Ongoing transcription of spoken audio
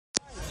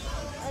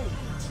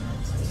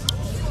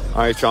All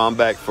right, y'all, I'm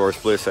back for a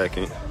split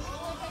second.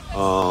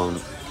 I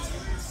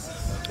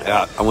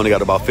only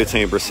got about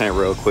 15%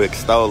 real quick.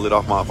 Stole it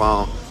off my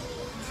phone.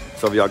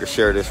 So if y'all can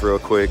share this real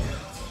quick.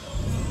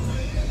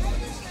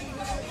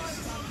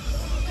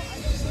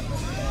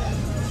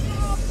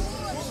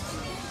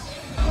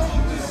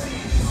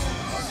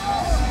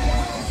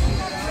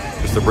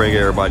 Just to bring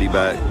everybody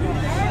back.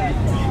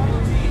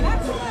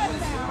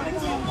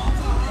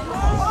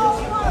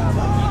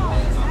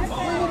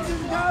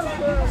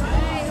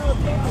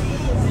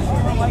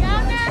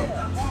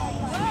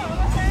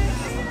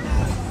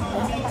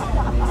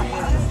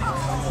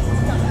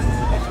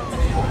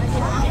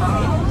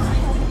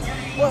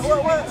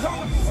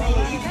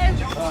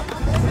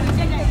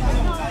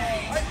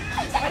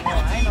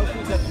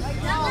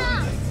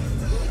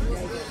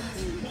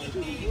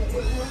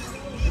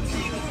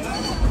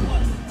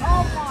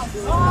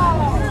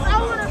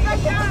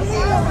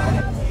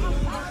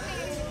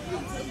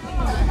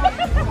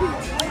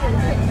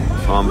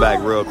 So I'm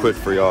back real quick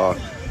for y'all.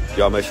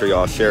 Y'all make sure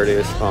y'all share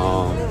this.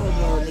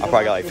 I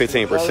probably got like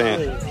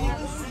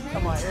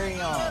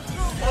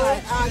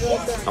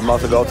 15%. I'm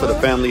about to go to the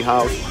family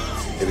house.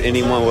 If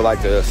anyone would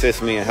like to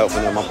assist me in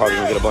helping them, I'm probably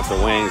gonna get a bunch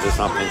of wings or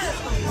something.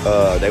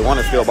 They want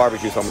to still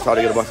barbecue, so I'm gonna try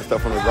to get a bunch of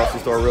stuff from the grocery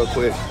store real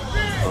quick.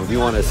 If you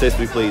want to assist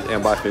me, please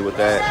inbox me with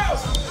that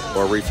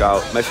or reach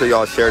out. Make sure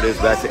y'all share this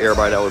back to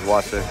everybody that was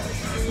watching.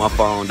 My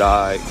phone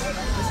died.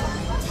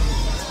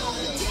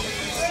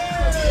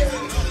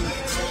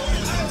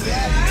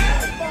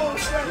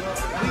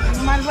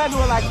 You might as well do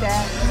it like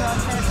that. You know what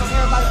I'm saying? So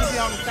everybody can be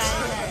on the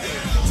same page.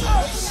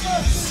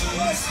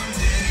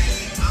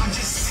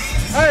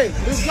 Hey,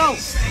 let's go.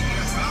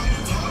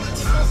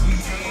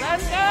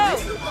 Let's go.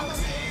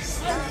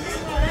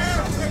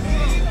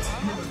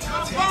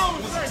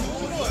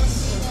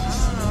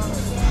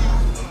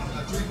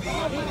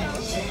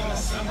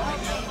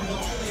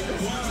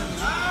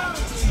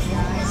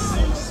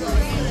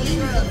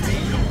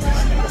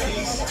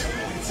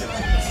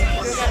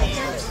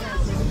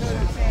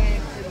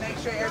 Make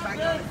sure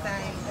everybody on the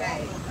same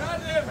page.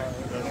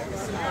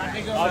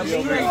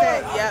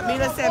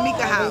 Mina said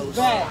Mika house.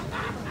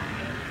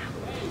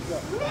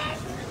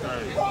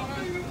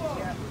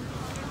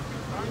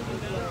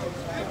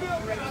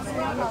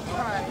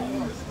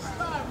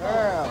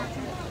 Girl.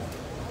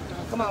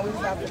 Come on, we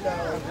just have to go.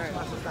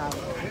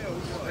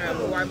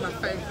 Wipe my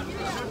face.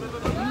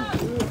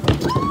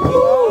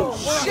 Oh,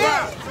 shit!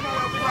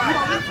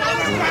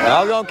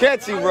 I was gonna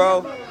catch you,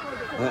 bro.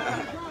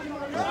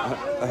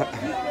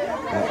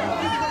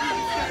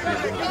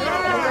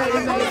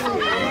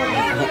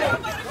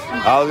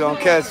 I was gonna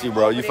catch you,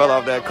 bro. You fell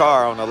off that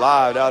car on the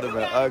live. That would have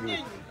been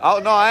ugly. Oh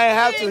no, I ain't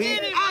have to. He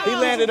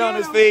landed on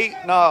his feet.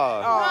 No.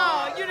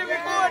 Oh, you didn't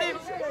record him.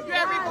 You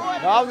had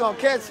recorded. No, I was gonna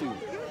catch you.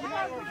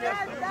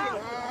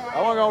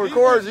 I wasn't gonna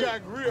record you.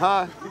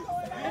 Huh?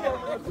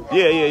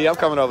 Yeah. I'm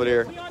coming over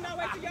there. You on our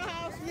way to your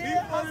house?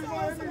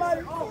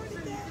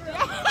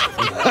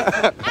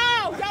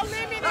 Oh, your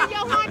lemon and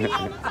your honey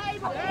on the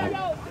table.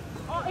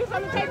 It's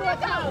on the table at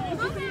the house. Did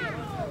you see it?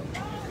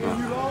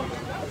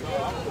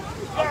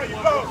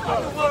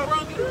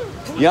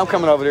 Yeah, I'm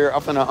coming over there.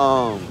 I'm finna,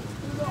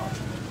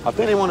 I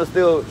think they want to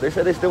still, they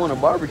said they still want to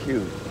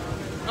barbecue.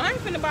 I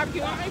ain't finna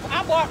barbecue.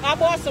 I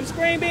bought some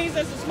screen beans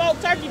and some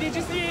smoked turkey. Did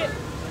you see it?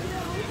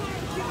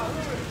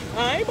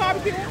 I ain't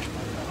barbecuing.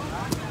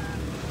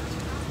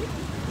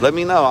 Let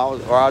me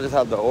know, or I'll just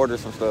have to order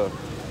some stuff.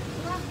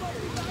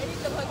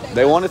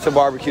 They wanted to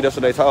barbecue, that's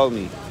what they told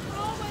me.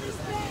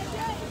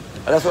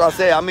 That's what I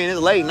said. I mean, it's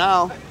late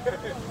now.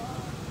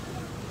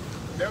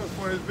 That was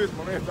for his bitch.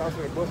 My man thought I was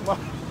gonna bust my.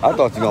 I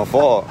thought you were gonna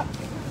fall. I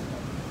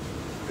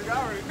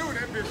already knew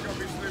that bitch gonna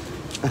be slippery.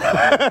 I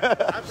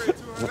paid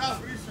 $200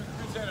 for these shit.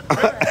 Bitch had a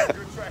bad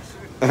good traction.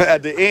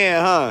 At the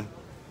end, huh?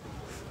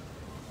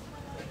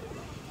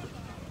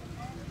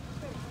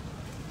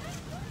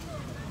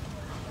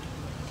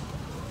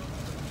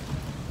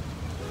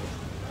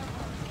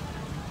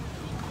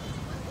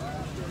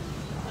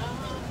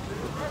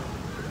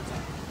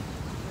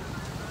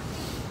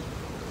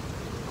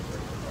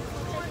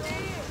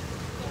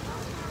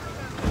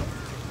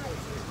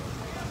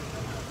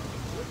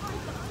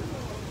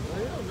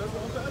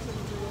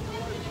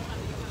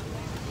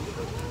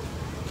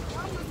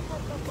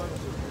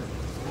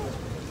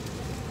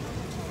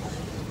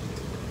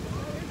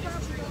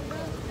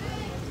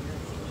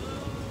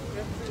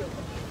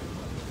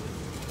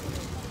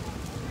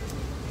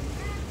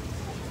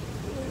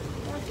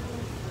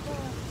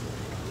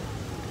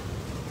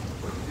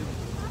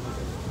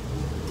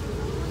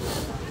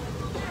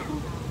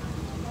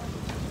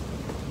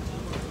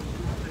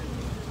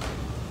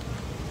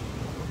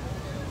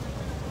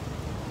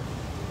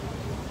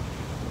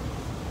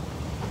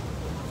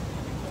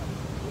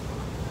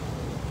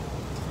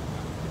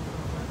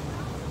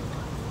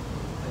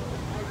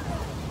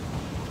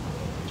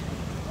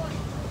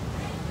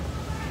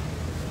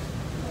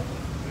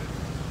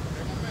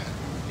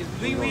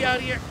 We out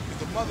here. Is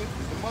the mother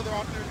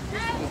out there?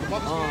 Is the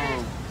mother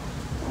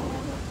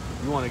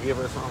You want to give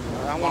her something?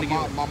 I want to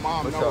give my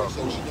mom What's know up? it,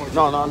 so she wants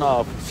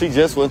No. She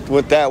just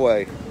went that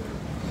way.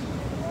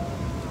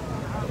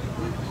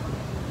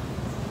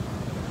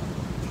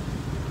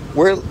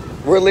 Where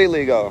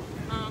Lily go?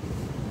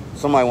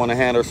 Somebody want to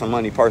hand her some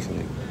money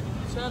personally.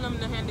 Tell them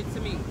to hand it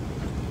to me.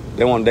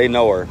 They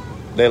know her.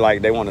 They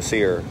want to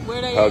see her.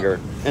 Where they hug at? her.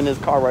 In this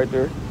car right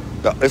there.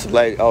 It's a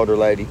lady, older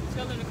lady.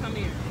 Tell her to come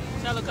here.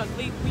 Tell her, because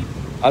we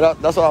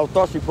That's what I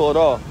thought she pulled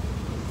off.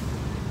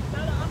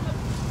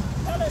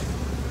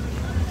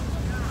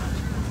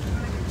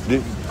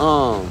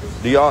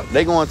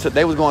 They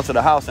was going to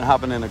the house and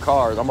hopping in the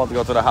cars. I'm about to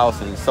go to the house,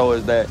 and so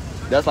is that.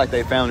 That's like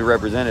their family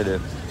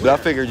representative. But I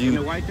figured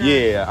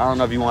yeah. I don't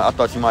know if you want. I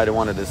thought you might have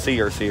wanted to see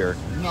her. No,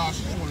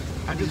 she just wanted.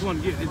 I just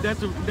want to get. That's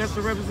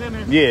the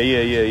representative. Yeah.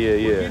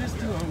 Get us to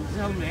him.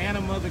 Tell him the Anna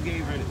mother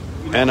gave her.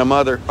 Anna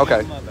mother. Okay,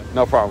 Anna mother.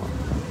 no problem.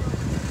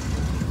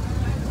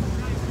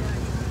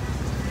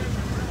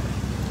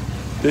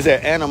 This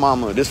at Anna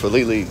mama. This for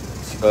Lily.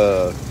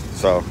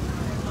 So.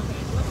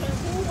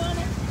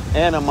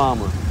 Anna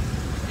mama.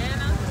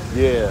 Anna.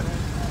 Yeah.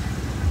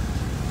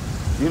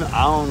 You know,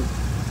 I don't.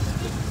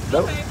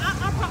 Okay,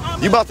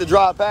 You about to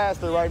drive past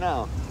her right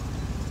now.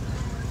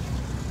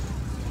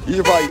 You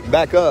should probably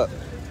back up.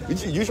 You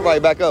should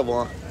probably back up,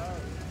 Juan.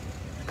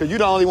 Because you're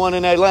the only one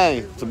in that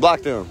lane to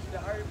block them.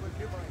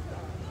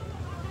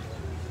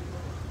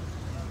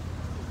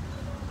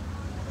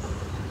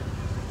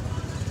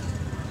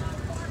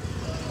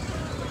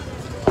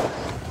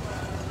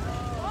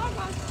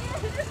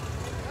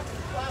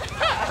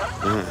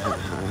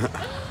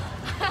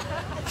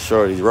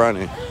 Shorty's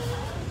running.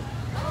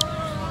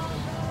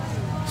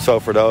 So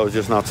for those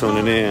just not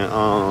tuning in,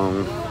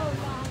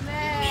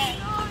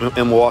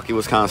 in Milwaukee,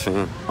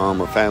 Wisconsin,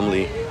 a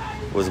family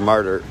was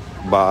murdered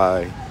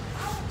by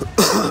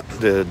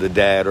the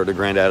dad or the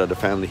granddad of the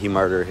family. He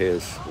murdered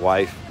his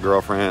wife,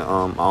 girlfriend.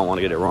 I don't want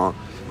to get it wrong,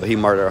 but he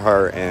murdered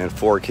her and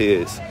 4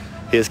 kids,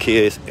 his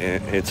kids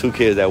and 2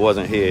 kids that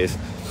wasn't his.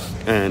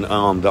 And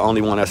the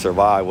only one that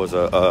survived was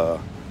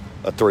a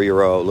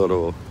 3-year-old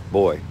little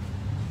boy.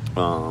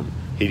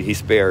 He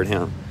spared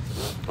him.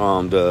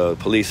 The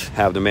police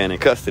have the man in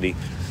custody,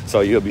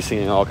 so you'll be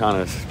seeing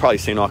probably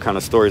seeing all kind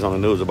of stories on the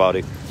news about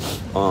it.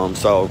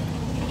 So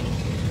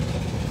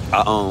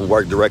I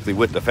work directly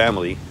with the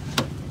family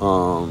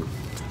to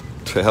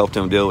help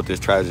them deal with this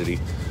tragedy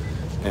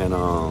and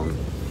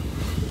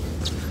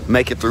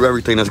make it through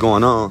everything that's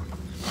going on.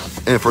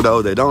 And for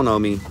those that don't know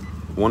me,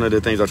 one of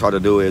the things I try to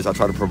do is I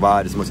try to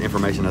provide as much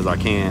information as I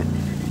can.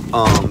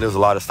 There's a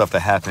lot of stuff that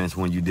happens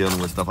when you're dealing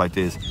with stuff like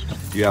this.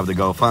 You have the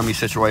GoFundMe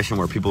situation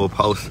where people will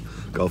post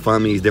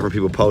GoFundMes, different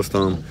people post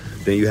them.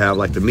 Then you have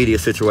like the media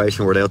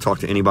situation where they'll talk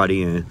to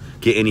anybody and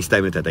get any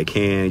statement that they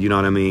can, you know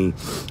what I mean?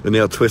 And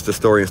they'll twist the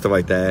story and stuff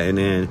like that. And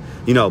then,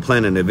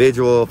 planning an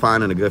individual,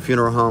 finding a good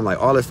funeral home,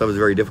 like all this stuff is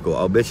very difficult.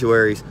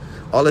 Obituaries,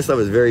 all this stuff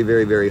is very,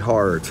 very, very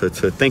hard to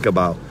think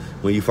about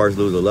when you first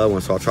lose a loved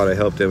one. So I try to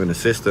help them and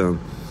assist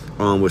them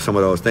with some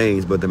of those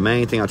things. But the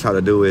main thing I try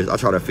to do is I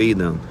try to feed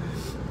them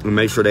and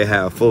make sure they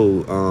have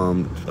food.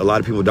 A lot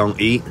of people don't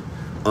eat.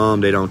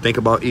 They don't think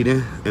about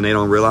eating, and they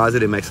don't realize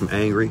it. It makes them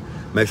angry.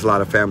 Makes a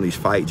lot of families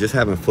fight. Just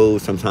having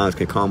food sometimes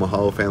can calm a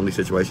whole family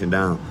situation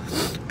down.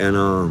 And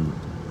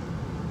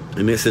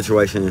in this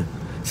situation,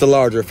 it's a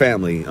larger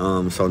family.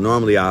 So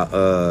normally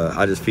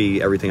I just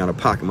feed everything out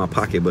of my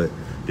pocket. But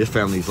this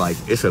family's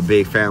it's a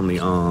big family.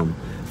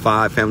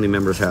 5 family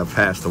members have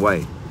passed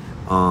away,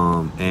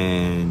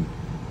 and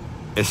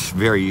it's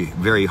very,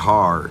 very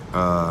hard.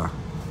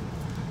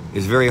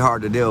 It's very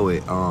hard to deal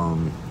with.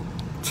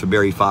 To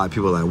bury 5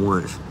 people at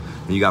once.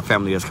 And you got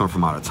family that's coming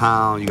from out of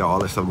town. You got all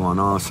this stuff going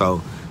on.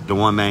 So the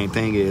one main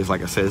thing is,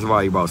 like I said, it's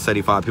probably about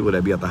 75 people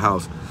that be at the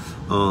house. Is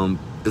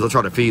I'll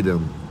try to feed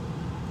them.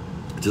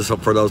 Just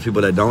for those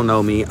people that don't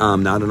know me,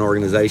 I'm not an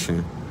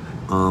organization.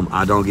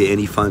 I don't get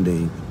any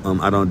funding.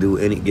 I don't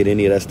get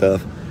any of that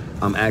stuff.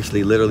 I'm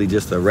actually literally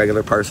just a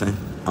regular person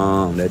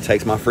that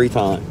takes my free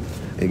time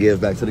and gives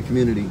back to the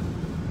community.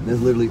 That's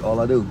literally all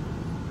I do.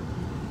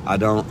 I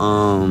don't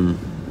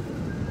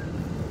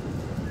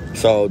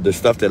so the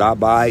stuff that I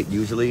buy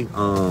usually,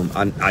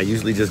 I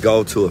usually just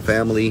go to a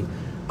family.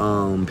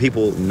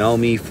 People know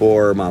me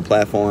for my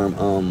platform,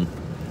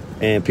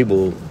 and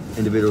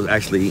individuals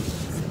actually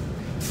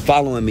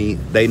following me.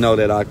 They know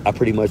that I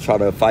pretty much try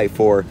to fight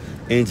for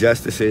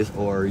injustices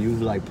or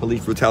usually like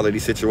police brutality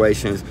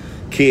situations,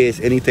 kids,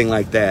 anything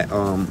like that.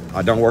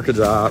 I don't work a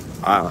job.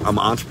 I'm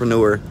an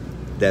entrepreneur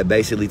that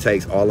basically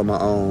takes all of my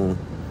own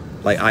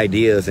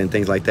ideas and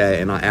things like that,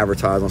 and I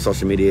advertise on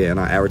social media and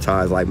I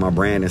advertise my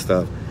brand and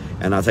stuff.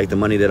 And I take the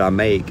money that I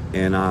make,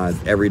 and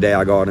every day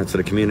I go out into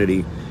the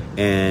community,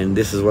 and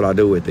this is what I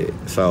do with it.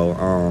 So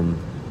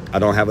I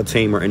don't have a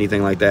team or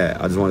anything like that.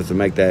 I just wanted to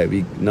make that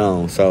be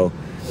known. So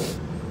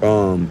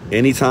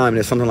anytime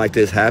that something like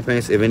this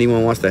happens, if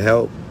anyone wants to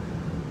help,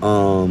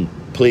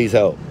 please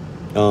help.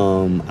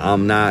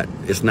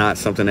 It's not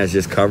something that's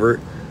just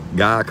covered.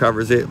 God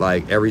covers it.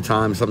 Every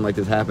time something like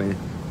this happens,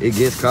 it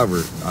gets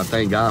covered. I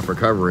thank God for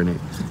covering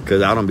it,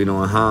 because I don't be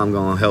knowing how I'm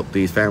going to help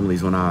these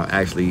families when I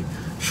actually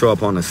show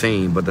up on the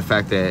scene. But the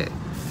fact that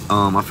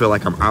I feel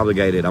like I'm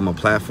obligated. I'm a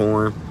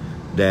platform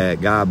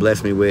that God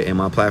blessed me with, and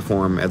my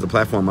platform, as a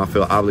platform, I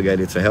feel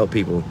obligated to help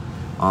people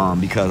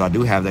because I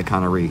do have that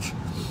kind of reach.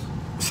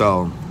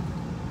 So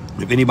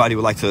if anybody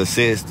would like to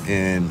assist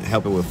in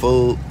helping with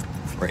food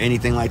or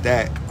anything like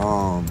that,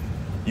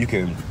 you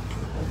can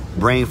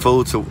bring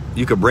food to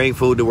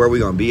where we're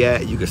gonna be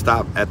at. You can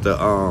stop at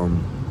the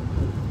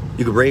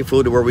you can bring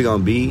food to where we're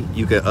gonna be.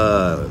 You can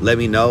let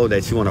me know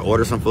that you want to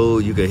order some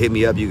food. You can hit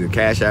me up, you can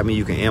cash at me,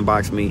 you can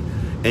inbox me,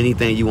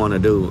 anything you want to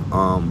do.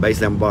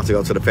 Basically, I'm about to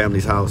go to the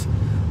family's house.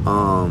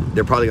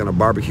 They're probably gonna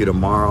barbecue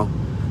tomorrow.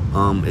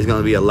 It's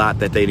gonna be a lot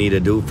that they need to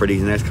do for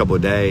these next couple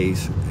of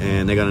days,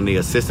 and they're gonna need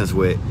assistance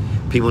with.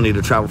 People need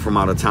to travel from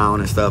out of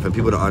town and stuff, and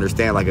people don't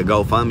understand, like a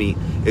GoFundMe,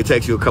 it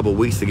takes you a couple of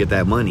weeks to get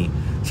that money.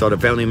 So the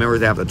family members,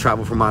 they have to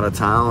travel from out of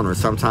town, or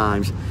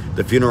sometimes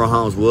the funeral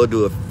homes will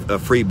do a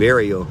free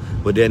burial,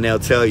 but then they'll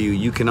tell you,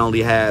 you can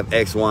only have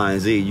X, Y,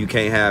 and Z. You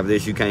can't have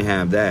this, you can't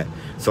have that.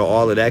 So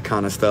all of that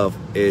kind of stuff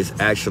is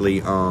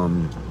actually,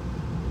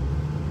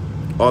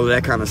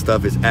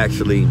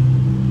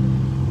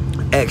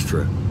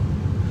 extra.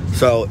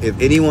 So if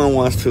anyone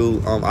wants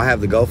to, I have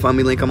the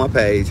GoFundMe link on my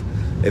page.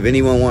 If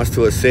anyone wants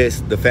to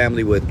assist the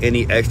family with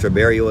any extra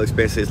burial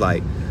expenses,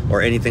 like,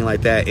 or anything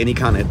like that, any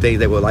kind of things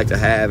they would like to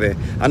have. And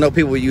I know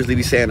people would usually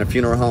be saying the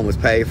funeral home was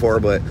paid for,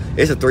 but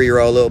it's a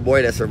 3-year-old little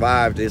boy that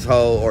survived this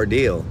whole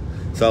ordeal.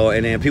 So,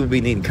 and then people be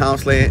needing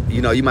counseling.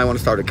 You know, you might want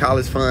to start a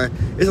college fund.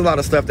 There's a lot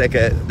of stuff that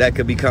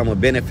could become a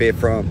benefit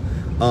from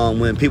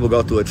when people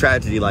go through a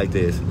tragedy like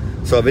this.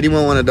 So if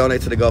anyone want to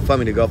donate to the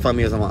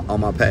GoFundMe is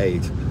on my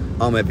page.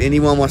 If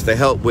anyone wants to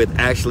help with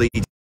actually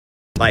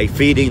like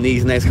feeding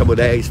these next couple of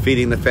days,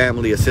 feeding the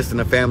family, assisting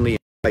the family,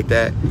 like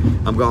that,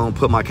 I'm gonna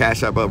put my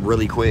Cash App up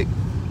really quick.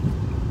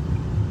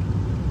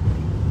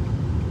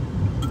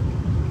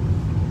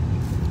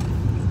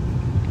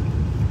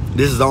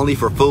 This is only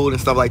for food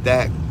and stuff like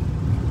that.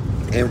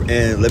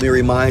 And let me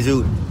remind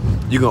you,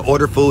 you can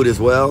order food as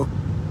well.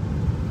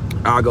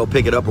 I'll go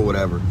pick it up or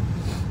whatever.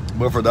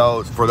 But for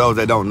those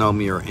that don't know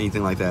me or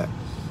anything like that,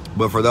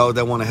 but for those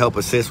that want to help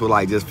assist with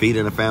like just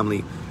feeding the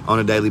family on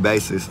a daily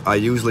basis, I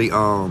usually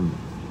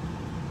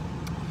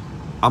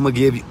I'm gonna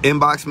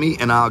inbox me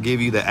and I'll give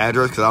you the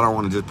address, because I don't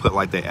want to just put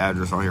like the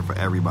address on here for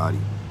everybody.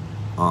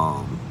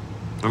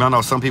 And I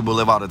know some people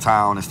live out of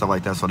town and stuff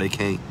like that, so they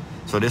can't.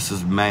 So this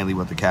is mainly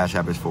what the Cash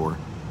App is for.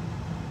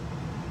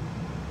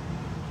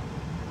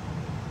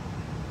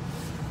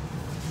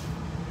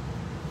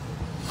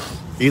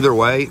 Either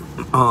way,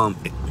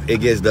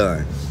 it gets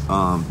done.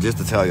 Just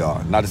to tell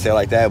y'all, not to say it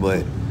like that,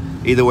 but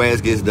either way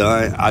it gets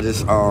done. I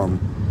just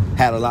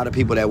had a lot of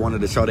people that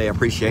wanted to show their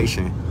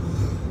appreciation.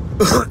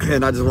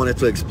 And I just wanted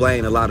to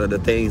explain a lot of the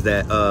things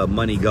that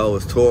money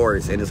goes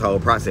towards in this whole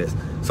process.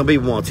 Some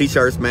people want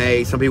t-shirts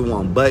made. Some people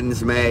want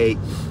buttons made.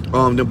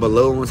 The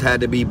balloons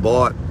had to be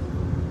bought.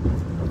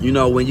 You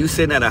know, when you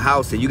sitting at a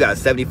house and you got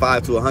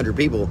 75 to 100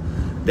 people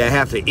that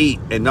have to eat,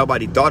 and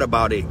nobody thought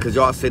about it because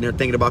y'all sitting there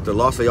thinking about the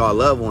loss of y'all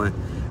loved one,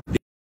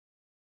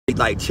 they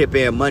like chip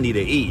in money to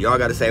eat. Y'all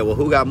got to say, well,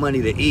 who got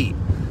money to eat?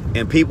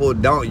 And people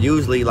don't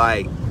usually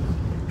like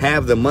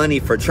have the money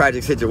for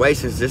tragic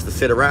situations just to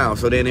sit around.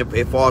 So then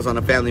it falls on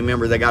the family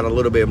members that got a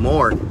little bit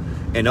more,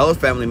 and those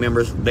family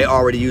members, they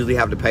already usually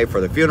have to pay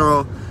for the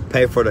funeral,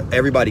 pay for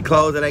everybody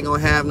clothes that ain't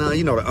gonna have none,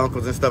 you know, the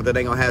uncles and stuff that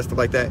ain't gonna have stuff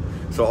like that.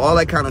 So all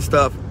that kind of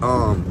stuff,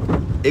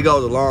 it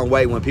goes a long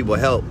way when people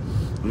help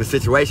in the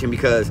situation,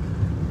 because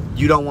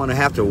you don't want to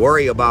have to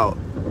worry about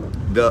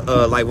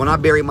the like when I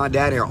buried my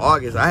dad in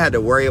August, I had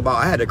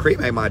to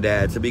cremate my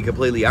dad, to be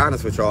completely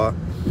honest with y'all,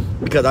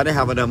 because I didn't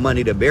have enough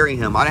money to bury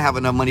him. I didn't have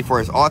enough money for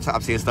his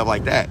autopsy and stuff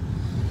like that.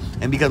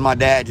 And because my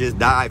dad just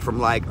died from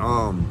like,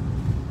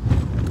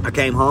 I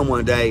came home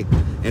one day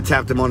and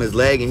tapped him on his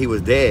leg and he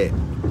was dead.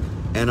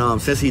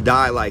 And since he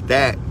died like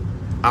that,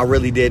 I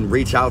really didn't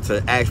reach out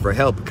to ask for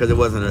help, because it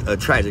wasn't a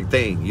tragic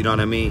thing. You know what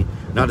I mean?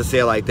 Not to say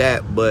it like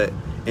that, but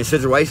in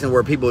situations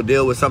where people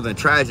deal with something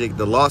tragic,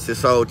 the loss is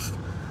so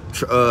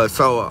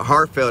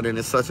heartfelt, and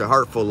it's such a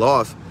hurtful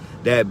loss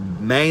that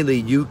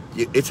mainly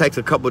it takes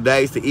a couple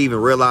days to even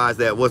realize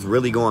that what's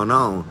really going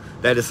on,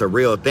 that it's a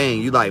real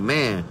thing. You like,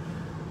 man,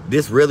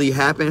 this really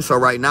happened. So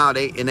right now,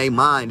 in their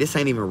mind, this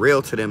ain't even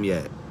real to them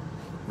yet.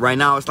 Right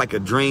now, it's like a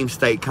dream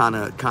state kind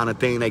of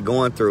thing they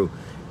going through,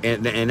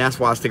 and that's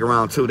why I stick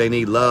around too. They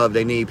need love.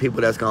 They need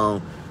people that's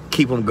gonna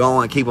keep them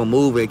going, keep them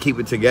moving, keep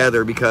it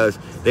together, because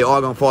they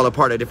all gonna fall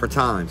apart at different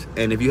times.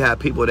 And if you have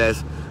people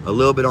that's a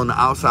little bit on the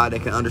outside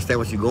that can understand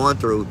what you're going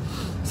through,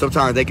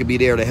 sometimes they could be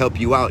there to help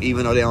you out,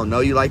 even though they don't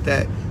know you like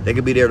that. They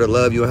could be there to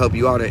love you and help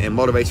you out and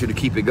motivate you to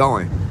keep it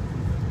going.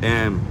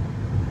 And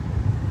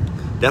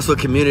that's what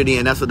community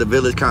and that's what the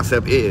village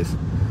concept is.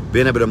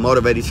 Being able to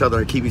motivate each other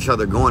and keep each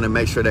other going, and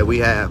make sure that we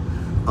have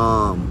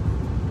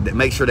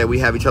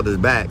each other's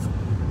backs.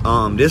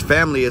 This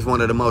family is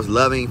one of the most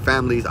loving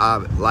families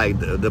I've like,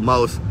 the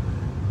most.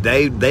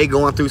 They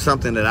going through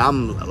something that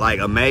I'm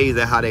like amazed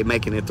at how they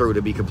making it through,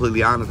 to be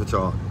completely honest with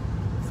y'all.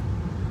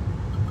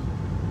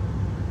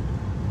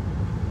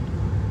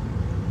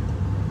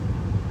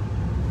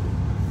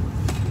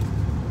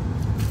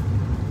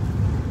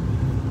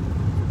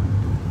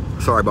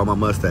 sorry about my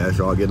mustache,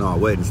 y'all, getting all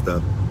wet and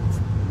stuff.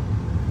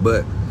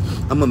 But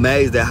I'm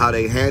amazed at how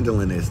they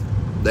handling this.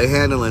 They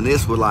handling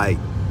this with like,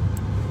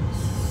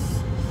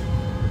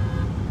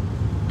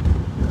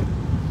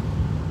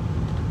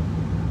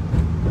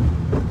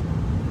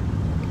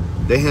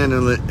 they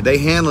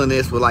handling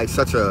this with like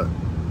such a,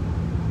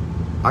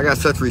 I got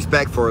such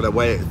respect for the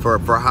way, for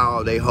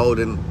how they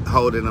holding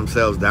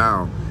themselves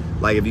down.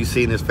 Like if you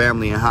seen this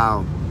family and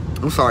how,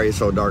 I'm sorry it's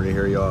so dark in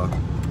here, y'all.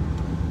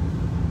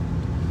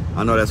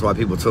 I know that's why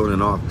people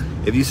tuning off.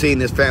 If you seen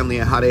this family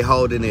and how they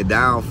holding it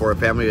down for a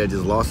family that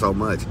just lost so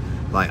much,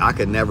 like I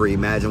could never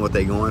imagine what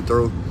they going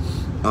through.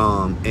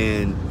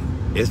 And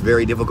it's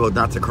very difficult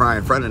not to cry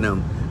in front of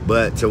them,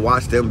 but to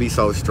watch them be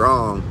so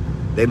strong,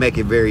 they make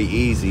it very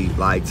easy,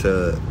 like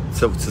to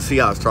see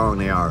how strong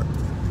they are.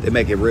 They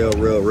make it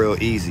real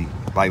easy,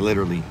 like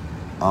literally.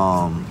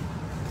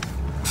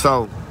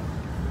 So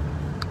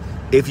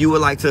if you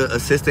would like to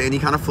assist in any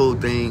kind of food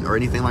thing or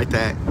anything like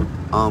that,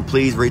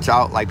 please reach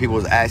out. Like people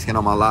was asking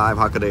on my live,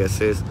 how could they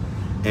assist?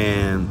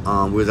 And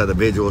we was at the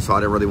vigil, so I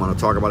didn't really want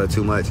to talk about it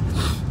too much.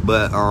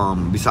 But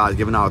besides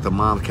giving out the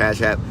mom's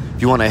Cash App,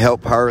 if you want to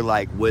help her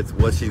like with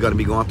what she's going to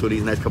be going through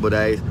these next couple of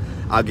days,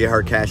 I'll get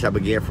her Cash App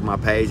again from my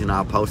page and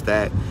I'll post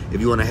that.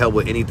 If you want to help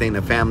with anything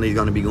the family is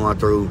going to be going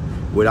through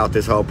without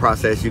this whole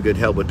process, you could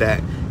help with that.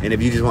 And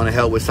if you just want to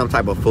help with some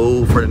type of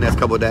food for the next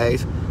couple of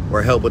days,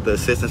 or help with the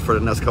assistance for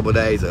the next couple of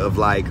days of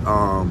like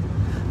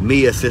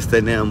me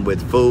assisting them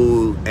with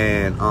food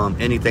and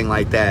anything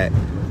like that,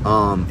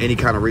 any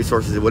kind of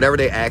resources, whatever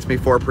they ask me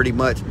for, pretty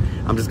much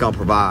I'm just gonna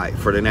provide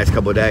for the next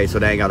couple of days, so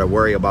they ain't gotta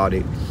worry about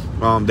it.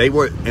 They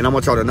were, and I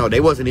want y'all to know,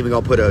 they wasn't even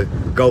gonna put a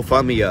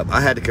GoFundMe up.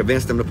 I had to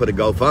convince them to put a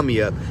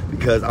GoFundMe up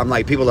because I'm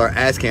like, people are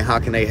asking how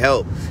can they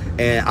help,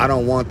 and I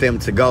don't want them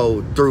to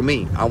go through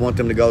me. I want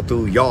them to go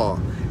through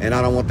y'all, and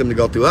I don't want them to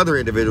go through other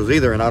individuals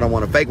either, and I don't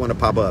want a fake one to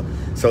pop up.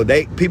 So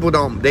they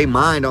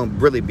mind don't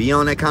really be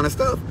on that kind of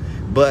stuff.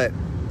 But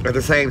at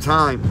the same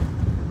time,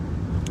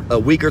 a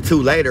week or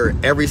two later,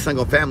 every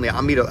single family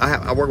I meet,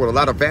 I work with a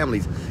lot of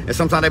families, and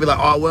sometimes they be like,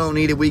 oh, we don't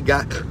need it, we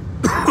got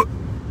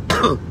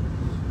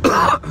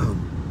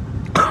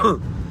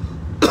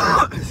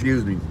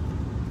excuse me,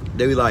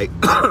 they be like,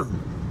 oh,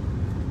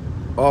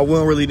 we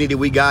don't really need it,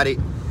 we got it.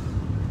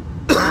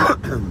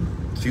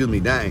 Excuse me,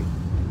 dang,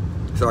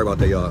 sorry about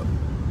that, y'all.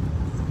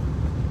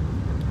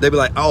 They be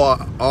like,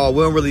 oh,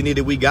 we don't really need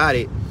it, we got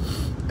it.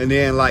 And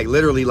then like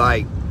literally,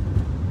 like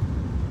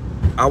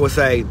I would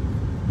say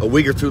a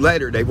week or two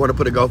later, they want to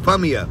put a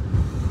GoFundMe up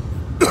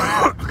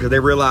because they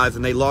realize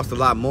and they lost a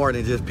lot more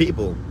than just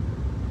people.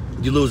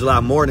 You lose a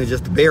lot more than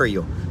just the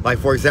burial. Like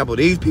for example,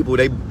 these people,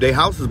 they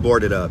house is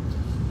boarded up,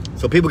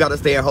 so people got to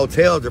stay in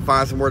hotels or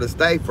find somewhere to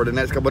stay for the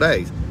next couple of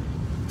days.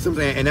 So I'm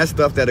saying, and that's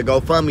stuff that a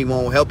GoFundMe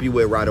won't help you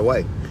with right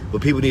away.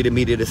 But people need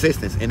immediate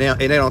assistance, and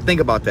they don't think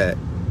about that.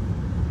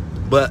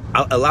 But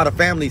a lot of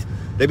families,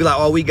 they be like,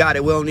 oh, we got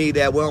it, we don't need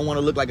that, we don't want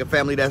to look like a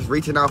family that's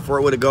reaching out for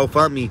it with a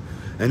GoFundMe.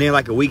 And then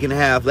like a week and a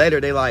half later,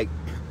 they like,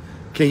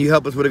 can you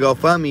help us with a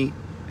GoFundMe?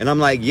 And I'm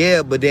like,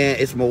 yeah, but then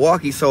it's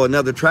Milwaukee, so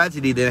another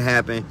tragedy didn't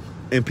happen,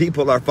 and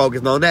people are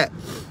focused on that.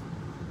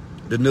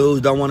 The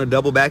news don't want to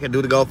double back and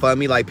do the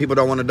GoFundMe, like people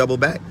don't want to double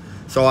back.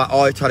 So I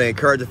always try to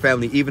encourage the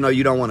family, even though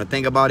you don't want to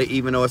think about it,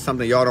 even though it's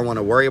something y'all don't want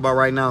to worry about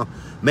right now,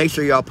 make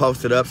sure y'all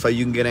post it up so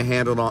you can get a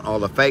handle on all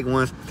the fake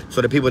ones,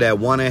 so the people that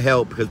want to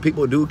help, because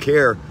people do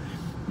care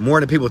more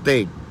than people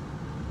think.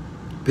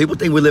 People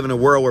think we live in a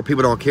world where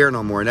people don't care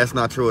no more, and that's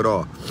not true at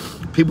all.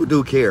 People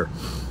do care.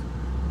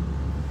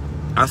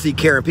 I see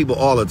caring people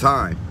all the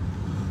time.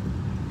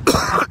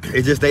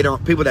 It's just they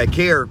don't, people that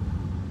care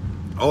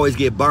always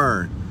get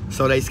burned,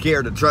 so they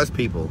scared to trust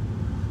people.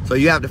 So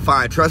you have to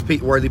find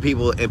trustworthy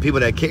people and people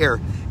that care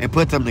and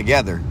put them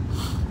together.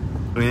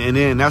 And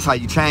then that's how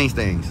you change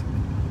things.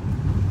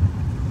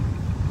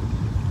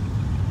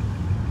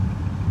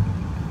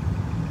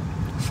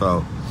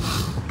 So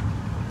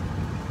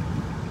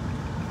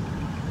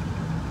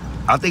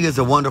I think it's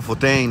a wonderful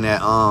thing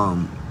that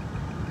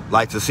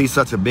like to see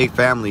such a big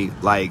family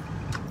like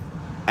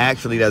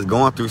actually that's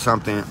going through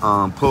something,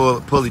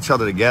 pull each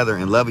other together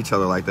and love each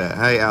other like that.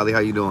 Hey Ali, how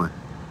you doing?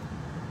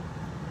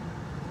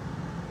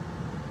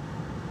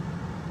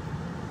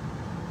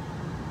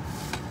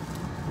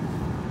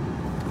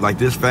 Like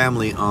this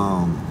family,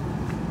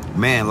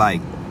 man,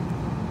 like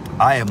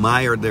I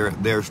admire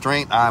their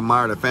strength. I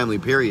admire the family,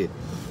 period.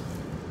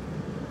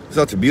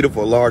 Such a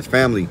beautiful, large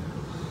family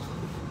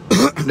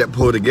that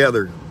pull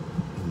together.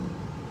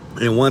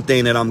 And one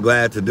thing that I'm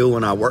glad to do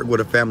when I work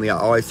with a family, I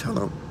always tell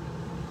them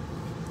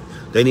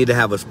they need to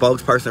have a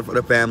spokesperson for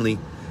the family,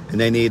 and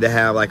they need to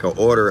have like an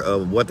order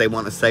of what they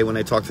want to say when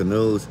they talk to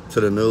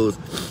the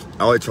news.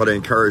 I always try to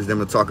encourage them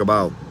to talk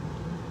about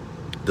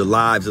the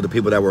lives of the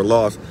people that were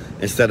lost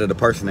instead of the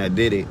person that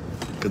did it,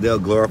 because they'll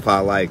glorify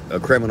like a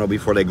criminal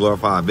before they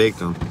glorify a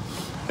victim.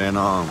 And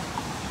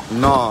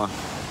no,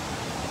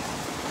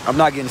 I'm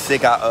not getting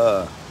sick.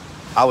 I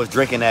was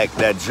drinking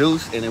that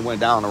juice and it went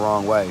down the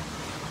wrong way.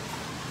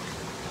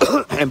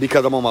 And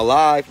because I'm on my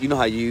live, you know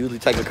how you usually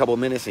take a couple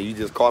minutes and you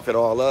just cough it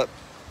all up.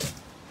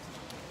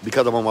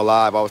 because I'm on my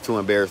live, I was too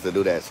embarrassed to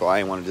do that. So I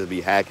didn't want to just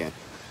be hacking.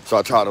 So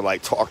I try to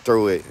like talk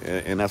through it,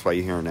 and that's why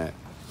you're hearing that.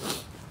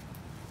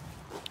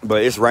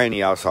 But it's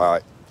rainy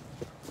outside.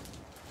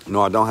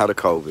 No, I don't have the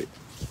COVID.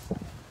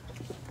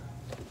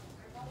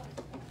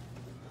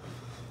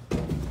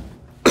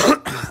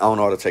 I don't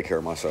know how to take care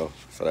of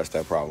myself, so that's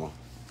that problem.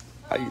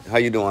 How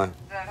you doing?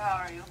 Good,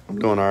 how are you? I'm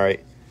doing all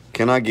right.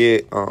 Can I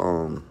get,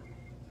 hold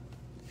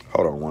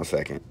on 1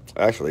 second.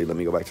 Actually, let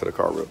me go back to the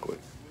car real quick.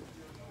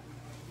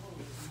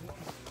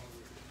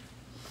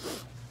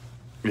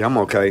 Yeah, I'm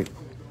okay.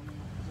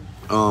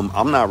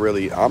 I'm not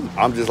really,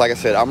 I'm just, like I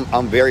said,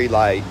 I'm very,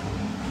 like,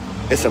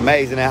 it's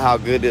amazing at how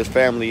good this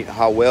family,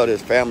 how well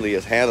this family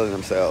is handling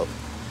themselves.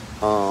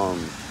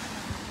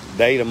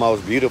 They the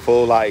most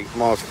beautiful, like,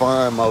 most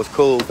fun, most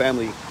cool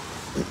family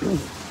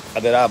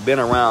that I've been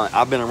around.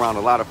 I've been around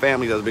a lot of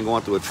families that's been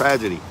going through a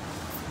tragedy.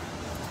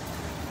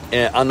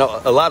 And I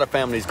know a lot of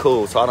families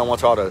cool, so I don't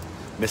want y'all to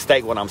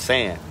mistake what I'm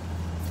saying.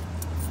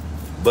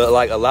 But,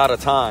 like, a lot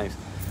of times,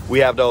 we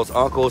have those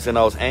uncles and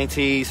those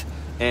aunties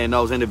and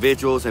those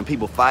individuals, and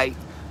people fight.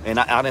 And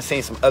I done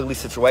seen some ugly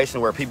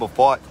situations where people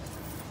fought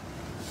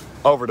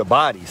over the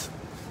bodies.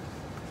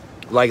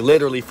 Like,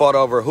 literally fought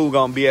over who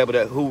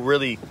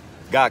really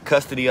got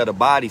custody of the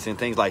bodies and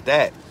things like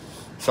that.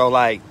 So,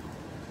 like,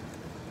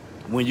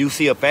 when you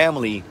see a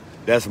family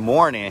that's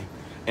mourning,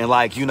 and,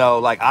 like, you know,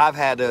 like, I've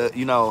had to,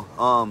 you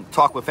know,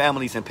 talk with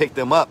families and pick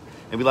them up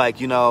and be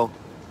like, you know,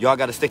 y'all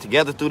got to stick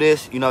together through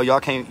this. You know, y'all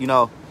can't, you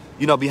know,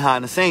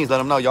 behind the scenes, let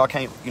them know y'all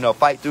can't, you know,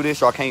 fight through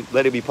this. Y'all can't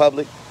let it be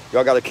public.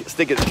 Y'all got to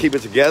keep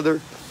it together.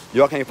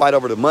 Y'all can't fight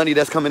over the money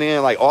that's coming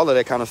in, like, all of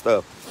that kind of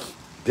stuff.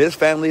 This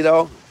family,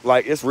 though,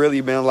 like, it's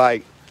really been,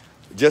 like,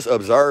 just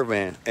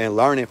observing and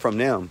learning from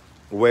them,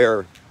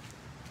 where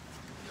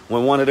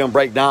when one of them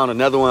break down,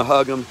 another one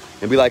hug them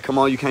and be like, come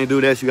on, you can't do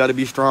this. You got to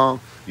be strong.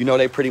 You know,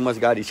 they pretty much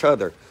got each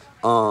other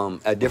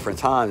at different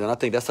times. And I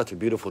think that's such a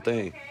beautiful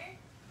thing.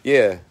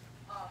 Yeah.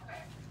 Oh,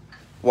 okay.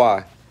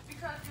 Why?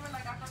 Because you were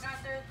like, I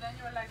forgot this, then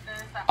you were like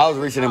this. I was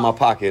reaching in my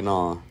pocket and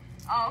on.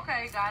 Oh,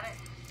 okay, got it.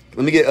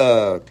 Let me get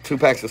 2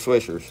 packs of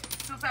Swishers.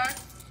 2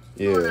 packs?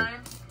 Yeah. $2.09.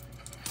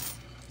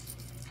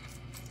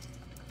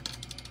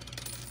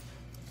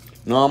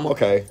 No, I'm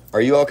okay.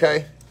 Are you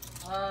okay?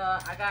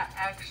 I got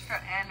extra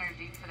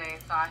energy today,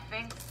 so I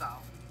think so.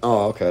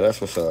 Oh, okay.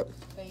 That's what's up.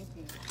 Thank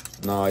you.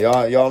 No,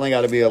 y'all ain't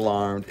got to be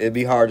alarmed. It'd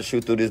be hard to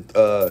shoot through this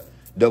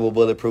double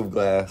bulletproof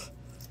glass.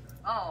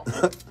 Oh,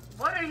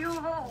 what are you?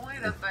 Oh, wait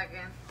a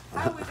second.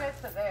 How do we get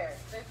to there?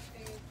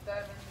 60,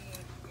 70,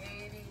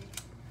 80.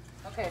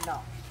 Okay, no.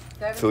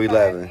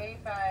 211.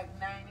 85,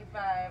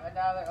 95,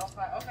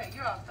 $1.05. Okay,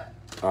 you're all set.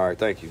 All right,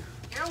 thank you.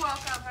 You're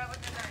welcome. Have a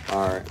good night.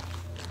 All right.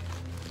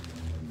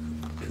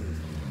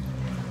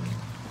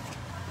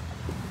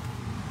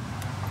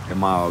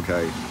 Am I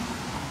okay?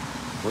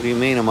 What do you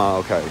mean, am I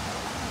okay?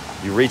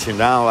 You reaching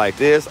down like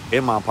this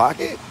in my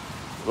pocket?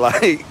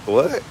 Like,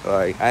 what?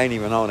 Like, I ain't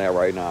even on that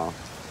right now.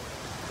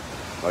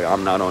 Like,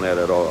 I'm not on that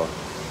at all.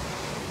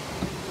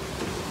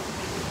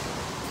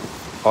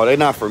 Oh, they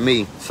not for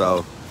me,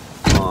 so,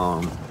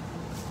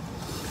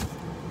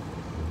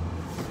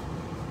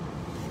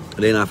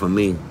 they not for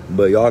me.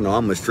 But y'all know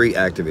I'm a street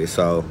activist,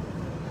 so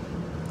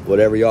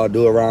whatever y'all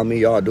do around me,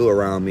 y'all do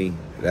around me.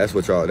 That's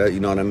what y'all, you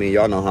know what I mean?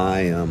 Y'all know how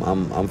I am.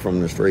 I'm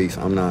from the streets.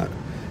 I'm not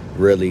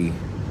really,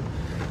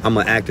 I'm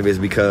an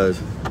activist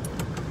because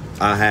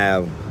I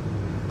have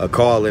a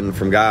calling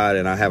from God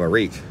and I have a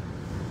reach.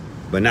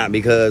 But not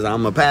because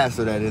I'm a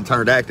pastor that then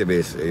turned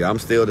activist. I'm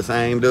still the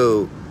same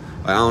dude.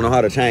 Like, I don't know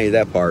how to change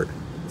that part.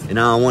 And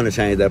I don't want to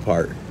change that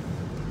part.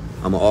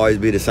 I'm going to always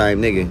be the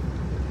same nigga.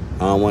 I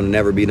don't want to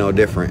never be no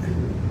different.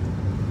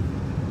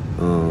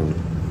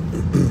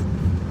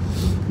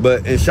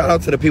 But, and shout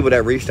out to the people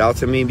that reached out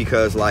to me,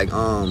 because, like,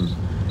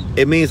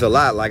 it means a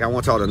lot. Like, I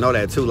want y'all to know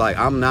that, too. Like,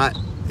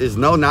 there's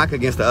no knock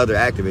against the other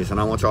activists, and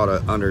I want y'all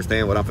to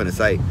understand what I'm finna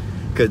say.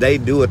 Because they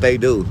do what they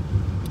do.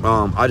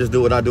 I just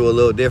do what I do a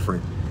little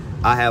different.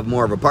 I have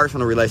more of a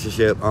personal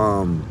relationship,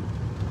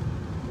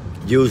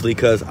 usually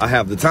because I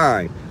have the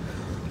time.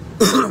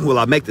 Well,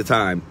 I make the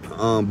time.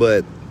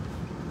 But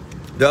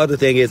the other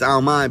thing is, I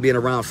don't mind being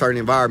around certain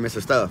environments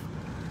and stuff.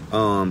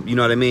 You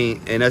know what I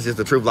mean? And that's just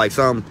the truth. Like,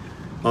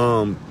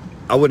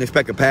 I wouldn't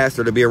expect a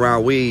pastor to be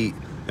around weed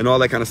and all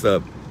that kind of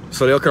stuff.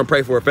 So they'll come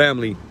pray for a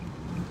family,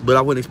 but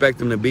I wouldn't expect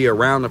them to be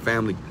around the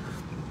family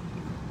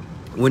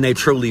when they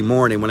truly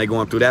mourning, when they're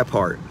going through that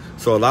part.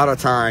 So a lot of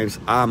times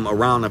I'm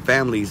around the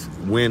families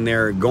when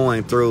they're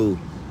going through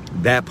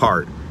that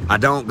part. I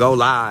don't go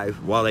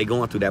live while they're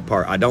going through that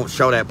part. I don't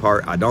show that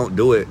part. I don't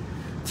do it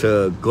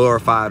to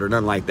glorify it or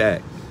nothing like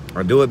that.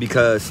 I do it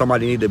because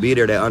somebody need to be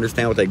there that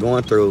understand what they're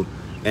going through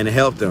and to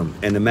help them.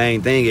 And the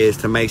main thing is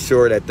to make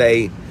sure that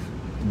they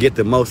get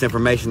the most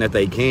information that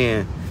they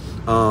can,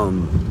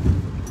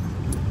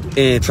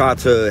 and try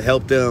to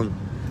help them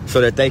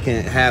so that they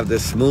can have the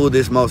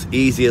smoothest, most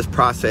easiest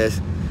process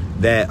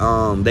that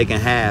they can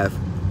have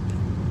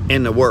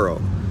in the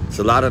world. It's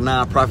a lot of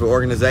nonprofit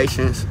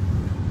organizations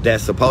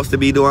that's supposed to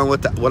be doing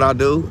what I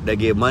do. They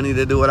give money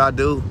to do what I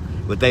do,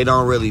 but they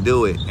don't really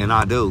do it, and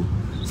I do.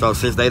 So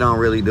since they don't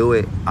really do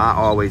it, I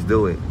always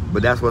do it.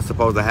 But that's what's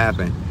supposed to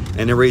happen.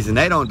 And the reason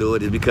they don't do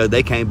it is because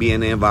they can't be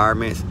in the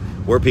environments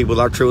where people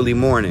are truly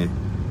mourning.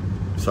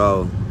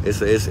 So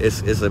it's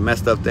a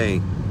messed up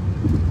thing.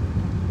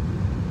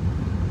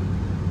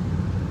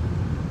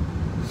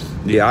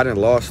 Yeah, I done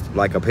lost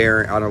like a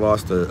parent. I done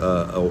lost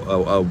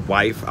a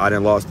wife. I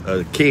done lost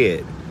a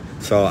kid.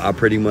 So I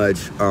pretty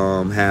much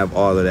have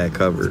all of that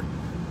covered.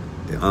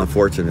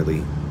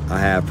 Unfortunately, I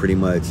have pretty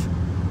much.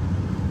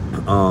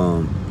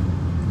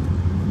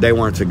 They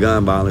weren't to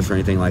gun violence or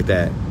anything like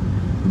that.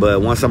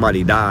 But once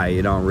somebody die,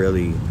 it don't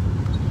really,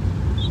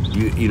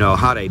 you know,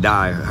 how they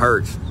die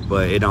hurts,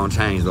 but it don't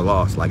change the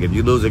loss. Like if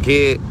you lose a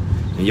kid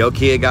and your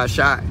kid got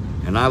shot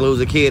and I lose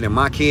a kid and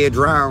my kid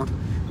drowned,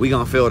 we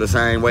gonna feel the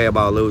same way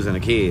about losing a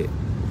kid.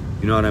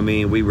 You know what I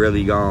mean? We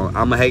really gonna,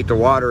 I'ma hate the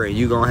water and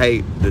you gonna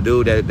hate the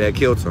dude that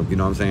killed him. You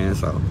know what I'm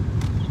saying?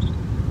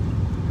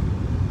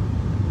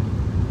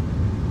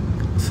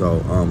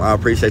 So I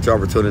appreciate y'all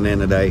for tuning in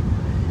today.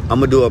 I'm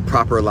gonna do a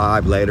proper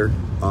live later.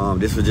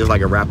 This was just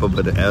like a wrap up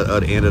at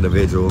the end of the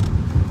visual.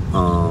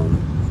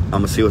 I'm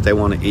gonna see what they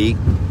want to eat.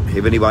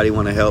 If anybody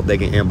want to help, they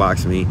can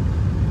inbox me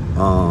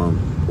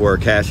or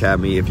cash at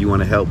me if you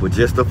want to help with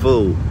just the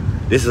food.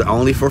 This is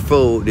only for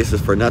food. This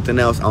is for nothing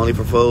else. Only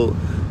for food.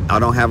 I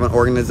don't have an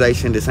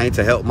organization. This ain't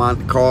to help my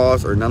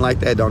cause or nothing like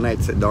that. Don't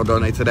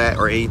donate to that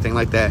or anything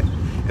like that.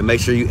 And make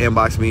sure you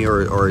inbox me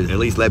or at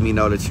least let me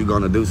know that you're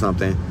gonna do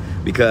something.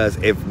 Because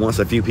if once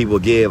a few people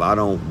give, I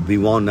don't be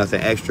wanting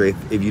nothing extra.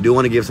 If you do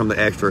want to give something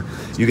extra,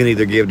 you can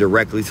either give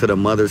directly to the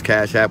mother's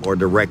Cash App or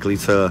directly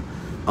to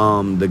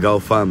the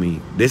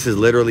GoFundMe. This is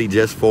literally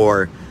just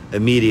for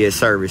immediate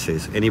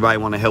services. Anybody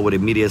want to help with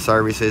immediate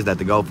services that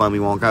the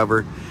GoFundMe won't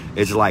cover?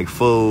 It's like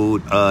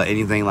food,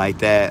 anything like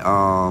that.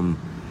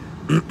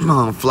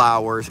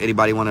 Flowers.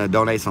 Anybody want to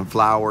donate some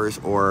flowers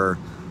or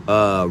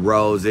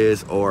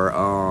roses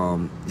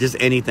or just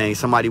anything.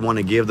 Somebody want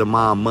to give the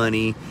mom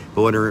money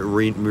but want to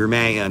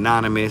remain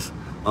anonymous,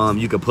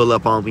 you can pull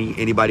up on me.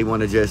 Anybody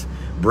want to just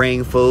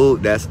bring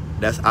food, that's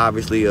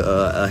obviously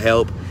a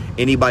help.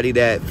 Anybody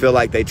that feel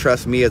like they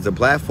trust me as a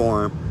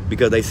platform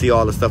because they see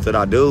all the stuff that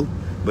I do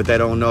but they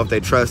don't know if they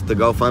trust the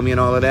GoFundMe and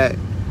all of that,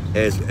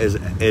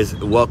 is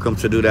welcome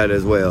to do that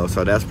as well.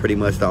 So that's pretty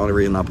much the only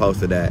reason I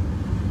posted that.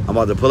 I'm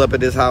about to pull up at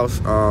this house.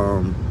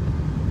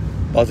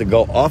 About to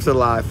go off the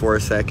live for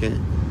a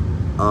second.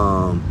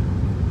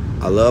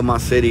 I love my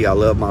city. I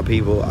love my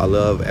people. I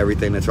love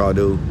everything that y'all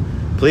do.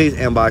 Please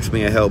inbox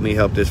me and help me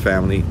help this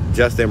family.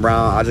 Justin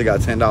Brown, I just got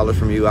 $10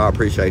 from you. I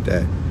appreciate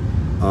that.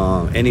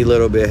 Any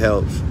little bit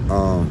helps.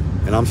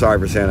 And I'm sorry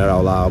for saying that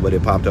out loud, but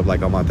it popped up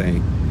like on my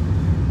thing.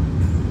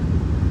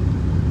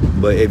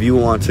 But if you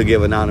want to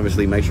give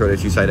anonymously, make sure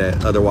that you say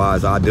that.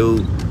 Otherwise, I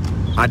do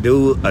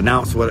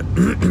announce what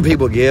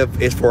people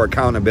give. It's for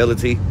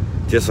accountability,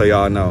 just so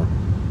y'all know.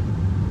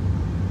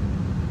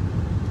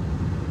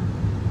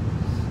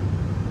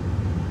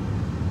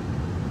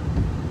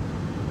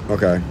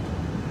 Okay,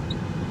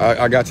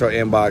 I got your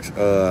inbox,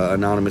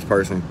 anonymous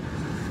person.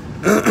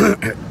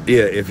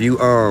 Yeah, if you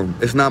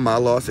it's not my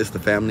loss, it's the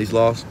family's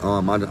loss.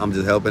 I'm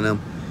just helping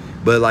them.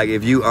 But like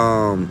if you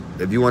want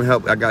to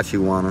help, I got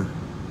you, Juana.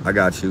 I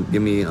got you.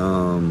 Give me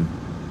I'll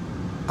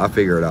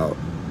figure it out.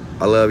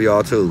 I love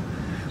y'all too.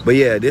 But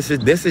yeah, this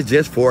is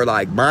just for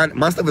like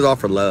my stuff is all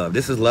for love.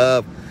 This is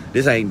love.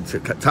 This ain't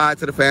tied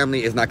to the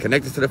family. It's not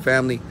connected to the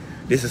family.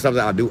 This is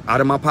something I do out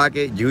of my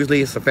pocket.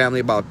 Usually it's a family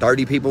about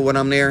 30 people when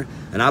I'm there.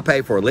 And I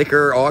pay for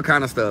liquor, all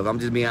kind of stuff. I'm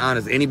just being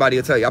honest. Anybody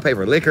will tell you. I pay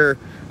for liquor,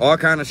 all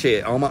kind of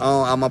shit on my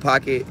own, out of my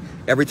pocket.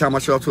 Every time I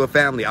show up to a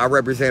family, I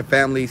represent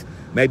families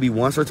maybe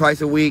once or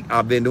twice a week.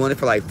 I've been doing it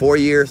for like 4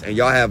 years. And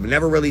y'all have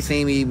never really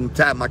seen me even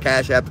tap my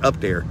Cash App up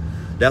there.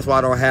 That's why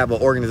I don't have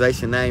an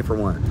organization name for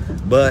one.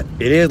 But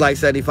it is like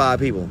 75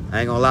 people.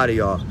 I ain't gonna lie to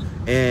y'all.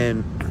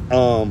 And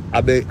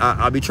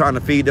I be trying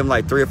to feed them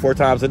like 3 or 4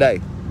 times a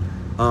day.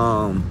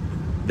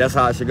 That's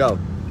how it should go.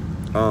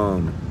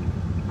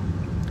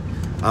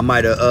 I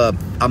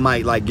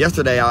might like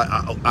yesterday.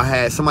 I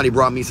had somebody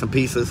brought me some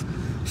pizzas.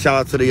 Shout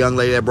out to the young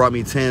lady that brought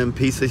me 10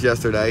 pizzas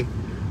yesterday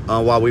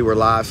while we were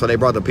live. So they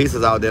brought the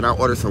pizzas out. Then I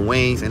ordered some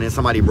wings, and then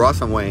somebody brought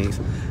some wings,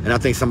 and I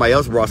think somebody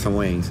else brought some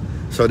wings.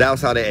 So that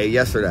was how they ate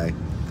yesterday.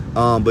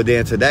 But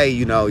then today,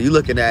 you know, you're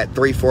looking at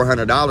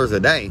 $300-400 a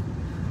day.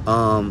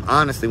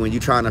 Honestly, when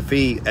you're trying to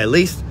feed, at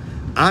least,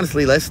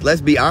 honestly,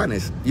 let's be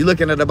honest. You're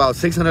looking at about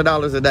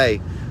 $600 a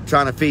day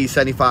trying to feed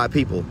 75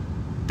 people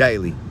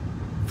daily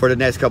for the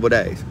next couple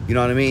days. You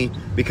know what I mean?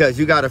 Because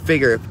you got to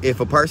figure if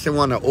a person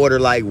want to order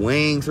like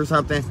wings or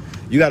something,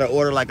 you got to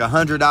order like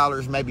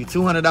 $100, maybe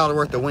 $200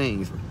 worth of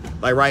wings.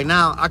 Like right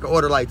now, I could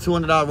order like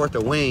 $200 worth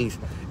of wings,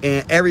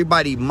 and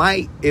everybody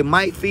might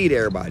feed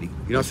everybody. You know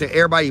what I'm saying?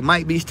 Everybody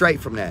might be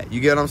straight from that. You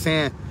get what I'm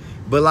saying?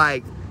 But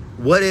like,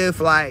 what if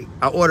like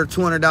I order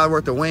 $200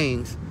 worth of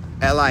wings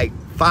at like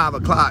 5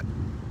 o'clock,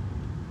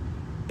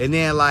 and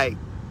then like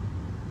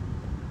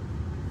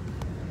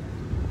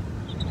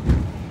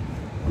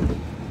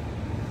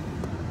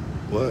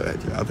what?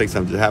 I think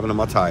something just happened to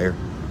my tire.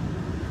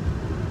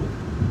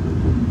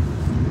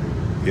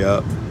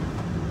 Yep.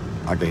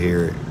 I can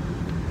hear it.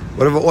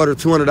 What if I order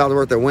 $200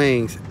 worth of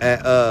wings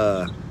at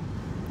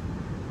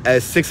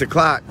 6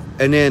 o'clock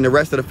and then the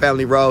rest of the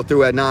family roll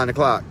through at 9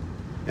 o'clock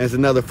and it's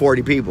another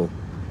 40 people?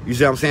 You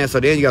see what I'm saying? So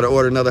then you got to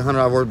order another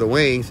 $100 worth of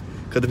wings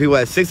because the people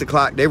at 6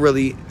 o'clock, they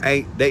really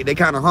ain't, they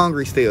kind of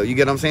hungry still. You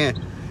get what I'm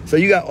saying? So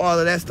you got all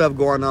of that stuff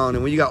going on.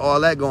 And when you got all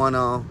that going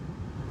on,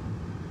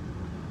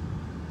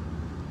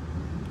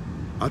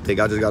 I think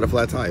I just got a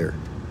flat tire.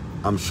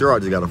 I'm sure I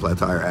just got a flat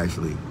tire,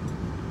 actually.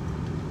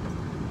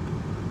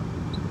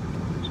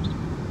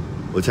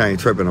 Which I ain't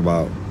tripping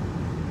about.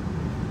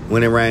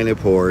 When it rains, it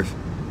pours.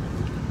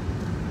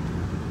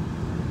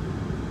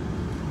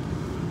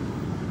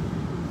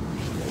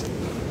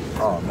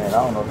 Oh man, I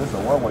don't know if this is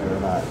a one-way or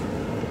not.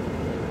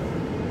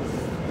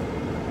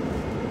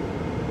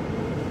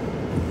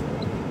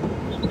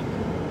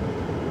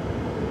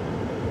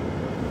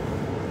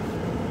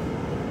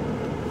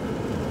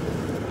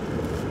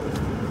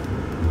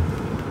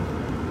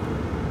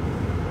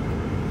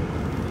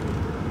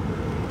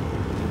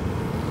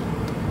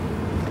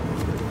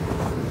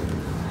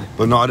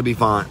 But no, it'll be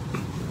fine.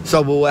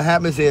 So, but what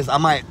happens is I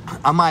might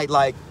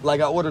like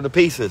I order the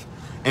pieces,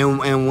 and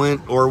when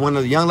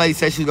the young lady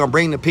says she's gonna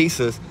bring the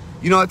pieces,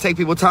 you know, it take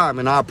people time,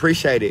 and I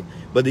appreciate it.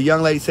 But the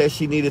young lady said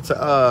she needed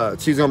to,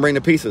 she's gonna bring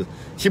the pieces.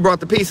 She brought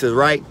the pieces,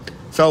 right?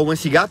 So when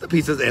she got the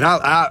pieces, and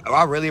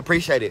I really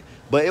appreciate it.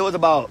 But it was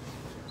about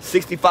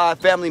 65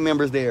 family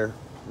members there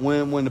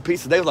when the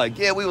pieces. They was like,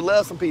 yeah, we would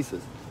love some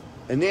pieces.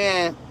 And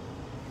then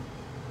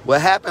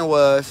what happened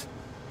was,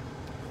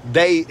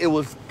 it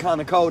was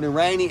kind of cold and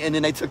rainy, and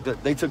then they took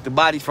the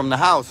bodies from the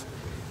house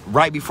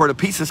right before the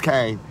pieces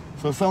came.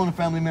 So some of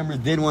the family members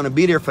didn't want to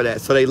be there for that,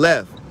 so they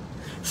left.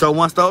 So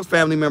once those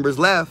family members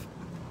left,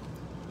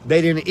 they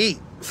didn't eat.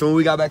 So when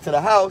we got back to the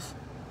house,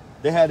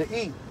 they had to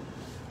eat.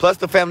 Plus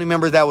the family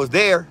members that was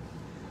there,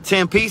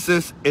 10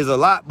 pieces is a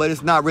lot, but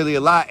it's not really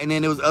a lot. And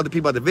then there was other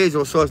people at the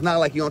visual, so it's not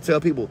like you don't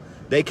tell people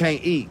they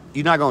can't eat.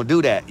 You're not gonna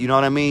do that. You know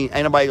what I mean?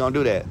 Ain't nobody gonna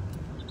do that.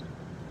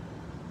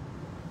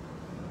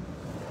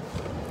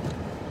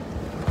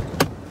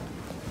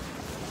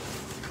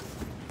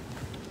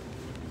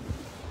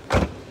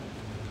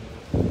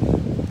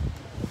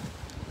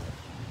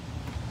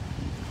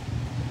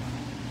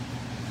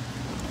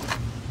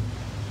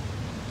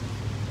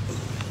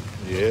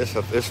 Yeah,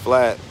 it's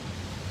flat.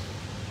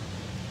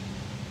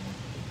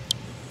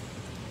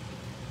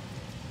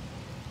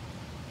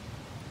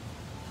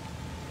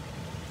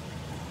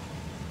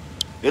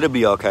 It'll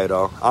be okay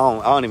though.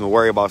 I don't even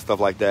worry about stuff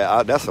like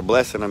that. That's a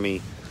blessing to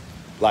me.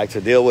 Like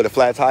to deal with a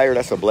flat tire,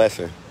 that's a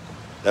blessing.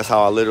 That's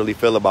how I literally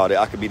feel about it.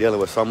 I could be dealing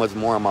with so much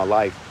more in my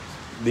life.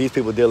 These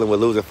people dealing with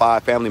losing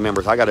 5 family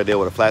members. I got to deal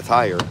with a flat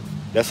tire.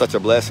 That's such a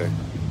blessing.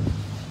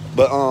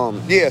 But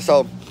yeah.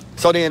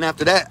 So then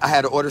after that, I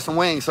had to order some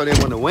wings. So then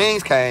when the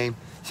wings came,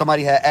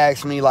 somebody had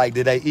asked me, like,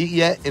 did they eat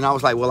yet? And I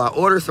was like, well, I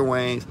ordered some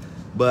wings,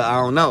 but I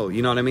don't know.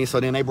 You know what I mean? So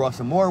then they brought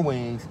some more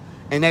wings,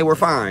 and they were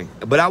fine.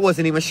 But I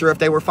wasn't even sure if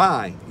they were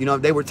fine. You know,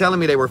 they were telling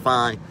me they were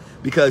fine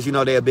because, you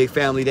know, they're a big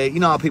family. You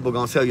know how people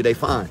going to tell you they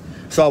fine.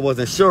 So I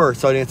wasn't sure.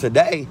 So then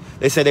today,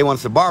 they said they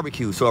wanted some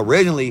barbecue. So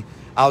originally,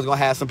 I was going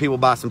to have some people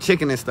buy some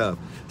chicken and stuff.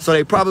 So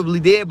they probably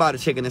did buy the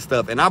chicken and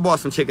stuff. And I bought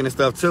some chicken and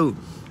stuff, too.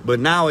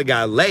 But now it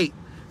got late.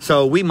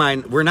 So we're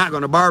not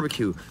going to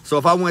barbecue. So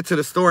if I went to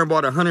the store and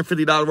bought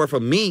 $150 worth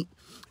of meat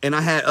and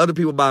I had other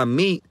people buy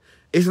meat,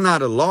 it's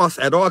not a loss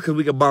at all because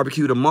we could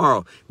barbecue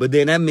tomorrow. But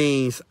then that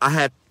means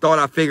I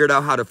figured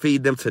out how to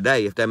feed them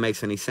today, if that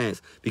makes any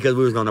sense, because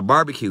we was going to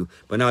barbecue.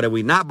 But now that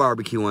we're not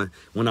barbecuing,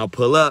 when I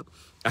pull up,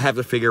 I have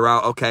to figure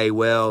out, okay,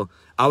 well,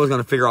 I was going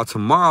to figure out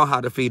tomorrow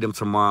how to feed them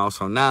tomorrow.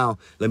 So now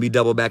let me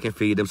double back and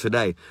feed them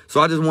today.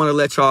 So I just want to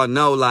let y'all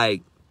know,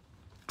 like,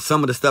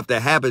 some of the stuff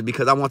that happened,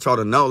 because I want y'all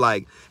to know,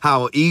 like,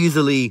 how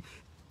easily,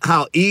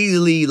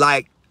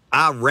 like,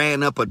 I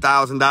ran up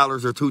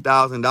 $1,000 or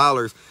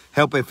 $2,000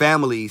 helping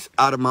families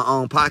out of my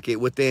own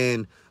pocket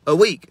within a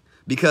week,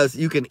 because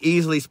you can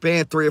easily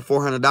spend $300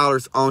 or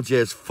 $400 on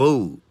just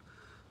food.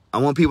 I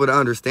want people to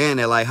understand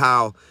that, like,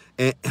 how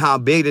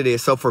big it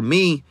is. So for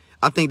me,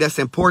 I think that's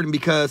important,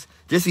 because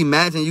just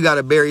imagine you got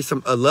to bury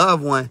a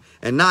loved one,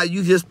 and now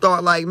you just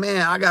thought, like,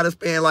 man, I got to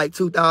spend like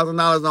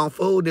 $2,000 on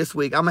food this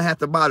week. I'm going to have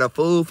to buy the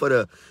food for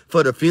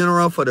the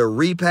funeral, for the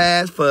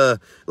repast, for,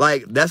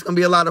 like, that's going to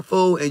be a lot of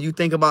food. And you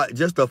think about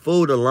just the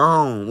food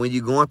alone when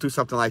you're going through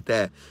something like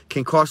that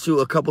can cost you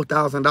a couple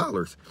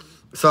 $1,000s.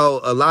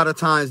 So a lot of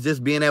times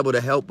just being able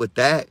to help with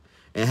that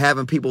and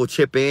having people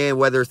chip in,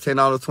 whether it's $10,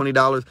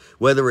 $20,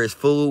 whether it's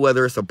food,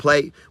 whether it's a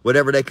plate,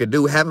 whatever they could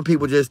do, having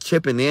people just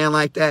chipping in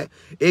like that,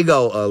 it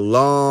go a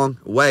long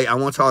way. I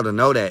want y'all to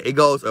know that. It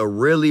goes a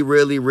really,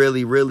 really,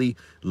 really, really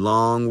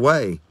long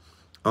way.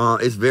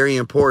 It's very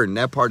important.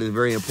 That part is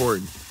very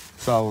important.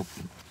 So,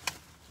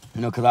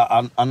 you know,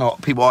 because I know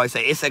people always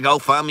say, it's a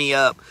GoFundMe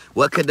up.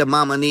 What could the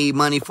mama need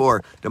money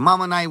for? The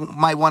mama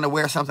might want to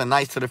wear something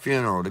nice to the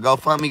funeral. The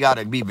GoFundMe got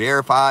to be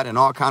verified and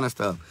all kind of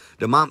stuff.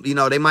 The mom, you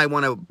know, they might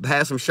want to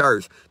have some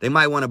shirts. They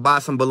might want to buy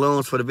some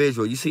balloons for the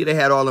visual. You see, they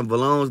had all them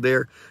balloons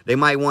there. They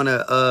might want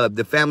to.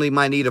 The family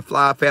might need to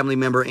fly a family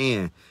member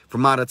in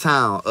from out of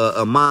town.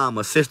 A mom,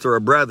 a sister,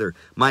 a brother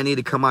might need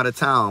to come out of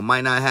town.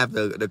 Might not have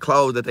the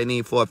clothes that they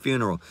need for a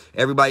funeral.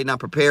 Everybody not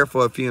prepared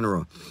for a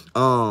funeral.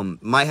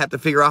 Might have to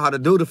figure out how to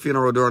do the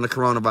funeral during the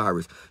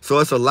coronavirus. So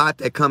it's a lot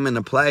that come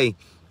into play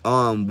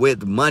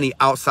with money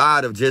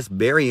outside of just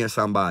burying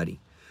somebody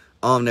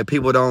that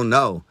people don't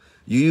know.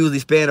 You usually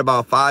spend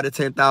about $5,000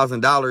 to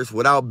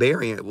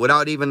 $10,000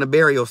 without even the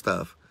burial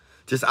stuff,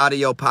 just out of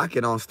your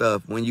pocket on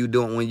stuff when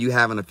you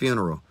having a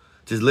funeral,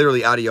 just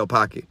literally out of your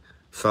pocket.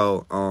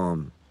 So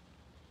and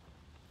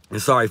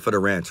sorry for the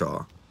rant,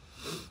 y'all.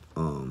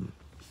 I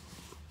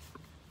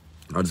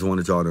just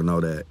wanted y'all to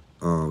know that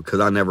because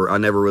I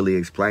never really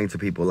explained to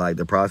people like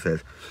the process,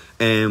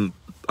 and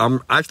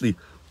I'm actually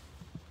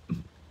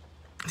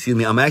a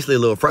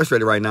little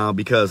frustrated right now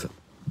because,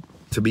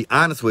 to be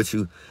honest with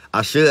you,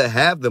 I should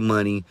have the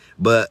money,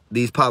 but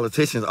these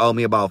politicians owe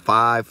me about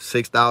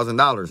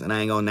 $5,000–6,000, and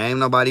I ain't gonna name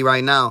nobody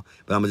right now,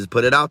 but I'm gonna just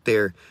put it out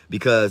there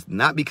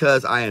not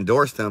because I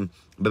endorsed them,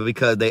 but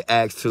because they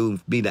asked to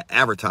be to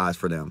advertise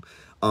for them,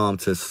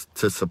 to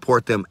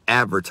support them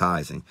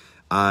advertising.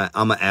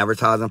 I'm an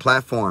advertising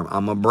platform.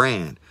 I'm a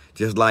brand.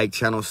 Just like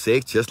Channel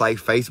 6, just like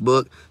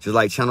Facebook, just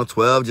like Channel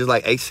 12, just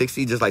like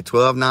 860, just like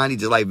 1290,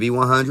 just like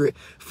V100.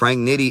 Frank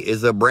Nitty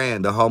is a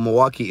brand. The whole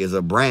Milwaukee is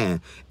a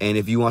brand. And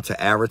if you want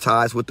to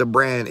advertise with the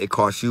brand, it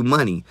costs you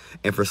money.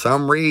 And for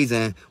some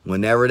reason,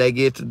 whenever they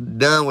get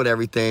done with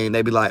everything,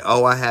 they be like,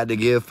 oh, I had to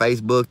give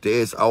Facebook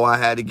this. Oh, I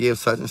had to give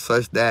such and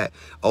such that.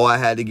 Oh, I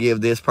had to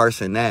give this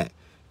person that.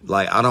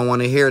 Like, I don't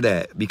want to hear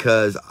that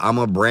because I'm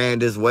a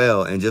brand as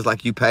well. And just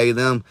like you pay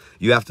them,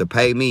 you have to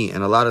pay me.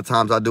 And a lot of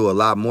times I do a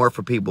lot more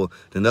for people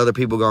than other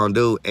people going to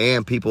do.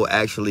 And people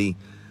actually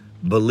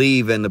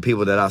believe in the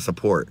people that I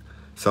support.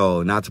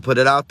 So not to put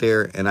it out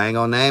there, and I ain't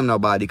going to name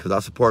nobody because I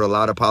support a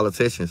lot of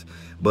politicians.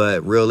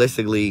 But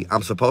realistically,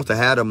 I'm supposed to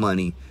have the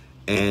money.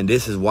 And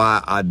this is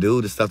why I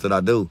do the stuff that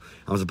I do.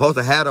 I'm supposed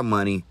to have the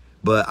money.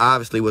 But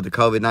obviously with the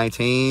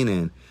COVID-19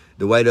 and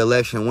the way the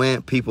election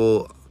went,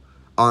 people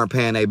aren't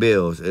paying their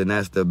bills, and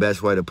that's the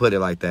best way to put it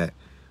like that.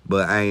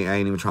 But I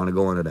ain't even trying to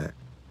go into that.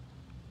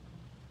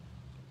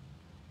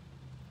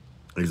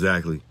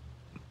 Exactly.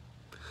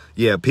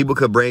 Yeah, people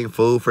could bring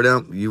food for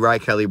them. You right,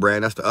 Kelly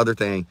Brand. That's the other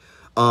thing.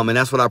 And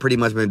that's what I pretty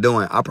much been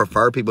doing. I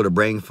prefer people to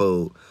bring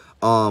food.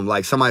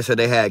 Like somebody said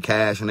they had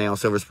cash and they on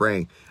Silver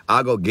Spring.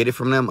 I'll go get it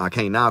from them. I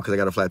can't now because I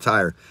got a flat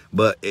tire.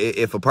 But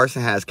if a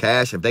person has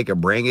cash, if they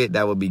could bring it,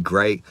 that would be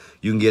great.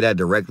 You can get that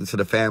directly to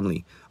the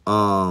family.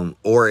 But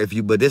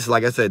this is,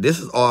 like I said, this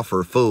is all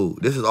for food.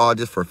 This is all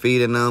just for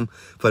feeding them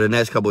for the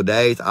next couple of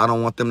days. I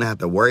don't want them to have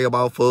to worry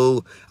about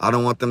food. I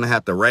don't want them to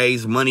have to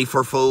raise money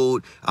for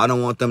food. I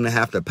don't want them to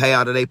have to pay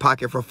out of their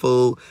pocket for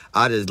food.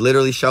 I just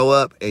literally show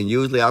up, and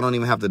usually I don't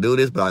even have to do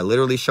this, but I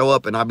literally show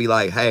up and I'll be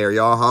like, hey, are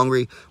y'all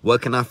hungry?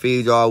 What can I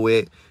feed y'all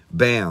with?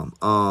 Bam.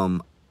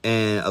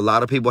 And a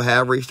lot of people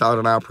have reached out,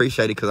 and I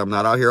appreciate it because I'm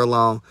not out here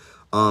alone.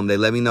 They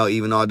let me know,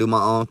 even though I do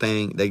my own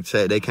thing. They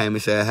came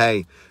and said,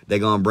 hey, they're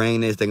going to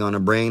bring this, they're going to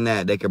bring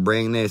that, they could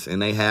bring this, and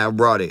they have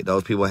brought it.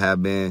 Those people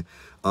have been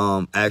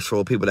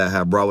actual people that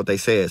have brought what they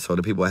said. So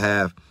the people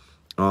have,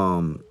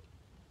 some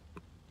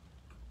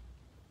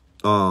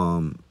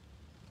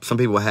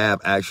people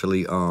have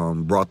actually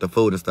brought the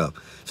food and stuff.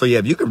 So yeah,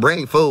 if you can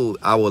bring food,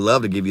 I would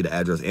love to give you the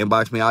address.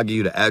 Inbox me, I'll give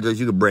you the address.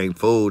 You can bring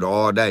food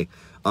all day.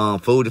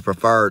 Food is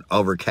preferred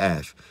over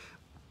cash.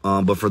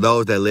 But for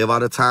those that live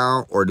out of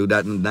town or do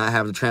not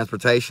have the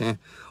transportation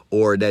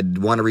or that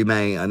want to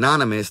remain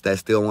anonymous, that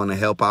still want to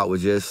help out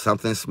with just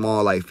something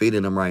small like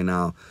feeding them right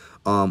now,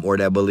 or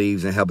that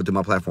believes in helping through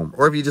my platform.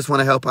 Or if you just want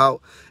to help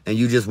out and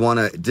you just want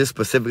to just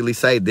specifically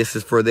say, this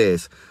is for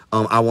this.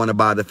 I want to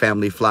buy the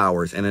family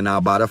flowers, and then I'll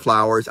buy the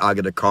flowers. I'll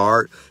get a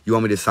card. You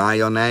want me to sign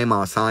your name?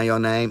 I'll sign your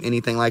name.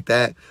 Anything like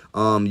that.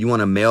 You want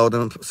to mail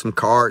them some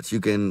cards?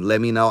 You can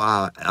let me know.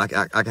 I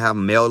can have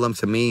them mail them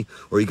to me,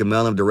 or you can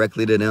mail them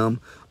directly to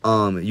them.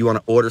 You want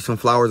to order some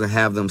flowers and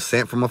have them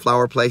sent from a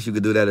flower place, you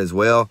could do that as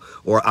well.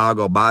 Or I'll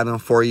go buy them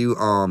for you.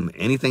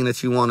 Anything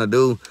that you want to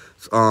do,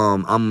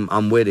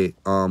 I'm with it.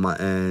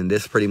 And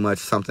this is pretty much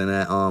something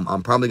that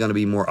I'm probably going to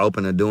be more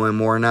open to doing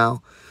more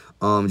now.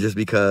 Just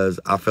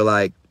because I feel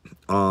like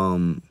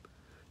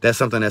that's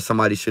something that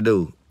somebody should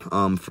do.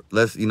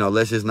 Let's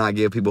just not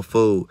give people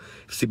food.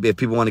 If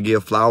people want to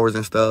give flowers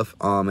and stuff,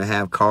 and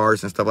have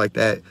cards and stuff like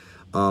that,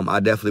 I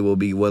definitely will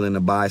be willing to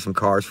buy some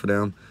cards for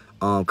them.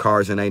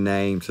 Cards in their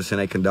name to send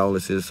their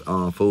condolences,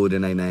 food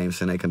in their name,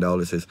 send their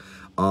condolences.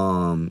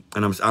 And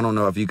I don't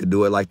know if you could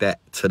do it like that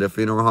to the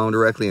funeral home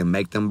directly and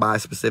make them buy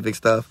specific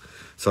stuff.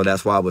 So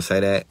that's why I would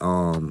say that.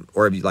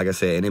 Or if you, like I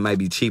said, and it might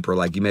be cheaper,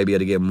 like you may be able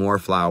to get more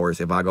flowers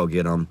if I go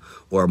get them,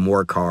 or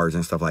more cards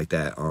and stuff like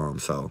that.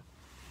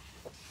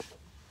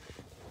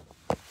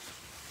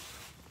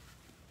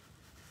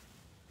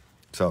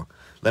 So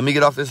let me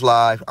get off this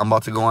live. I'm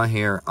about to go in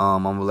here.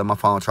 I'm gonna let my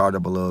phone charge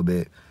up a little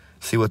bit.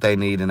 see what they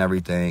need and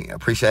everything.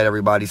 Appreciate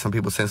everybody. Some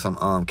people sent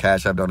some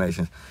Cash App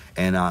donations.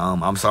 And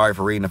I'm sorry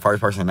for reading the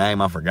first person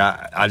name. I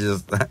forgot. I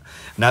just,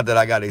 not that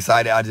I got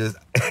excited. I just,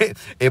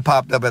 it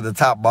popped up at the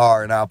top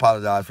bar, and I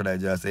apologize for that,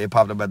 Justin. It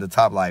popped up at the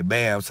top like,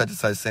 bam, such and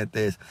such sent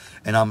this.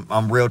 And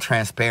I'm real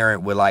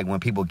transparent with, like,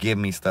 when people give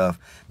me stuff,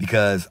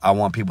 because I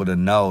want people to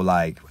know,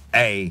 like,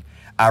 A,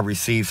 I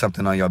received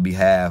something on your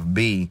behalf.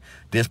 B,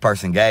 this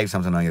person gave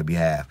something on your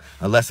behalf.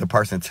 Unless a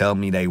person tell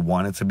me they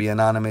wanted to be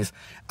anonymous,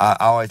 I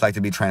always like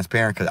to be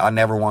transparent, because I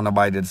never want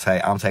nobody to say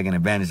I'm taking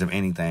advantage of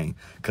anything.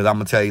 Because I'm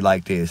going to tell you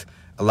like this.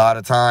 A lot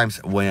of times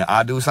when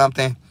I do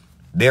something,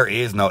 there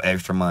is no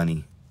extra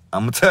money.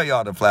 I'm going to tell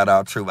y'all the flat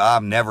out truth.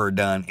 I've never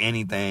done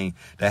anything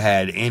that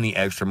had any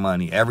extra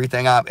money.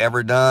 Everything I've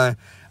ever done,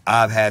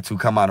 I've had to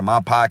come out of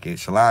my pocket.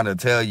 Shalonda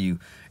tell you,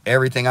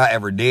 everything I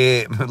ever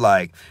did,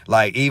 like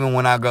even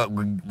when I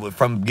go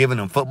from giving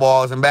them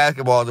footballs and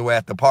basketballs away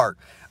at the park,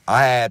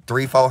 I had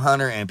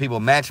 $300-400 and people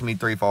matched me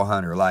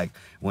 $300-400. Like,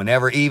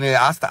 whenever, even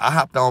I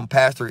hopped on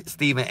Pastor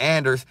Stephen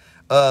Anders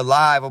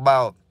live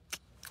about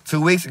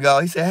 2 weeks ago.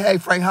 He said, hey,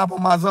 Frank, hop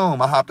on my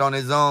Zoom. I hopped on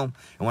his Zoom,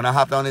 and when I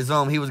hopped on his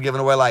Zoom, he was giving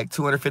away like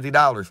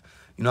 $250.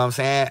 You know what I'm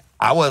saying?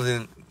 I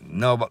wasn't,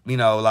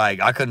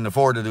 like, I couldn't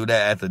afford to do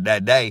that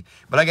that day.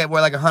 But I gave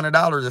away like $100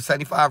 or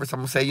 $75 or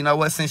something. Say, you know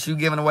what? Since you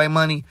giving away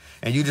money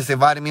and you just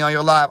invited me on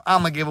your live,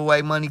 I'm going to give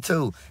away money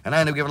too. And I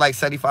ended up giving like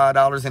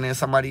 $75, and then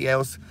somebody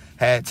else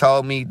had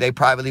told me they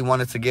privately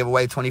wanted to give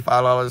away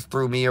 $25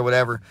 through me or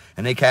whatever.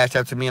 And they cashed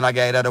up to me, and I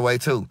gave that away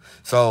too.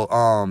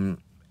 So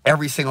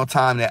every single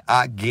time that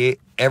I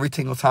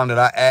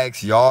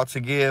ask y'all to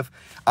give,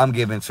 I'm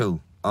giving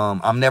too.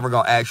 I'm never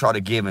going to ask y'all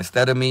to give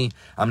instead of me.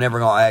 I'm never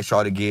going to ask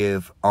y'all to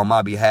give on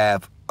my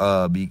behalf.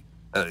 Say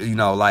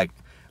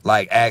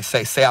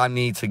I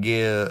need to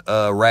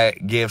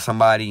give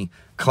somebody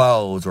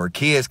clothes or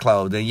kids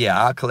clothes, then yeah,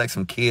 I'll collect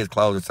some kids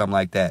clothes or something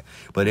like that.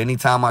 But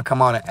anytime I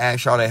come on and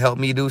ask y'all to help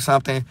me do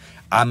something,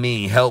 I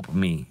mean help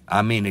me.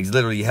 I mean it's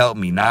literally help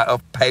me, not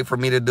pay for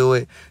me to do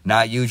it,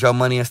 not use your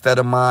money instead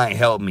of mine.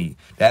 Help me.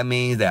 That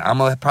means that I'm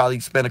gonna probably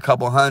spend a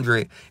couple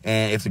 $100,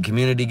 and if the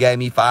community gave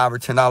me $5 or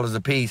 $10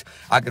 a piece,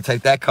 I could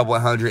take that couple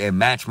 $100 and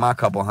match my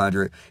couple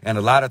 $100. And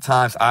a lot of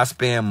times I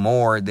spend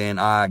more than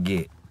I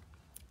get.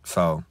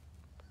 So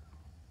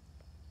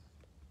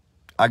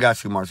I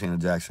got you, Martina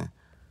Jackson.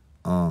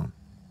 So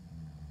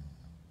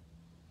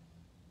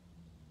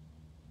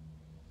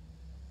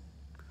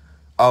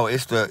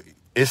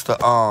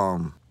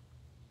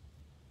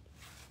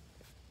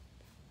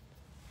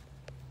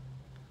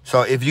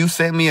if you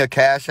send me a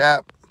Cash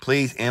App,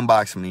 please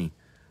inbox me,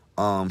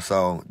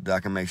 so that I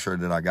can make sure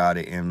that I got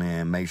it, and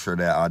then make sure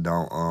that I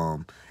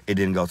don't, it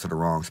didn't go to the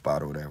wrong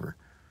spot or whatever.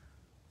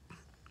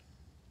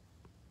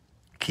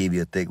 Keep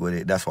you thick with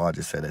it. That's why I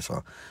just said that.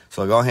 So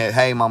go ahead.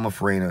 Hey, Mama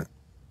Farina.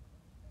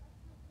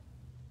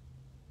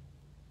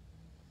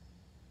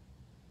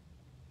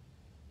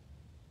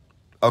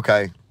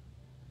 Okay.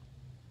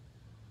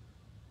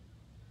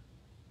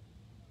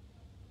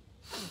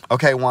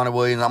 Okay, Wanda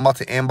Williams, I'm about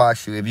to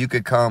inbox you. If you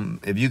could come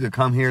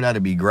here,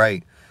 that'd be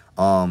great.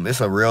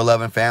 It's a real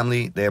loving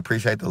family. They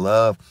appreciate the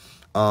love.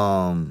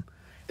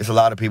 It's a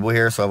lot of people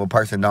here, so if a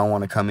person don't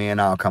want to come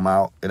in, I'll come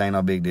out. It ain't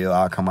no big deal.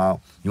 I'll come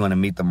out. You want to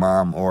meet the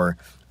mom, or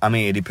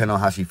it depends on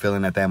how she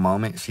feeling at that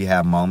moment. She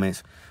have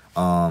moments,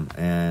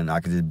 and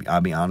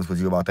I'll be honest with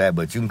you about that.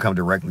 But you can come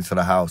directly to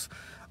the house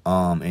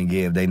and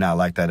give. They not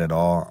like that at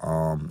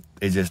all.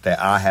 It's just that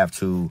I have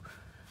to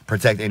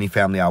protect any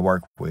family I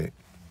work with.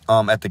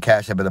 At the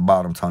Cash App at the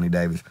bottom, Tony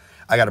Davis,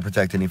 I got to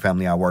protect any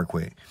family I work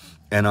with.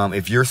 And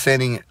if you're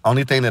sending,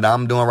 only thing that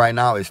I'm doing right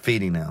now is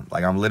feeding them.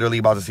 Like, I'm literally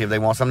about to see if they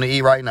want something to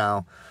eat right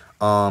now,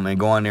 and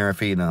go in there and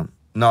feed them.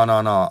 No.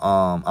 I'm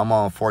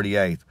on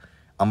 48th.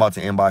 I'm about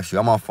to inbox you.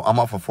 I'm off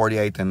of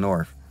 48th and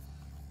North.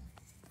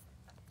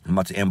 I'm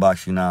about to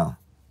inbox you now.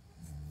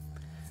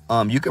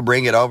 You could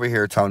bring it over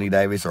here, Tony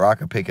Davis, or I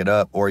could pick it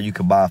up, or you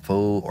could buy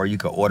food, or you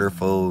could order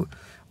food,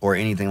 or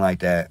anything like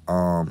that.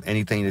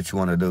 Anything that you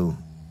want to do.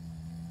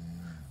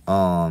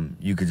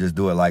 You could just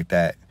do it like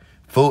that.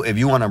 Food, if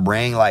you want to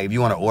bring, like, if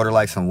you want to order,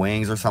 like, some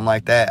wings or something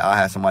like that, I'll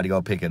have somebody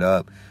go pick it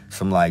up.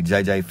 Some, like,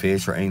 JJ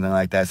Fish or anything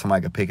like that,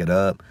 somebody could pick it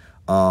up.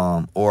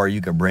 Or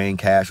you could bring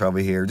cash over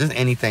here. Just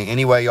anything,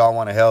 any way y'all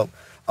want to help.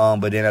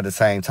 But then at the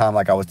same time,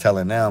 like I was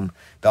telling them,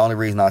 the only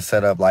reason I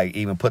set up, like,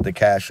 even put the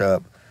cash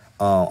up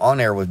on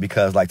there was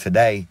because, like,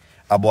 today,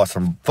 I bought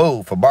some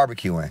food for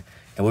barbecuing.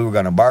 And we were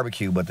going to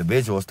barbecue, but the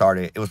visual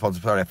started, it was supposed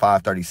to start at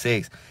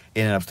 5:36. It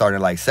ended up starting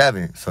at like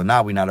 7. So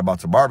now we're not about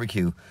to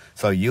barbecue.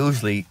 So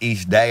usually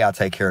each day I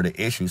take care of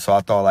the issue. So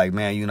I thought, like,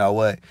 man, you know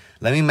what?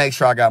 Let me make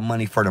sure I got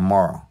money for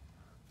tomorrow.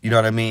 You know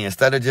what I mean?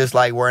 Instead of just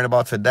like worrying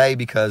about today,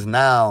 because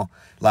now,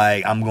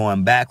 like, I'm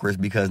going backwards,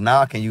 because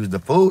now I can use the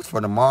foods for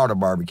tomorrow to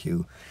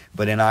barbecue.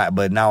 But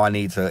now I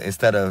need to,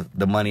 instead of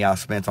the money I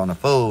spent on the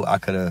food, I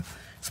could have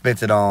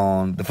spent it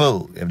on the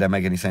food, if that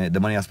make any sense. The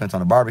money I spent on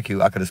the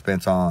barbecue, I could have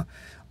spent on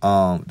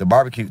the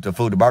barbecue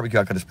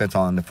I could have spent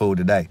on the food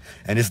today.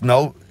 And it's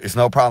no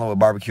problem with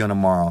barbecuing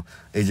tomorrow.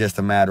 It's just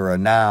a matter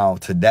of now,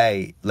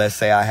 today, let's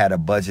say I had a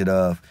budget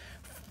of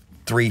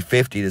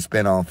 $350 to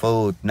spend on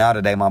food. Now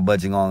today my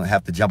budget gonna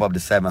have to jump up to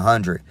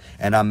 $700,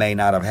 and I may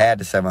not have had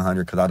the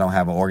 $700 because I don't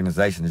have an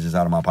organization. It's just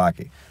out of my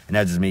pocket, and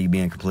that's just me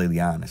being completely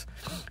honest.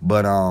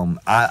 But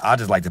I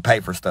just like to pay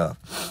for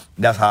stuff.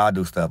 That's how I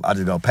do stuff. I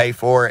just go pay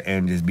for it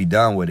and just be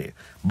done with it.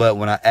 But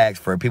when I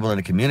ask for people in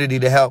the community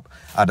to help,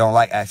 I don't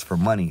like asking for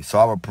money. So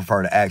I would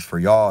prefer to ask for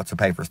y'all to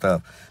pay for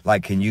stuff.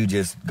 Like, can you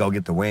just go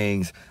get the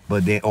wings,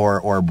 but then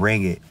or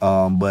bring it?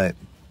 But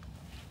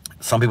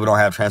some people don't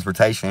have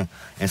transportation,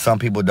 and some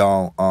people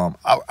don't.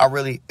 I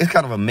really, it's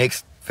kind of a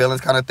mixed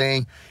feelings kind of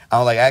thing. I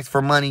don't like ask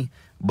for money,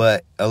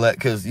 but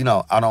because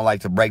I don't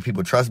like to break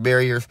people's trust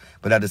barriers.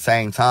 But at the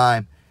same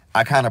time,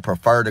 I kind of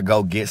prefer to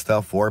go get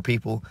stuff for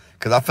people,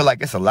 because I feel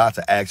like it's a lot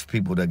to ask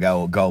people to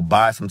go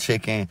buy some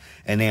chicken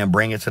and then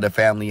bring it to the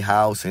family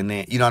house, and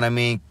then, you know what I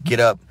mean, get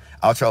up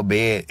out your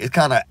bed. It's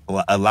kind of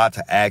a lot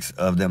to ask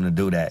of them to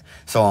do that.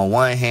 So on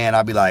one hand,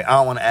 I'll be like, I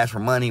don't want to ask for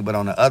money, but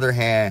on the other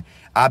hand,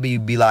 I'll be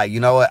like, you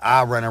know what,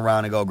 I'll run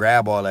around and go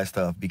grab all that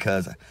stuff,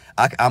 because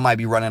I might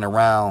be running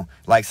around,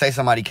 like, say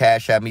somebody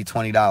cash at me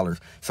 $20,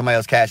 somebody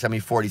else cash at me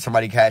 $40,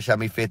 somebody cash at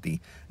me $50.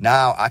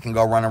 Now I can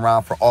go run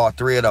around for all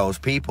three of those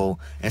people,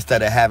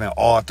 instead of having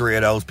all three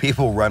of those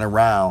people run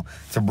around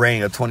to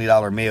bring a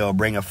 $20 meal,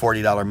 bring a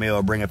 $40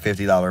 meal, bring a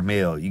 $50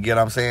 meal. You get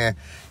what I'm saying?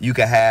 You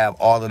can have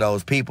all of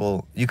those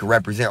people, you can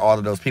represent all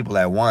of those people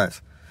at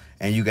once,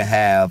 and you can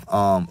have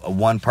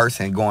one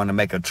person going to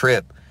make a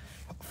trip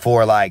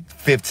for like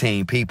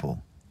 15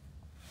 people.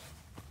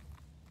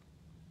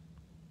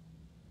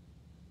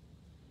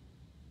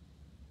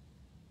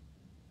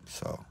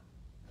 So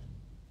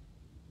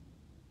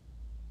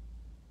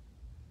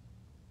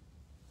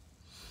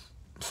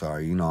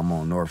sorry, I'm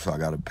on North, so I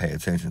gotta pay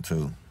attention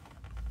too.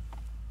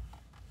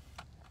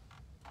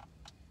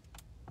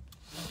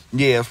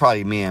 Yeah, it's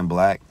probably me and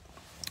Black.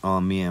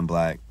 Me and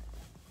Black.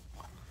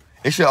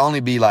 It should only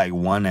be like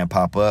one that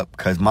pop up,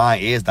 because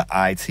mine is the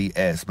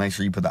ITS. Make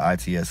sure you put the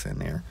ITS in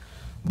there.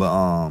 But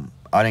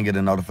I didn't get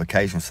a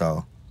notification,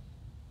 so.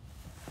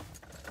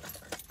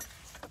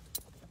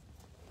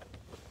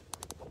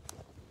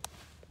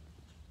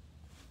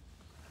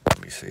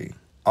 Let me see.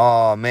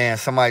 Oh man,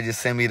 somebody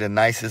just sent me the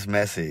nicest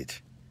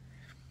message.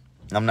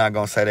 I'm not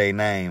gonna say their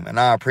name, and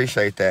I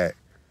appreciate that.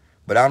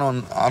 But I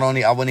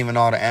wouldn't even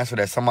know how to answer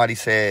that. Somebody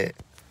said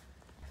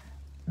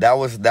that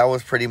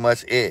was pretty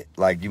much it.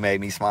 Like, you made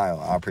me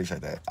smile. I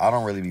appreciate that. I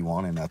don't really be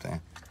wanting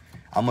nothing.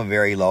 I'm a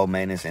very low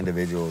maintenance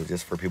individual,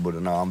 just for people to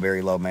know. I'm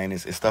very low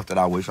maintenance. It's stuff that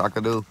I wish I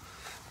could do.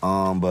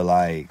 But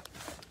like,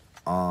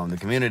 the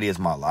community is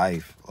my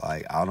life.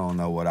 Like, I don't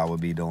know what I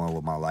would be doing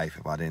with my life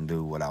if I didn't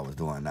do what I was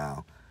doing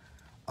now.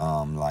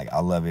 Like, I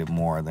love it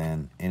more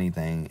than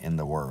anything in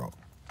the world.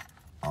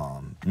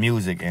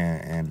 Music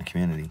and the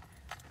community.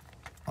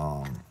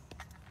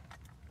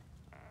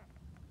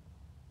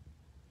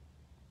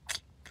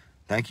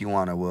 Thank you,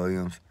 Wanda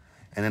Williams.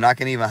 And then I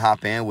can even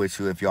hop in with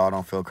you if y'all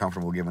don't feel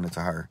comfortable giving it to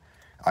her.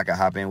 I can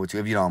hop in with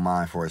you if you don't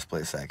mind for a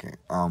split second.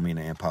 I don't mean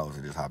to impose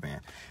it, just hop in.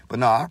 But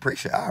no, I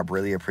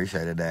really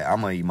appreciated that.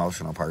 I'm an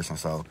emotional person,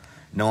 so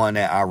knowing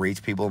that I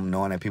reach people,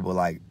 knowing that people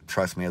like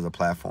trust me as a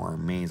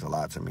platform means a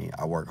lot to me.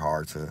 I work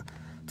hard to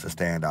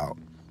stand out.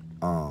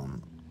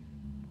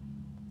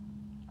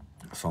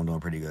 So I'm doing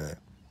pretty good.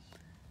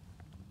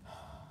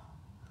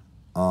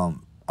 I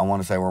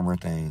want to say one more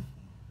thing.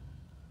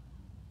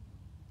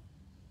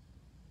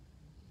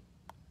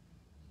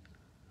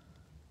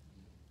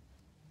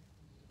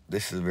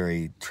 This is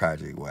very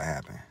tragic what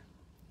happened.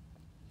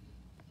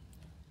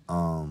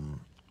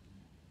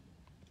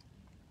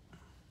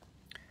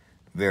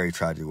 Very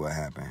tragic what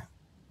happened.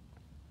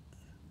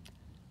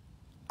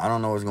 I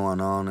don't know what's going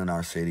on in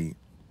our city.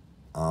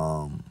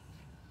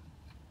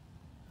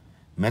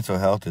 Mental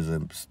health is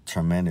a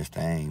tremendous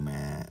thing,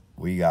 man.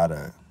 We have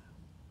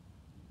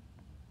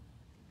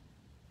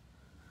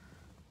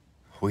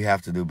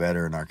to do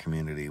better in our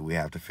community. We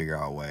have to figure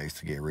out ways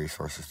to get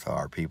resources to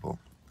our people.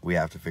 We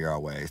have to figure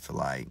out ways to,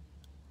 like,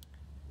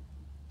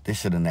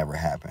 this should have never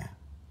happened.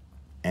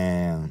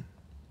 And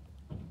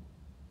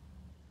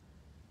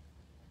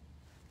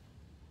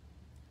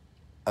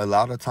a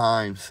lot of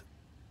times,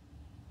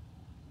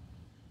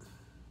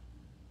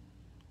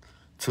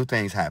 two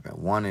things happen.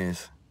 One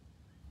is,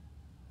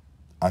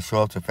 I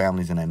show up to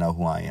families and they know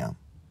who I am,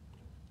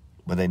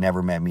 but they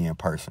never met me in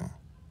person.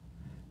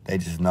 They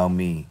just know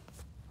me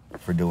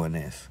for doing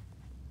this.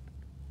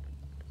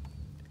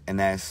 And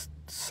that's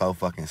so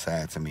fucking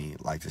sad to me,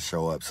 like, to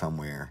show up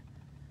somewhere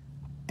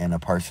and a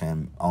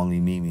person only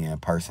meet me in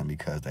person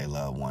because they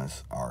loved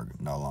ones are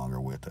no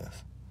longer with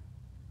us.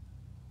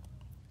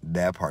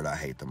 That part I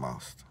hate the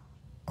most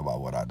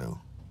about what I do.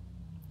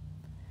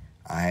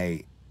 I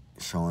hate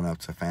showing up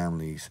to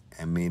families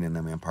and meeting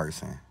them in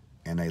person,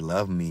 and they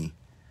love me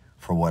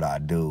for what I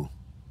do.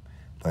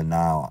 But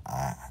now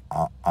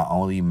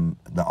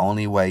the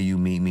only way you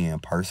meet me in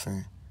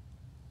person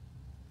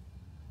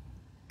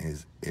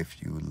is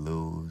if you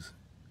lose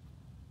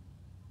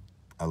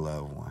a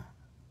loved one.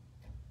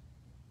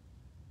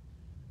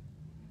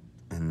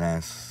 And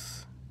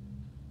that's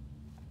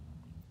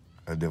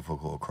a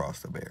difficult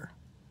cross to bear.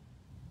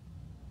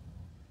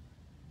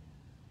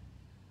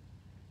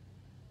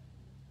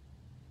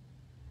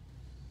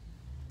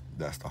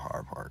 That's the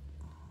hard part.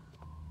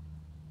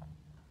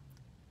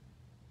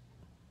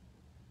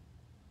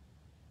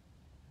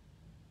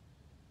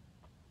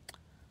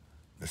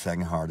 The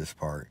second hardest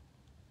part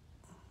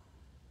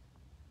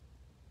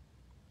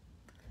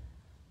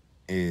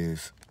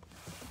is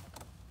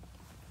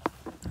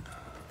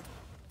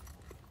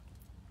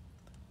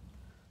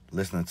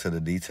listening to the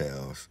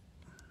details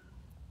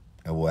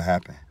of what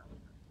happened.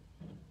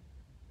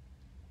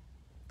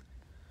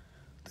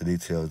 The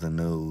details, the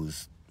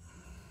news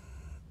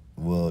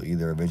will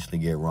either eventually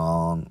get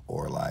wrong,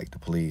 or like the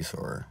police,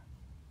 or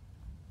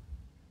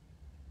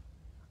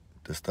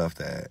the stuff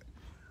that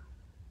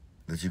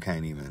you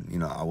can't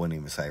even, I wouldn't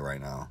even say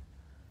right now.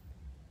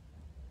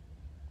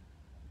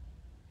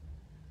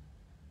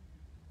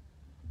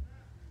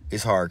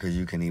 It's hard because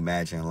you can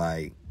imagine,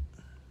 like,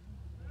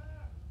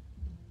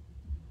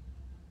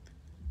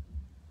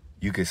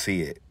 you can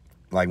see it.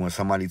 Like when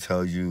somebody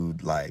tells you,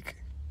 like,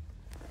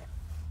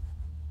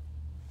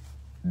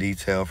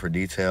 detail for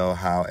detail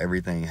how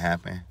everything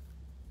happened,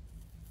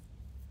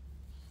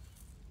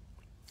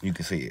 you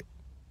can see it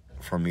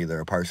from either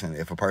a person.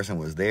 If a person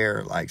was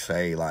there, like,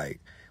 say, like,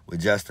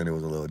 with Justin, it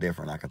was a little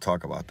different. I can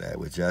talk about that.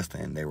 With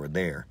Justin, they were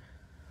there.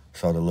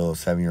 So the little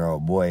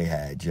 7-year-old boy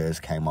had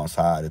just came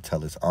outside to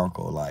tell his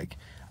uncle, like,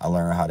 I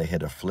learned how to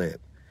hit a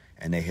flip.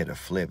 And they hit a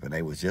flip, and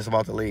they was just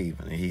about to leave.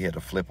 And he hit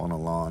a flip on the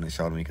lawn and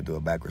showed him he could do a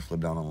backwards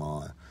flip down the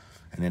lawn.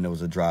 And then there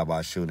was a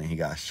drive-by shooting. He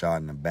got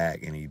shot in the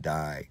back, and he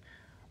died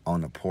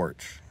on the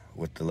porch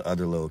with the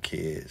other little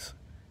kids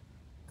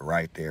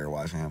right there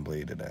watching him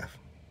bleed to death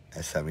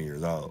at 7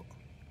 years old.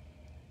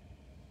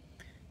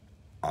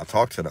 I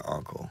talked to the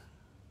uncle.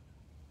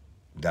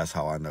 That's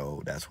how I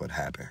know that's what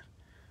happened.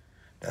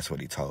 That's what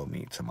he told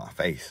me to my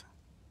face.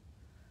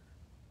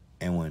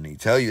 And when he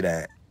tell you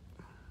that,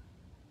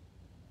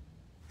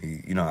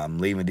 I'm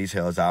leaving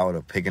details out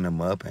of picking him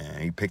up,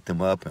 and he picked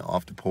him up and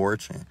off the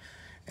porch,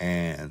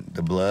 and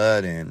the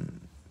blood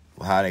and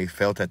how they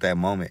felt at that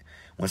moment.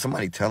 When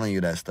somebody telling you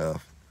that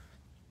stuff,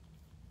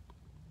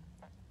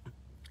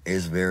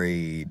 it's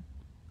very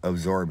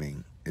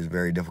absorbing. It's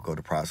very difficult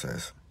to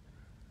process.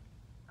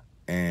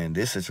 And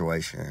this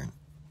situation,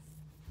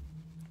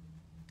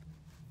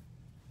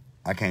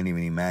 I can't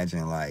even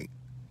imagine, like,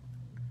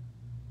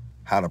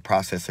 how to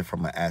process it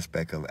from an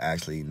aspect of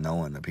actually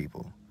knowing the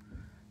people,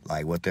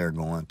 like what they're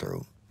going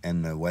through,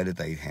 and the way that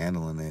they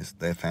handling this.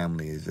 Their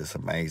family is just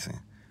amazing.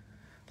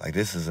 Like,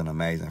 this is an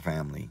amazing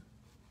family,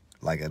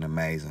 like an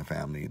amazing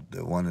family.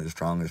 One of the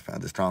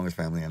strongest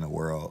family in the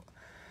world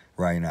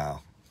right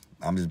now.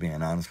 I'm just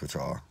being honest with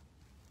y'all.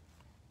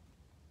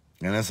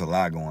 And there's a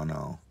lot going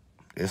on.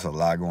 It's a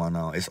lot going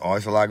on. It's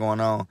always a lot going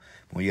on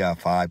when you have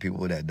 5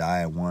 people that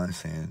die at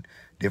once, and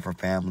different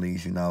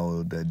families.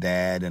 The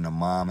dad and the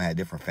mom had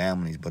different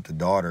families, but the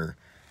daughter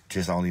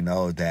just only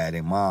knows dad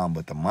and mom.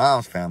 But the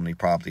mom's family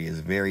probably is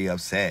very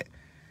upset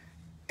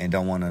and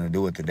don't want nothing to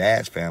do with the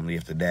dad's family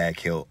if the dad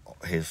killed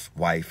his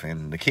wife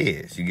and the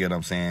kids. You get what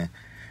I'm saying?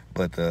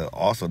 But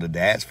also the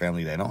dad's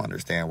family, they don't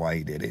understand why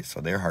he did it,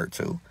 so they're hurt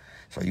too.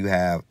 So you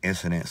have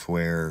incidents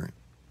where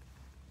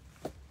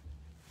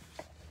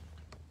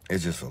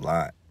it's just a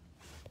lot.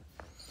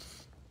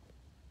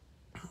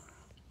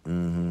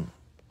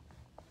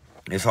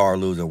 It's hard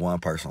losing one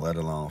person, let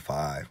alone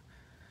 5.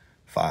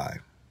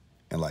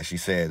 And like she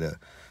said,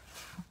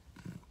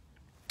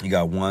 you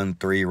got one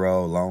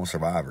 3-year-old lone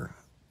survivor,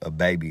 a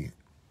baby.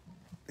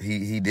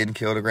 He didn't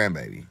kill the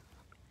grandbaby.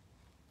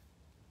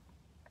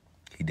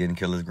 He didn't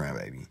kill his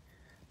grandbaby,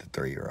 the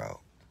 3-year-old.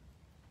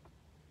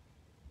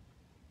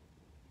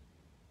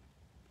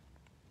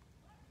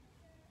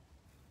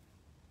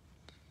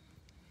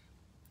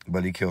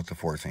 But he killed the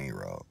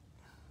 14-year-old.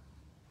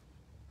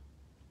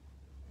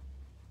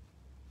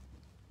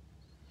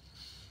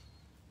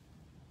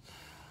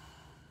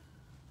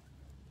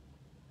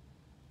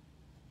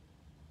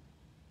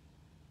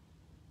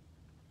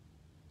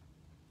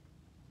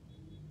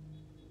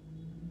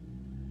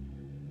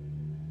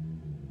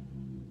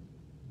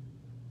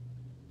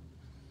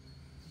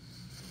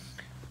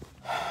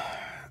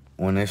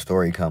 When this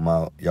story come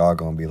out, y'all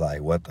gonna be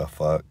like, what the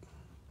fuck?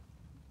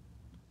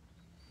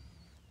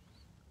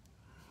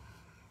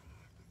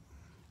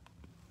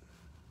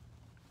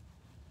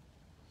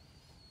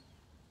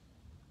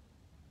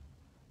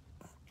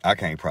 I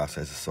can't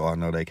process it, so I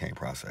know they can't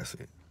process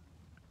it.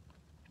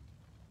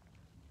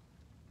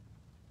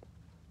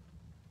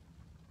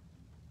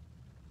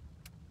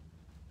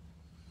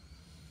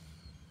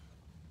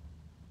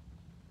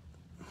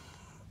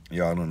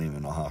 Y'all don't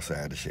even know how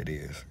sad the shit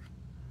is.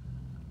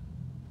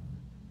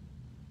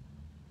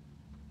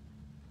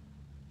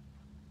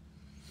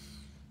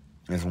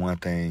 It's one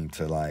thing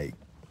to, like,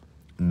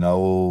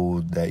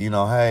 know that,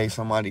 hey,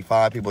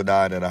 5 people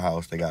died at a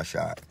house, they got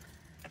shot.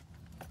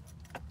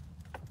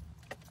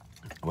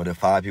 But if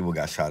 5 people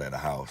got shot at a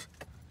house,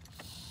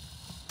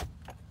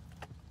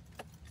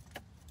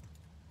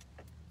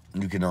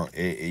 you can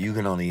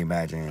only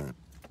imagine,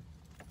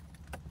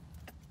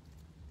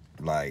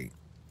 like,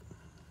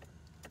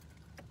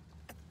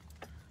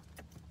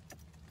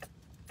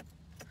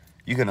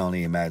 you can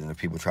only imagine if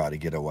people try to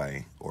get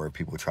away or if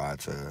people try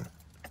to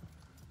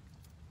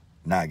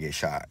not get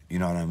shot. You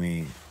know what I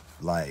mean?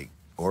 Like,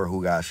 or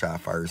who got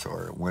shot first,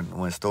 or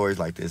when stories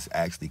like this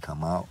actually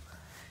come out,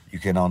 you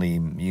can only,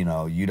 you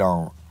know, you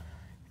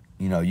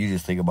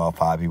just think about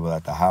 5 people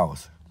at the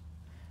house.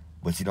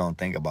 But you don't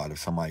think about if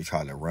somebody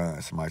tried to run,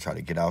 somebody tried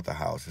to get out the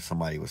house, if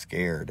somebody was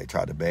scared, they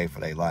tried to beg for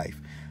their life.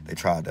 They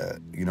tried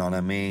to, you know what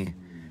I mean?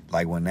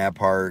 Like, when that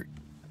part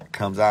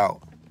comes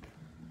out,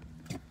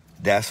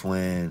 that's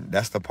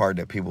the part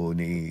that people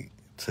need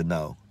to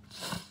know.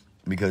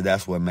 Because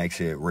that's what makes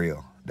it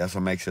real. That's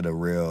what makes it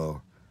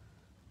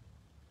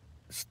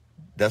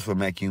that's what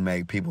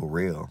make people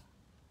real.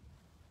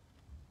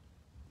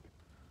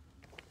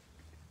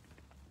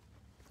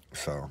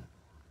 So,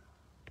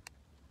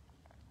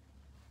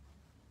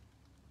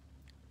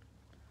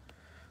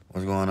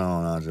 what's going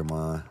on,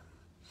 Ajamon?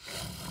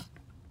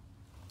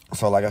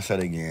 So, like I said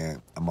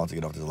again, I'm about to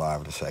get off this live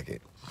in a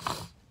second.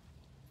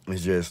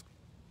 It's just,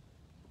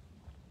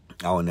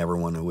 I would never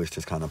want to wish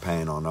this kind of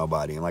pain on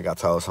nobody. And like I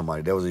told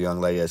somebody, there was a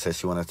young lady that said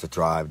she wanted to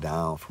drive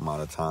down from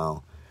out of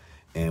town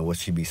and would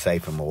she be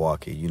safe in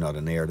Milwaukee? You know, the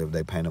narrative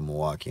they paint in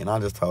Milwaukee. And I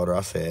just told her,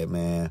 I said,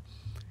 man,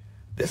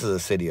 this is a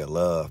city of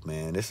love,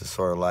 man. This is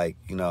sort of like,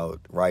 you know,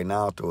 right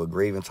now through a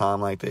grieving time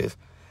like this,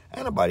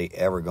 ain't nobody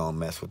ever gonna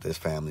mess with this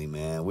family,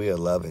 man. We a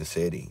loving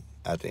city.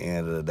 At the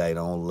end of the day,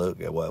 don't look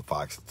at what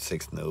Fox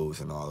 6 News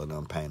and all of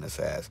them paint us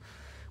as.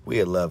 We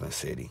a loving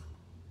city.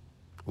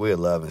 We a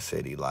loving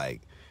city.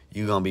 Like,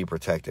 you gonna be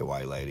protected,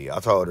 white lady. I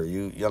told her,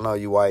 you know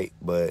you white,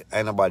 but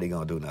ain't nobody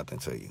gonna do nothing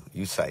to you.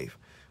 You safe.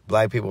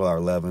 Black people are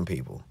loving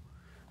people.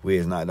 We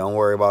is not. Don't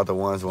worry about the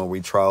ones when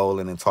we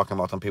trolling and talking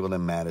about them people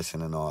in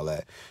Madison and all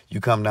that.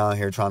 You come down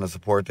here trying to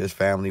support this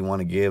family,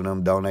 want to give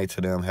them, donate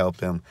to them, help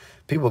them.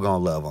 People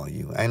gonna love on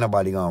you. Ain't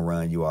nobody gonna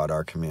run you out of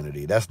our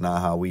community. That's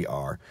not how we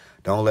are.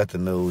 Don't let the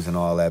news and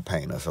all that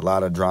paint us. A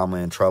lot of drama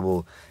and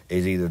trouble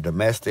is either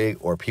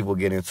domestic or people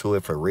get into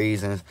it for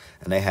reasons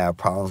and they have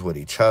problems with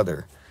each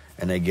other.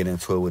 And they get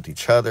into it with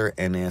each other,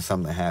 and then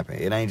something happens.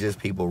 It ain't just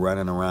people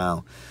running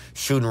around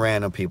shooting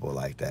random people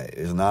like that.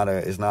 It's not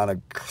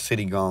a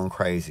city going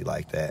crazy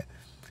like that.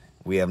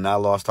 We have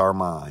not lost our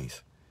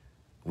minds.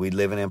 We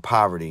living in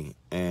poverty,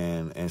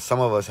 and some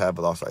of us have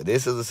lost our.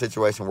 This is a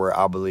situation where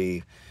I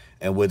believe,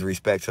 and with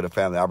respect to the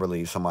family, I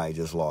believe somebody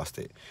just lost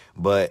it.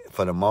 But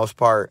for the most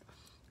part,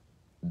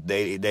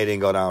 they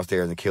didn't go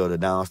downstairs and kill the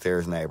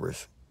downstairs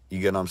neighbors. You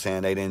get what I'm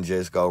saying? They didn't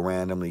just go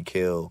randomly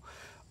kill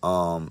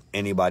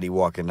anybody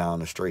walking down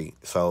the street.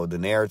 So the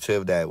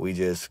narrative that we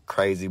just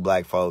crazy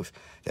black folks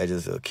that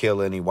just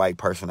kill any white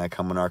person that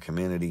come in our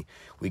community,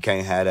 we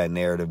can't have that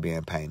narrative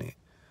being painted.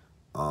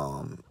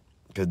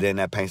 Because then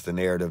that paints the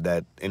narrative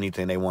that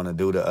anything they want to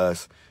do to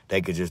us,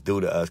 they could just do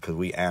to us because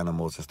we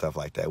animals and stuff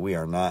like that. We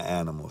are not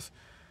animals.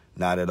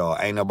 Not at all.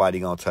 Ain't nobody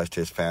gonna touch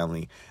this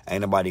family.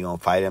 Ain't nobody gonna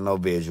fight at no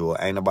visual.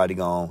 Ain't nobody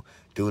gonna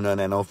do nothing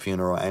at no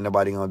funeral. Ain't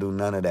nobody gonna do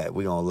none of that.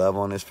 We gonna love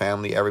on this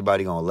family.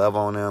 Everybody gonna love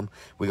on them.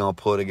 We gonna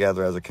pull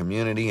together as a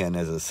community and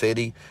as a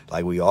city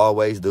like we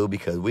always do,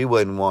 because we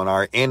wouldn't want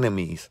our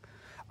enemies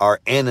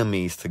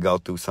to go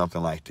through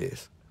something like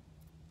this.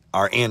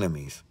 Our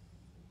enemies.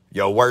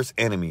 Your worst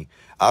enemy.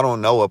 I don't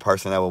know a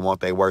person that would want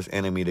their worst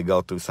enemy to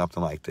go through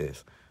something like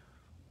this.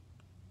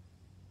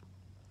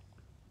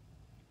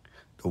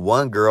 The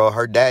one girl,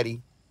 her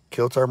daddy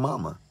killed her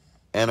mama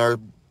and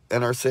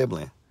her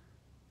sibling.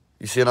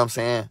 You see what I'm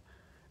saying?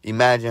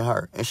 Imagine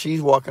her. And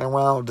she's walking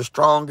around the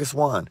strongest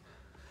one.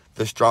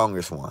 The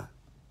strongest one.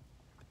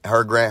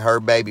 Her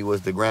baby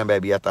was the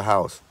grandbaby at the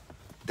house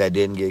that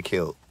didn't get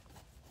killed.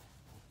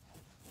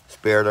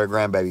 Spared her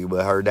grandbaby,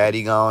 but her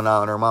daddy gone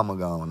now and her mama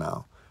gone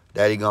now.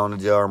 Daddy gone to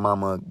jail, her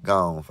mama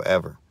gone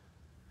forever.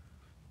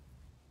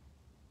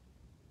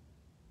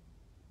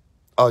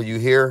 Oh, you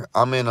here?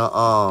 I'm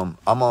on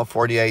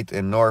 48th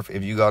and North.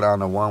 If you go down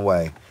the one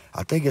way,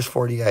 I think it's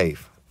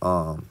 48th.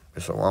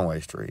 It's a one-way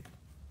street.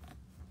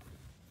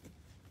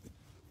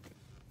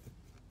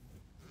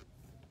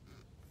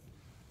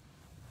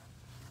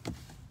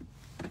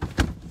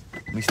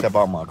 Let me step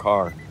out my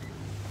car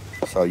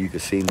so you can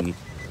see me.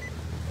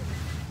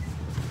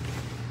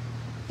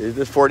 Is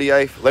this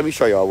 48th? Let me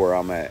show y'all where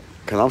I'm at,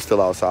 because I'm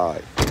still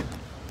outside.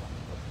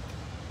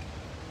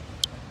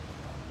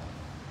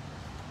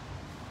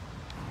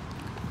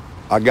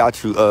 I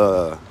got you. You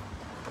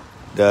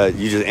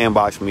just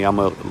inbox me. I'm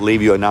going to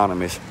leave you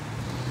anonymous.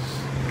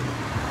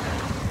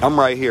 I'm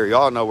right here.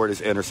 Y'all know where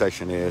this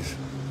intersection is.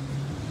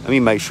 Let me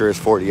make sure it's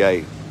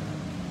 48.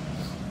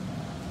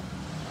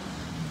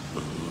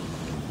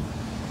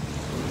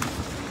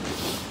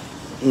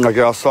 Like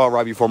I saw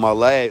right before my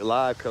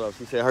live cut.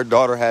 She said her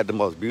daughter had the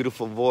most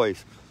beautiful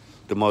voice.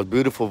 The most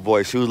beautiful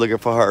voice. She was looking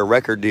for her a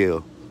record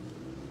deal.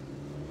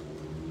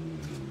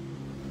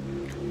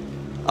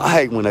 I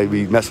hate when they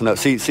be messing up.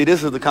 See,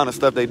 this is the kind of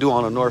stuff they do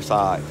on the north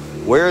side.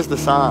 Where's the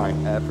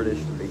sign at for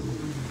this street?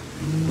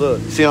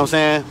 Look, see what I'm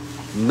saying?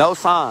 No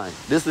sign.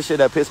 This is the shit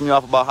that pissed me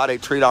off about how they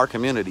treat our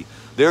community.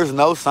 There's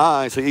no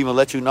sign to even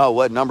let you know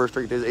what number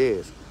street this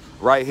is.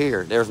 Right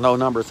here, there's no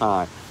number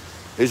sign.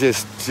 It's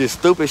just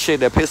stupid shit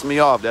that pissed me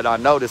off that I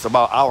noticed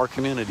about our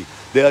community.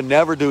 They'll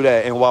never do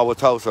that in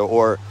Wauwatosa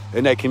or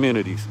in their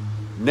communities.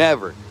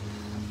 Never.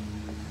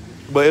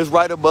 But it's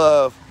right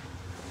above.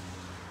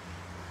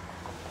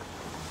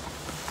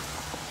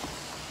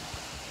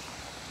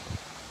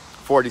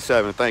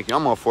 .47, thank you.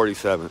 I'm on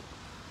 47.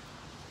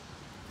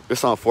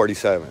 It's on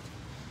 47.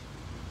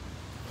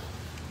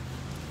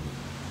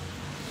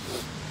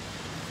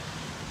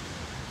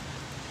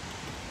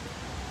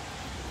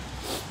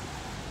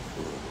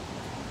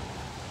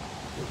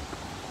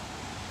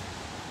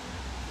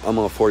 I'm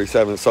on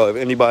 47. So if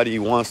anybody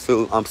wants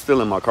to, I'm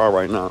still in my car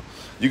right now.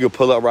 You can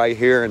pull up right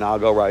here and I'll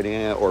go right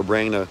in, or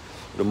bring the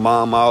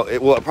mom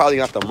out. Well, probably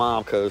not the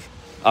mom, because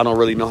I don't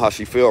really know how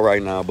she feel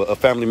right now, but a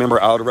family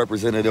member out, a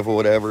representative or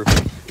whatever.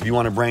 If you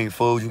want to bring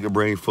food, you can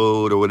bring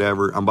food or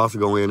whatever. I'm about to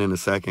go in a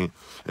second.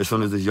 As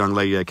soon as this young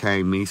lady that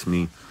came meets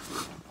me.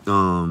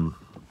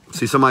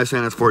 See, somebody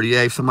saying it's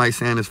 48. Somebody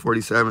saying it's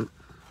 47.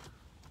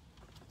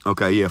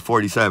 Okay, yeah,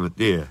 47.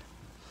 Yeah.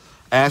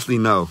 Ashley,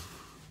 no.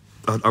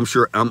 I'm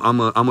sure I'm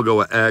gonna go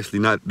with Ashley.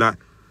 Not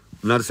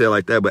to say it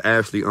like that, but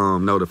Ashley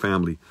know the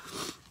family.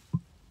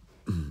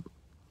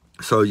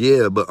 So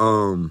yeah, but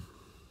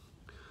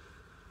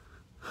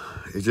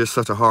it's just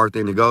such a hard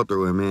thing to go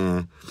through, and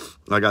man,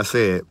 like I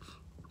said,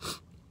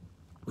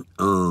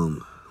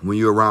 when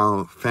you're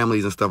around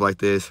families and stuff like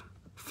this,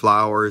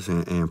 flowers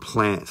and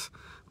plants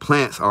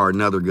are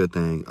another good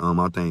thing.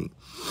 I think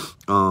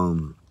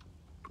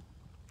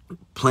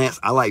plants.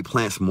 I like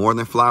plants more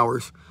than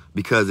flowers,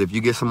 because if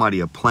you get somebody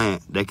a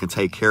plant, they can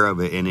take care of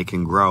it and it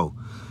can grow.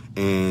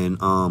 And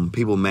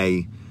people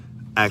may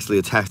actually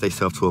attach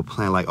themselves to a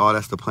plant, like, oh,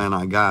 that's the plant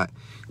I got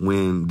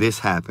when this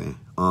happened.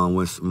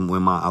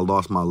 When I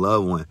lost my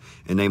loved one,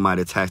 and they might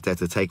attach that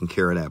to taking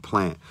care of that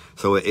plant.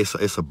 So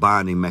it's a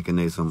bonding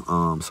mechanism.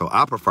 So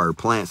I prefer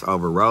plants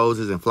over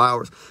roses and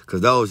flowers,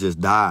 because those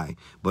just die.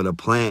 But a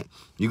plant,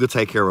 you could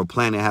take care of a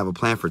plant and have a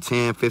plant for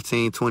 10,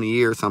 15, 20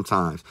 years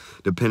sometimes,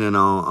 depending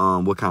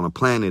on what kind of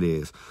plant it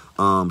is.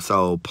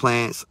 So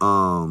plants,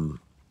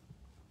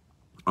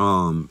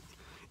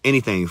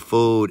 anything,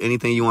 food,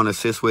 anything you want to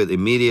assist with,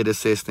 immediate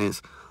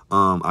assistance,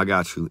 I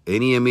got you.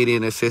 Any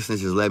immediate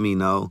assistance, just let me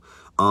know.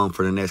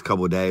 For the next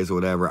couple of days or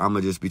whatever. I'm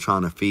going to just be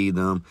trying to feed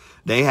them.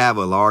 They have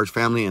a large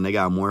family, and they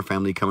got more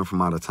family coming from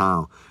out of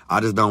town. I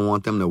just don't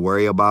want them to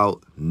worry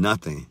about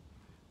nothing.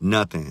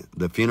 Nothing.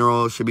 The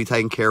funeral should be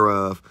taken care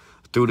of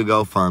through the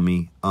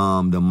GoFundMe.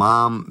 The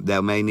mom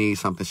that may need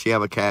something, she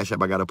have a Cash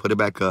App. I got to put it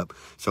back up.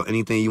 So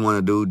anything you want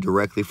to do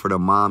directly for the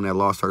mom that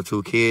lost her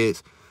 2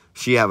 kids,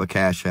 she have a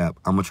Cash App.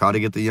 I'm going to try to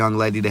get the young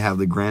lady to have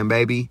the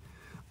grandbaby,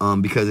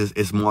 because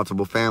it's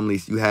multiple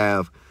families. You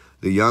have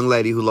the young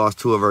lady who lost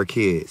 2 of her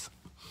kids.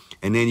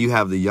 And then you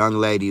have the young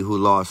lady who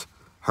lost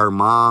her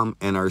mom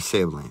and her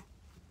sibling.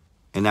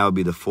 And that would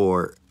be the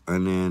 4.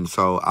 And then,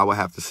 so I would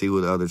have to see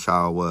who the other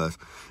child was.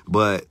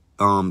 But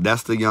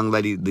that's the young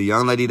lady. The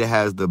young lady that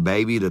has the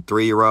baby, the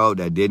 3-year-old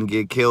that didn't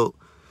get killed.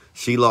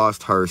 She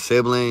lost her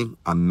sibling,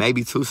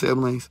 maybe 2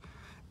 siblings,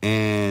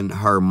 and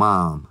her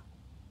mom.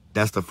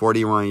 That's the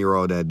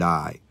 41-year-old that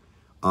died.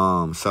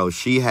 So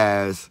she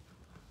has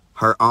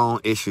her own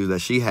issues that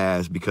she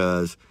has,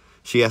 because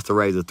she has to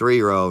raise a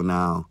 3-year-old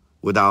now,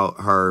 without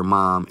her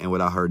mom and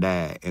without her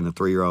dad, and the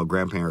 3-year-old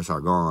grandparents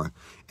are gone.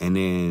 And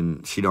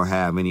then she don't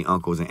have any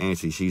uncles and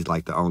aunties. She's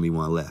like the only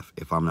one left,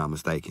 if I'm not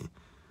mistaken.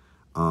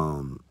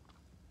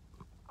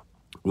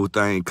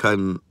 Wu-Thang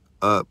cutting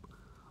up.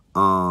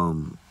 A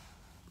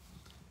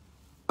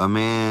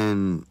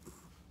man,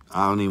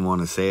 I don't even want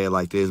to say it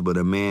like this, but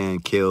a man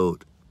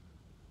killed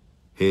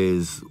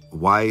his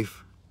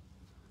wife,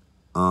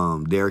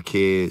 their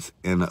kids,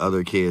 and the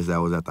other kids that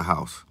was at the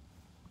house.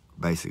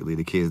 Basically,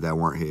 the kids that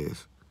weren't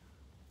his.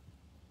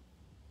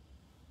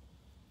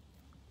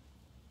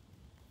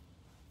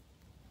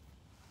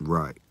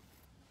 Right.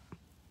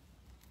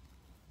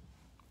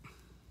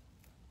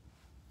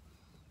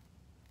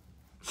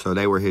 So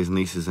they were his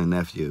nieces and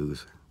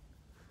nephews.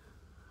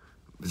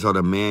 So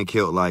the man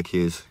killed like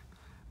his.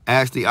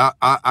 Actually,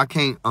 I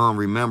can't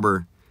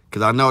remember,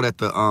 because I know that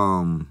the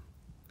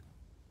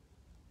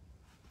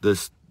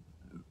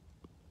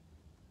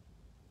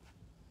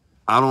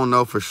I don't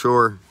know for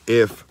sure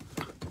if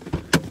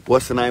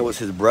what's the name was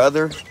his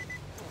brother,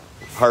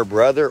 her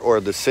brother,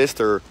 or the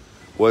sister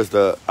was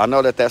the. I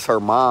know that that's her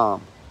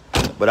mom.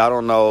 But I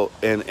don't know,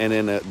 and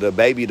then the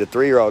baby, the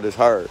 3-year-old, is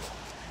hers.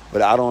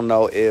 But I don't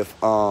know if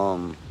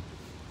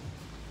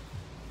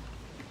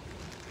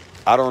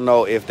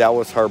that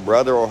was her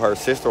brother or her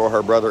sister, or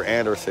her brother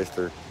and her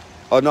sister.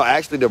 Oh no,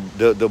 actually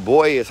the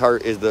boy is her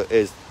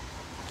is.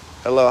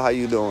 Hello, how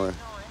you doing?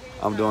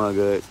 I'm doing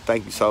good.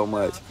 Thank you so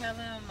much.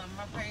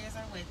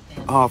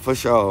 Oh, for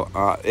sure.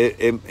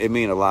 It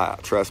mean a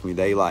lot. Trust me.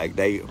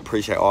 They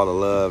appreciate all the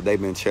love. They've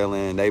been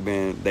chilling.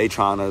 They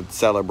trying to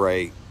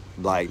celebrate.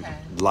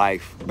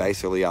 Life,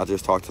 basically. I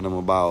just talked to them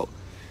about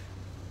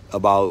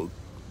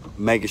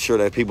making sure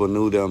that people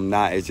knew them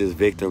not as just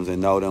victims,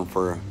 and know them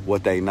for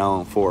what they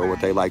known for,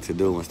 what they like to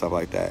do and stuff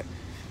like that.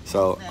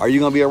 So, are you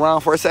gonna be around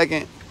for a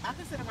second? I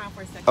can sit around for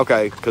for a second.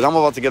 Okay, because I'm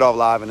about to get off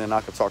live and then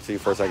I can talk to you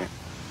for a second.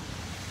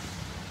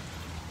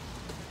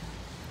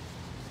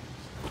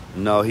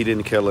 No, he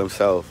didn't kill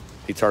himself.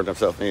 He turned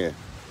himself in.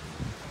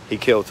 He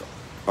killed him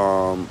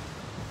and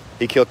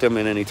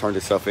then he turned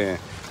himself in.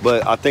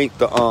 But I think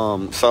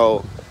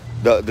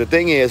the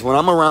thing is, when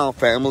I'm around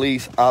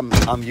families,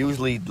 I'm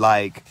usually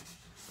like,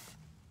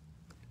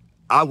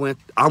 I went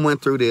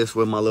through this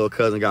when my little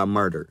cousin got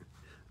murdered.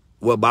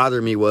 What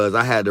bothered me was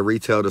I had to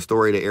retell the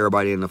story to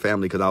everybody in the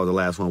family because I was the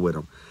last one with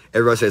him.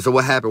 Everybody said, so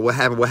what happened? What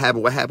happened? What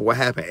happened? What happened? What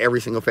happened? Every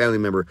single family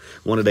member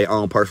wanted their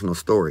own personal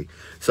story.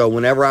 So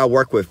whenever I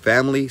work with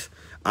families,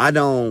 I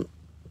don't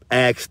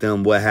ask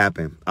them what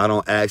happened. I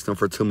don't ask them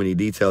for too many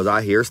details.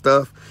 I hear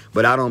stuff,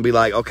 but I don't be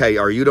like, okay,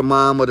 are you the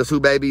mom of the two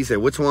babies?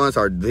 And which ones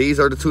are these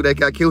are the two that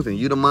got killed? And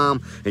you the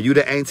mom and you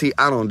the auntie?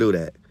 I don't do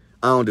that.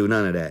 I don't do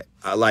none of that.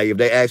 Like, if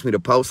they ask me to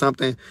post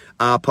something,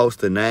 I'll post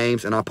the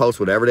names and I'll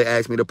post whatever they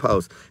ask me to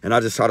post. And I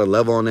just try to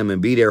level on them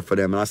and be there for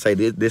them. And I say,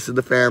 this is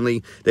the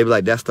family. They be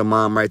like, that's the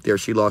mom right there.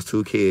 She lost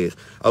 2 kids.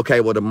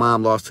 Okay, well, the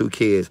mom lost 2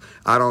 kids.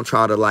 I don't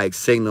try to, like,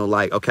 signal,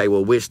 like, okay,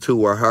 well, which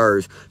 2 are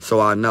hers so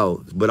I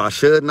know. But I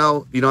should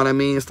know, you know what I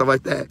mean, and stuff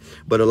like that.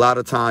 But a lot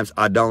of times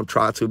I don't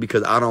try to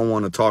because I don't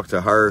want to talk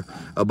to her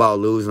about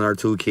losing her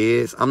 2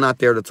 kids. I'm not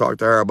there to talk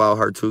to her about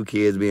her 2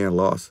 kids being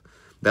lost.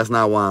 That's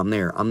not why I'm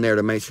there. I'm there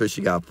to make sure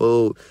she got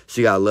food,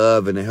 she got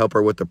love, and to help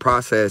her with the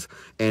process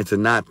and to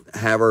not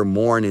have her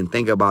mourn and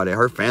think about it.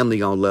 Her family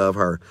gonna love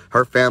her.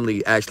 Her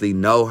family actually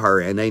know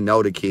her and they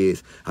know the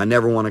kids. I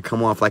never want to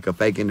come off like a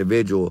fake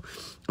individual.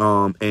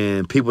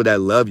 And people that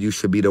love you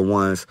should be the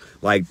ones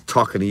like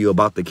talking to you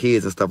about the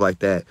kids and stuff like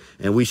that.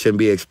 And we shouldn't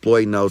be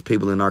exploiting those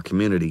people in our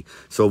community.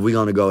 So if we're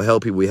gonna go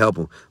help people, we help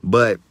them.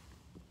 But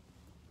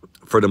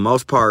for the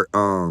most part,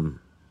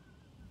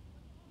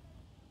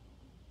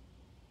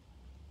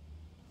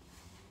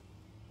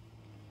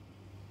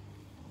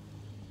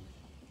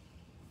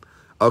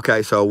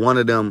 okay, so one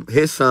of them,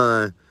 his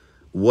son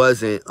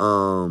wasn't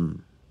her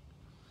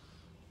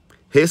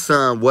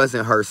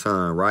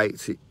son,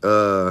 right?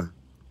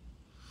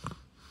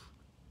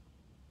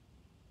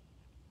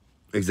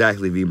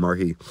 Exactly, V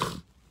Marquis.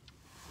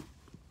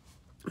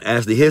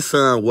 Actually, his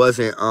son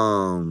wasn't,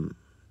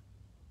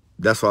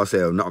 that's what I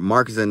said. No,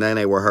 Marcus and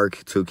Nene were her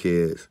 2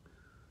 kids.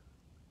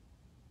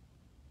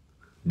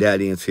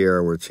 Daddy and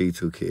Tiera were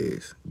T2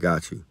 kids.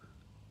 Got you.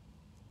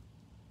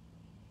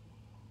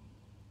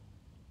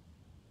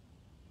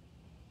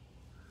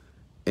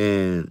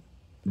 And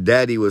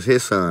Daddy was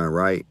his son,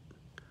 right?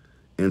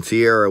 And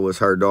Tiera was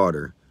her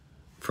daughter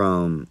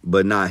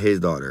but not his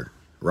daughter,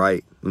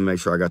 right? Let me make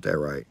sure I got that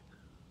right.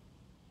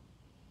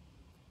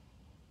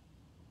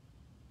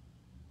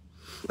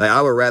 Like, I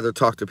would rather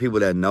talk to people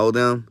that know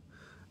them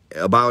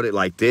about it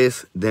like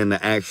this than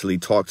to actually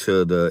talk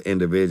to the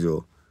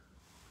individual.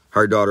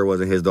 Her daughter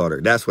wasn't his daughter.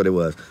 That's what it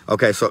was.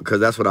 Okay, so, because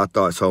that's what I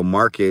thought. So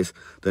Marcus,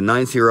 the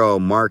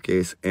 19-year-old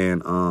Marcus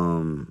and,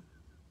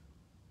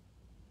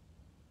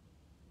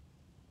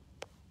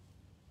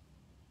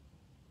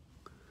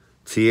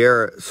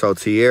 Tiera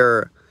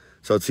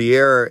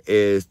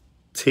is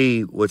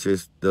T, which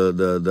is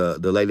the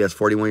lady that's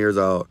 41 years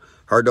old.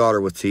 Her daughter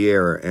was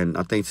Tiera, and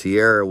I think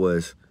Tiera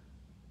was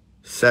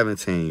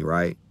 17,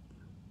 right?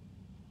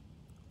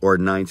 Or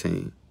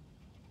 19.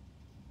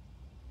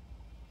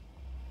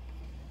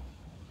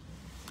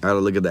 I gotta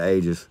look at the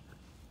ages.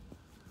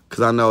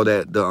 Cause I know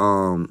that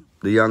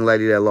the young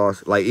lady that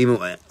lost, like, even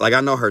like,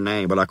 I know her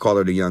name, but I call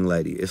her the young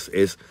lady.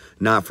 It's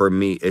not for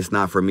me. It's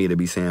not for me to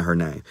be saying her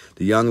name.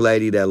 The young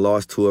lady that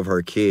lost 2 of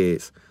her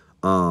kids,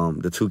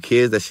 the 2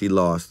 kids that she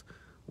lost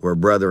were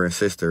brother and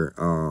sister.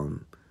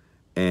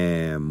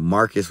 And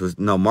Marcus was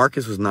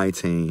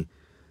 19,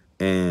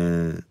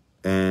 and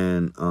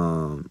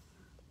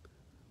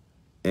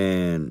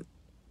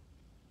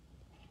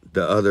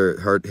the other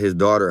her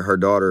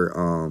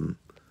daughter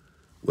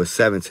was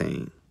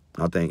 17.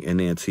 I think, and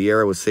then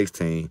Tiera was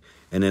 16,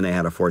 and then they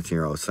had a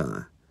 14-year-old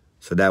son.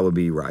 So that would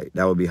be right.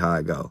 That would be how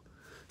it go.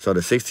 So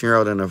the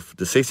 16-year-old and the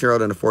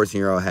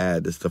 14-year-old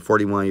had this. The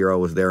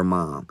 41-year-old was their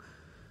mom.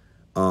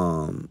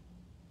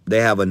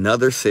 They have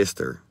another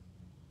sister.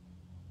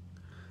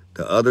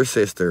 The other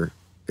sister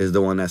is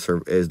the one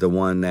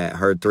that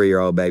her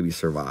 3-year-old baby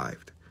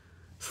survived.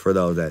 For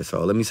those that,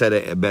 so let me say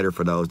that better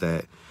for those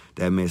that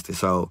missed it.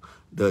 So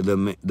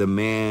the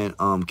man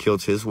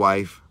killed his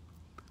wife,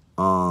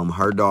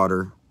 her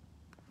daughter,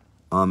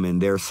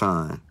 and their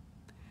son.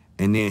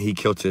 And then he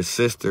killed his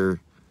sister,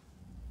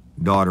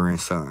 daughter, and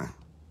son.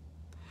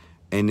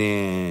 And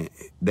then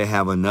they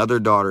have another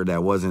daughter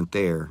that wasn't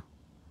there.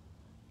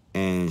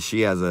 And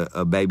she has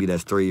a baby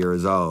that's 3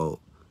 years old.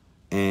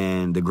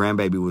 And the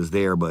grandbaby was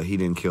there, but he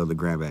didn't kill the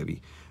grandbaby.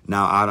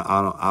 Now,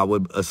 I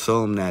would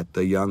assume that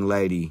the young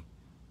lady,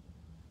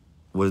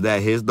 was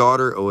that his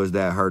daughter or was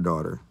that her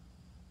daughter?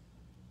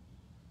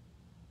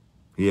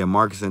 Yeah,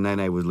 Marcus and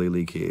Nene was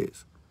Lily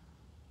kids.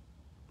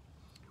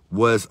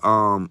 Is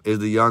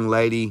the young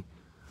lady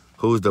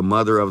who's the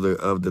mother of the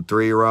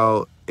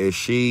 3-year-old, is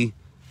she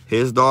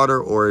his daughter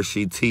or is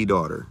she T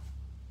daughter?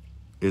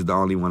 Is the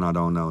only one I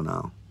don't know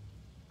now.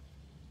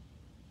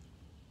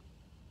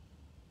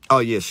 Oh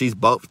yeah, she's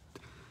both.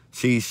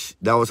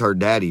 That was her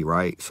daddy,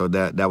 right? So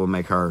that would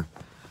make her.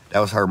 That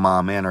was her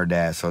mom and her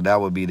dad. So that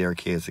would be their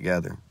kids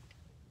together,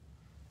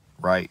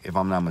 right? If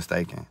I'm not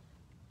mistaken.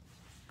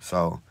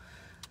 So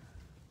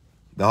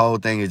the whole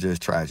thing is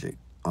just tragic.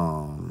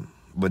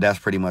 But that's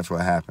pretty much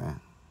what happened.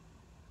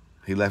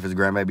 He left his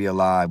grandbaby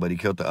alive, but he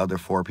killed the other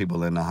 4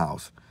 people in the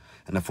house.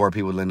 And the 4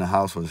 people in the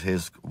house was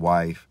his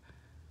wife.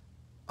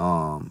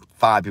 5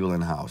 people in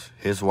the house.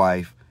 His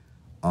wife,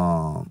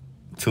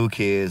 2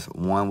 kids.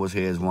 1 was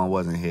his, 1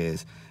 wasn't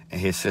his.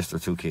 And his sister,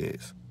 2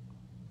 kids.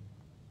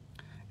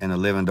 And the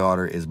living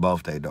daughter is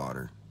both their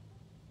daughter.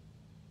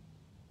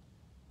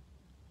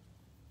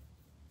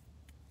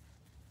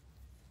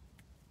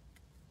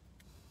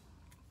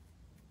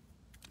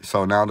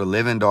 So now the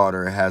living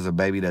daughter has a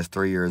baby that's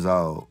 3 years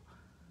old.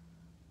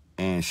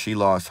 And she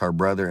lost her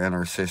brother and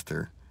her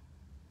sister.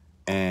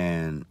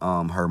 And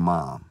her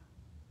mom.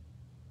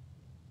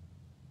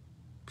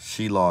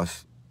 She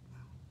lost.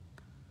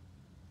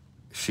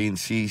 She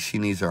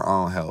needs her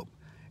own help.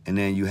 And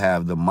then you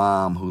have the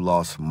mom who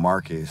lost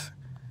Marcus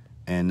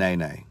and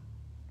Nene.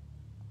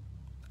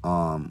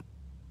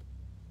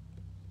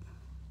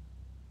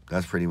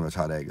 That's pretty much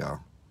how they go.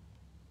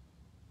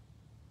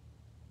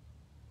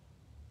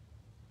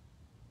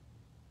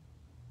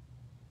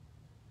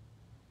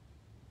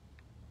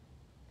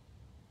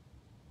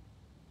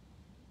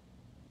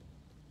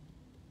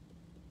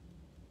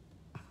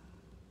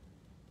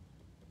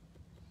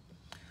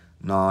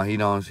 No, he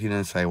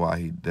didn't say why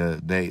he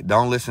did. They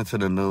don't listen to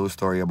the news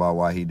story about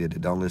why he did it.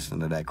 Don't listen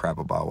to that crap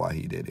about why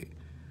he did it.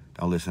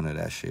 Don't listen to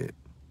that shit.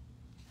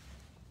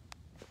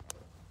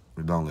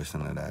 Don't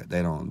listen to that.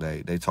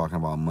 They talking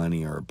about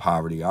money or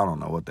poverty. I don't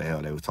know what the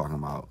hell they was talking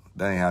about.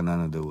 That ain't had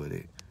nothing to do with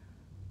it.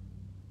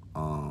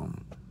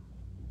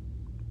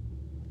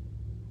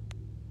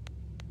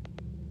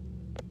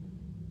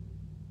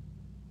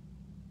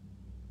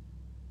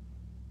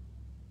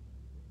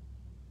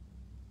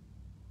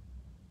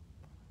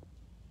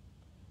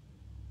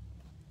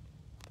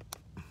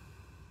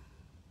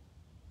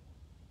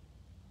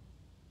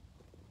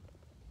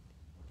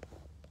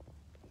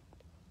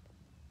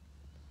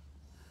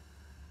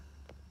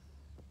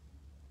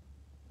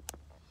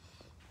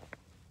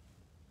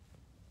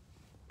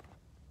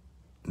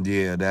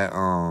 Yeah,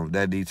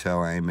 that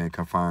detail ain't been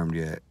confirmed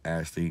yet,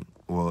 Ashley.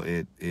 Well, well,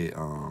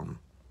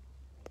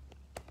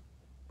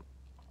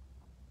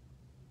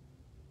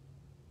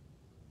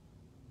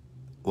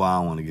 I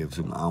don't want to give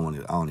too much. I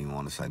don't even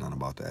want to say nothing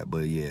about that.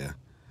 But yeah,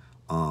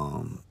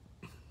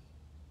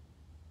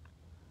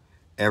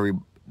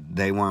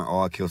 they weren't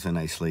all killed in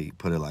their sleep.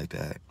 Put it like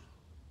that,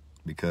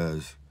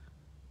 because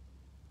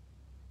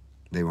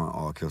they weren't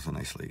all killed in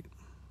their sleep.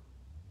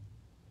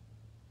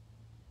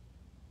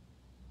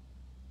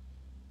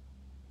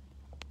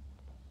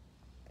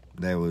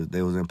 It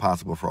was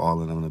impossible for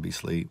all of them to be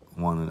asleep.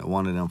 One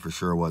of them for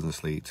sure wasn't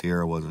asleep.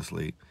 Tiera wasn't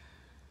asleep.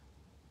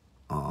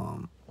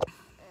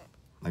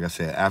 Like I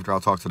said, after I'll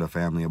talk to the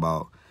family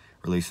about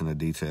releasing the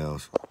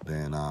details,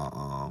 then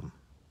I'll,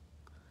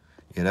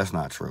 yeah, that's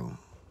not true.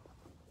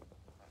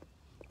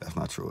 That's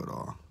not true at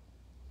all.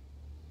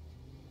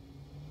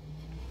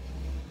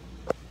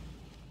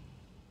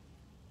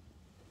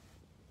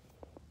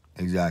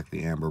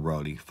 Exactly, Amber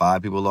Brody.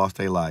 5 people lost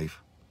their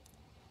life.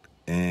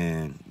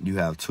 And you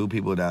have 2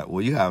 people that,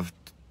 well, you have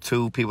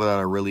 2 people that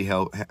are really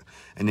help,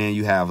 and then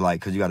you have,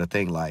 like, because you got to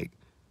think, like,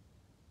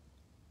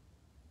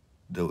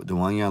 the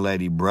one young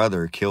lady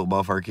brother killed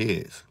both her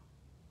kids.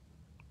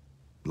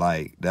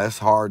 Like, that's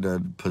hard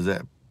to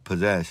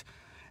possess.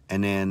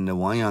 And then the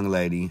one young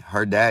lady,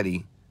 her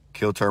daddy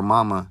killed her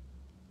mama,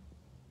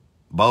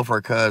 both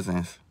her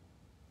cousins,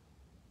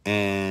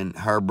 and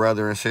her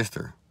brother and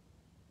sister.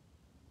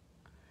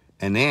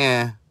 And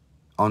then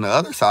on the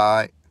other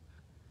side,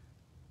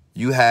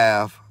 you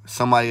have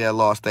somebody that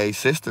lost their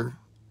sister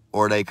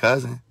or their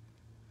cousin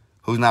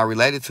who's not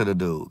related to the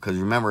dude. Because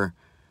remember,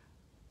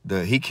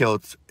 he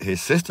killed his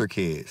sister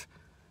kids.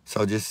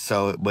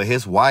 But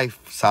his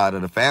wife's side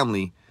of the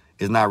family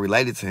is not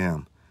related to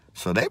him.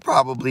 So they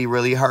probably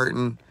really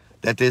hurting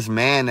that this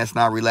man that's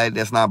not related,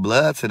 that's not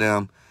blood to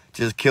them,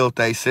 just killed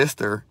their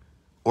sister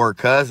or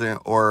cousin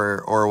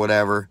or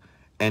whatever,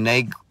 and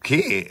they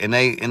kid and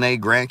they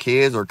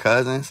grandkids or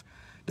cousins.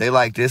 They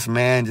like, this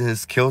man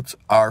just killed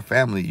our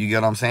family. You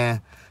get what I'm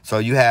saying? So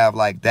you have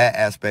like that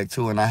aspect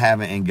too, and I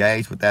haven't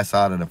engaged with that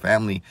side of the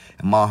family.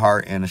 And my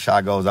heart and the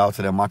shot goes out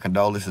to them. My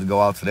condolences go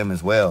out to them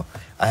as well.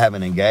 I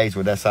haven't engaged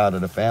with that side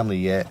of the family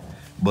yet,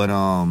 but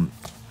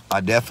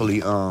I definitely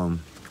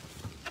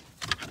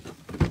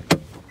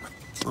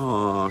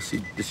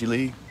did she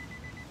leave?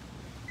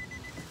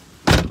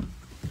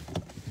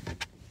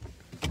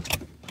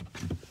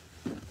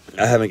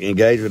 I haven't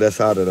engaged with that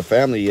side of the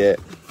family yet.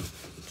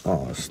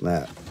 Oh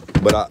snap!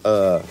 But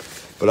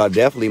I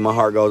definitely, my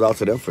heart goes out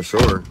to them for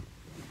sure.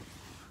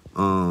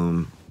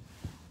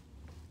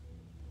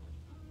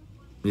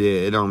 Yeah,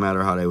 it don't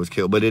matter how they was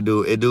killed, but it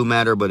do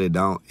matter, but it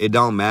don't. It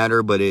don't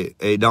matter, but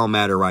it don't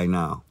matter right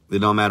now. It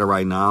don't matter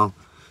right now,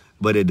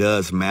 but it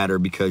does matter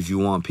because you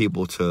want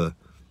people to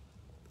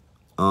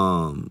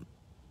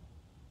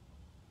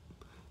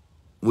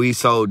we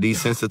so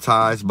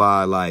desensitized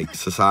by like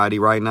society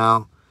right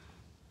now.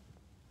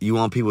 You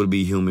want people to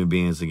be human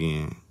beings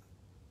again.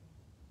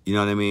 You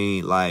know what I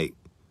mean? Like,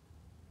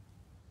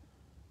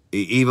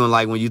 even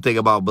like when you think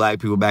about black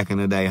people back in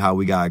the day, how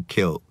we got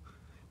killed.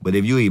 But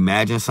if you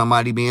imagine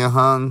somebody being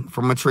hung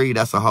from a tree,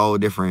 that's a whole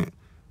different.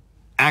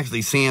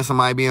 Actually seeing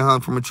somebody being hung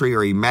from a tree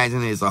or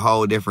imagining it's a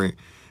whole different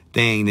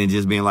thing than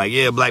just being like,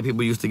 yeah, black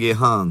people used to get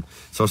hung.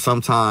 So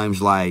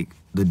sometimes like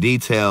the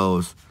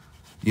details,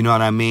 you know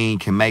what I mean,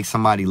 can make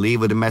somebody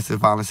leave a domestic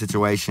violence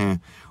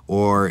situation,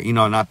 or, you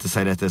know, not to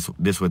say that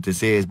this what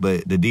this is,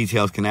 but the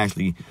details can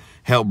actually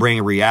help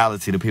bring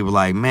reality to people.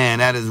 Like, man,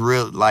 that is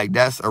real. Like,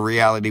 that's a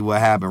reality what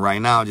happened right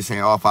now. Just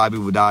saying, 5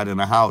 people died in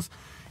a house.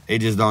 It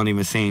just don't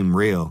even seem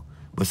real.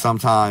 But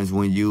sometimes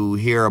when you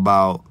hear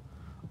about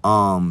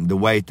the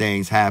way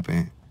things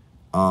happen,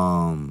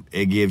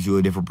 it gives you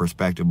a different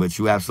perspective. But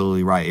you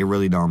absolutely right. It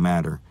really don't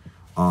matter.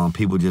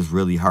 People just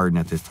really hurting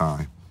at this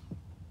time.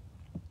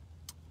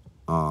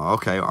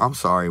 Okay, I'm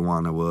sorry,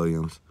 Wanda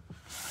Williams.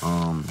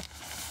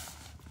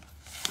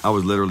 I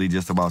was literally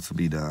just about to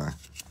be done.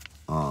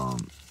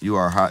 You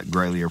are hot,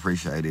 greatly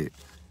appreciated.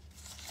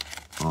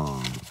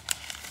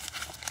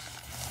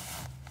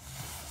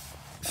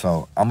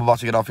 So I'm about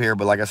to get off here,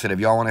 but like I said, if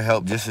y'all want to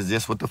help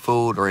just with the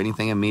food or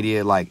anything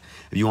immediate, like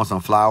if you want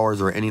some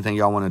flowers or anything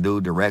y'all want to do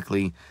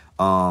directly,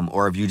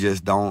 or if you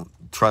just don't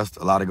trust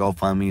a lot of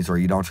GoFundMes or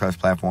you don't trust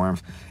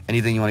platforms,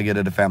 anything you want to get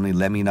to the family,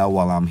 let me know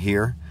while I'm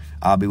here.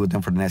 I'll be with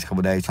them for the next couple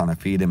of days, trying to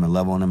feed them and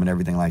love on them and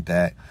everything like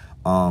that.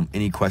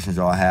 Any questions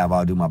y'all have,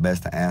 I'll do my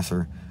best to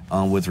answer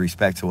with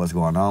respect to what's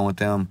going on with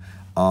them.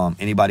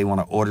 Anybody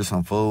want to order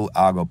some food,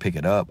 I'll go pick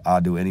it up.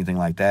 I'll do anything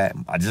like that.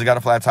 I just got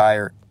a flat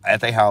tire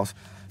at their house.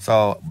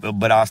 So,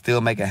 but I'll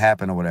still make it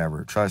happen or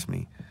whatever. Trust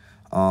me.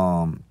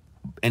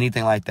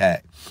 Anything like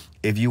that.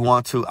 If you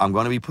want to, I'm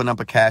going to be putting up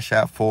a Cash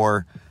App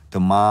for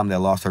the mom that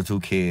lost her 2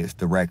 kids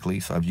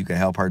directly. So if you can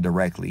help her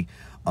directly.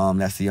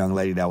 That's the young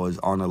lady that was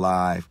on the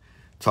live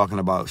talking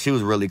about, she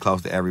was really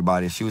close to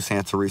everybody. She was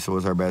saying Theresa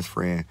was her best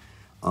friend.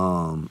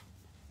 And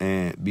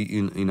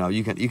you know,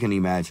 you can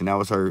imagine that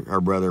was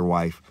her brother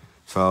wife.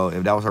 So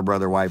if that was her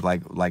brother wife,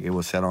 like it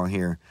was said on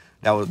here,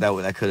 that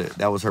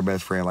was her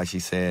best friend, like she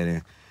said.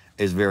 And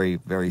it's very,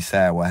 very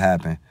sad what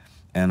happened.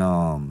 And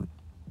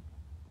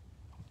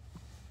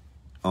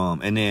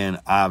then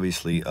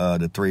obviously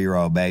the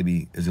 3-year-old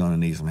baby is gonna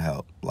need some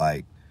help.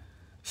 Like,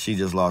 she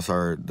just lost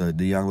the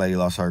young lady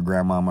lost her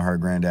grandmama, her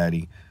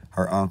granddaddy,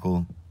 her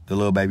uncle. The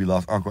little baby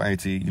lost uncle,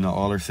 auntie, you know,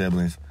 all her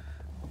siblings,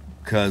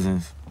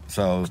 cousins.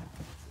 So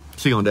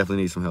she gonna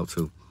definitely need some help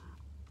too.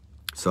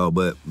 So,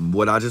 but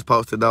what I just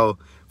posted though,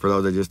 for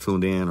those that just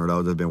tuned in or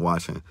those that have been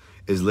watching,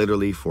 is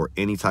literally for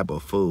any type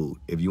of food.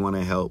 If you want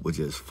to help with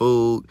just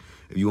food,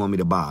 if you want me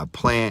to buy a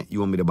plant, you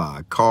want me to buy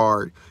a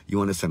card, you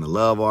want to send a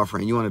love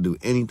offering, you want to do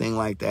anything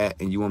like that,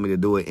 and you want me to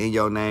do it in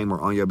your name or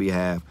on your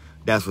behalf,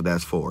 that's what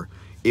that's for.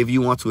 If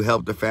you want to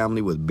help the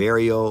family with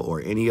burial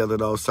or any other of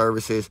those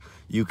services,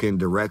 you can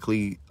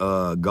directly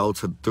go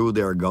through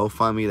their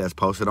GoFundMe that's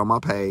posted on my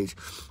page,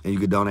 and you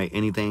can donate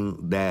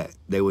anything that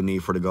they would need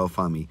for the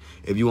GoFundMe.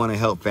 If you want to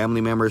help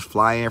family members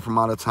fly in from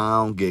out of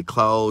town, get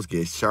clothes,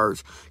 get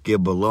shirts,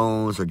 get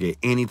balloons, or get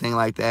anything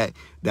like that,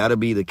 that'll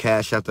be the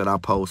Cash App that I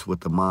post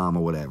with the mom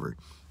or whatever.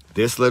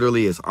 This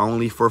literally is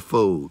only for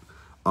food.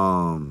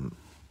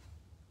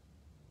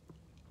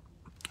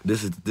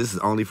 This is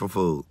only for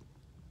food.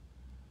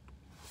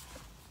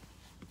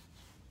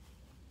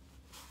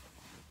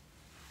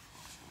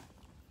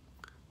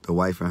 The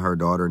wife and her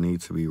daughter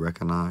need to be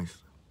recognized.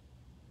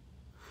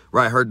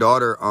 Right, her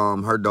daughter,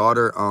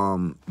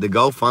 the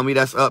GoFundMe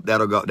that's up,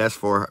 that's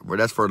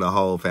for the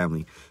whole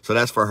family. So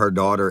that's for her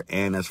daughter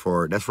and that's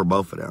for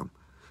both of them.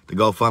 The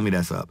GoFundMe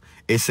that's up.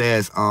 It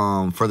says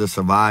for the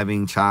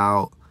surviving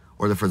child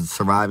or for the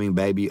surviving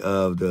baby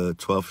of the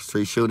 12th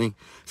Street shooting.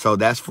 So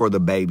that's for the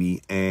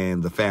baby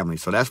and the family.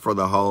 So that's for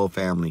the whole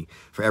family,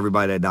 for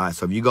everybody that died.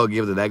 So if you go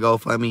give to that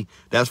GoFundMe,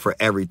 that's for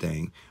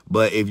everything.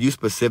 But if you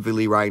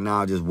specifically right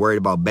now just worried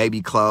about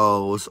baby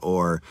clothes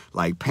or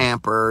like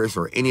Pampers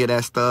or any of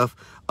that stuff,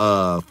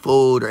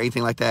 food or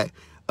anything like that,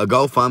 a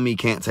GoFundMe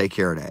can't take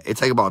care of that. It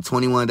takes about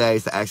 21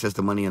 days to access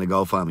the money in a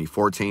GoFundMe,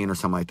 14 or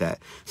something like that.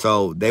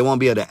 So they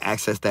won't be able to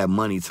access that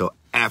money till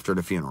after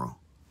the funeral.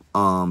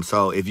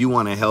 So if you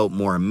want to help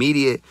more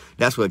immediate,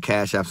 that's what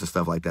Cash Apps and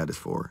stuff like that is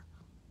for.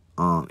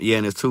 Yeah,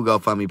 and there's 2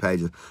 GoFundMe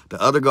pages. The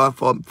other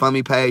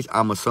GoFundMe page,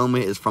 I'm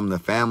assuming, is from the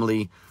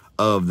family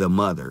of the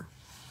mother.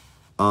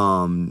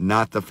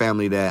 Not the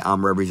family that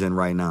I'm representing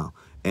right now.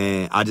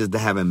 And I just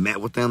haven't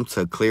met with them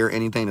to clear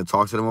anything, to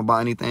talk to them about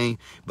anything.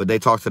 But they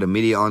talk to the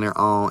media on their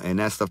own, and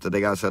that stuff that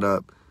they got set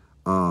up.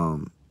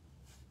 Well,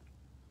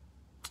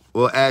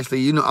 actually,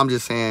 you know, I'm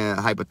just saying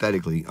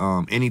hypothetically,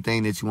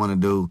 anything that you want to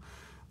do.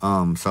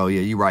 So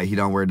yeah, you're right. He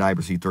don't wear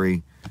diapers. He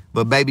 3,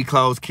 but baby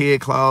clothes,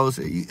 kid clothes.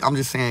 I'm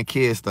just saying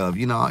kid stuff.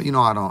 You know,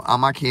 I don't.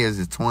 My kids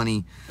is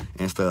 20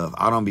 and stuff.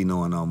 I don't be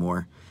knowing no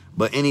more.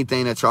 But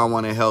anything that y'all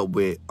want to help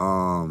with,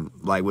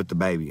 like with the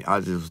baby. I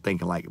just was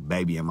thinking like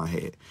baby in my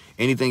head.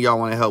 Anything y'all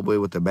want to help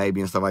with the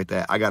baby and stuff like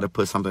that, I got to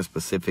put something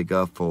specific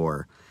up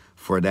for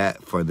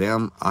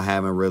them. I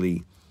haven't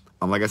really,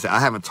 like I said, I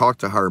haven't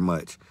talked to her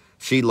much.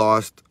 She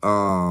lost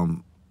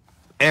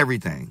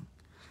everything.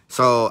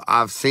 So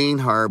I've seen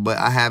her, but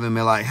I haven't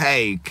been like,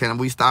 hey, can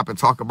we stop and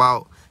talk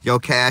about your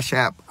Cash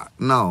App?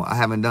 No, I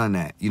haven't done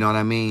that. You know what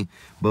I mean?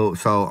 But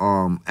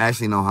so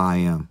actually know how I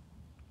am.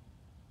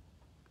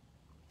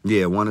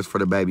 Yeah, one is for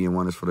the baby and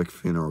one is for the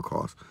funeral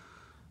costs.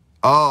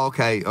 Oh,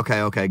 okay.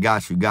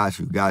 Got you.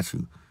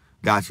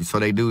 So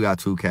they do got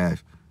 2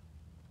 cash.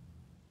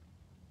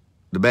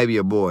 The baby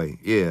a boy.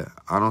 Yeah,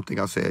 I don't think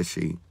I said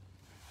she.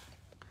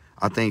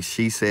 I think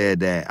she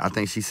said that. I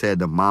think she said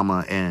the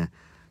mama and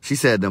she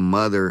said the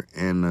mother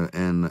and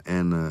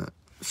the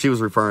she was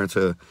referring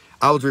to.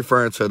 I was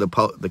referring to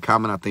the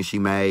comment I think she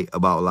made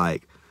about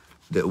like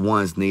the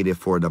ones needed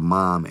for the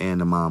mom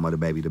and the mom of the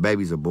baby. The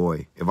baby's a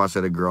boy. If I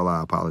said a girl,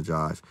 I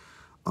apologize.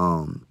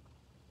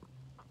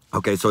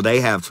 Okay, so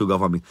they have 2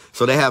 GoFundMe.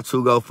 So they have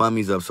 2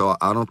 GoFundMes up. So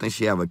I don't think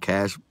she have a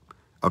cash.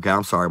 Okay,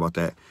 I'm sorry about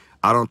that.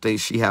 I don't think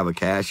she have a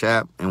Cash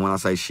App. And when I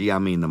say she, I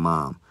mean the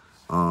mom.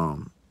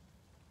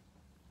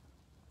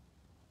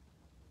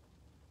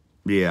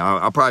 Yeah,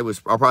 I probably was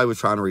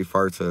trying to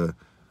refer to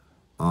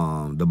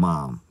the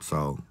mom.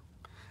 So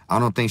I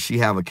don't think she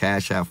have a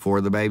Cash App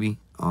for the baby.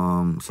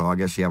 So I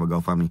guess she have a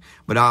GoFundMe.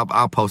 But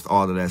I'll post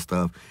all of that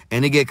stuff.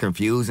 And it get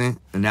confusing.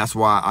 And that's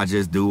why I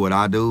just do what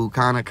I do,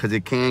 kind of. Because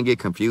it can get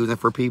confusing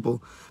for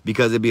people.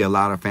 Because it be a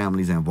lot of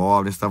families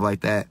involved and stuff like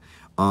that.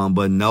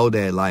 But know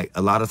that, like,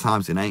 a lot of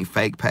times it ain't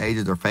fake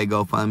pages or fake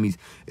GoFundMes.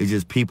 It's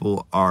just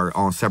people are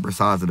on separate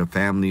sides of the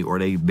family or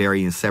they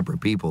burying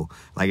separate people.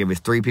 Like, if it's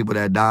 3 people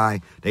that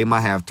die, they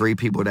might have 3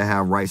 people that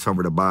have rights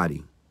over the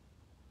body.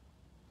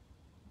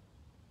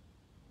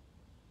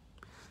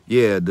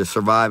 Yeah, the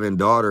surviving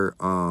daughter,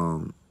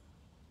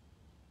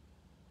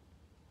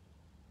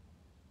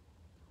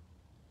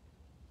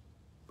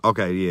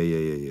 okay,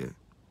 yeah.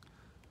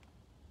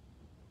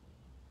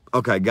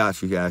 Okay,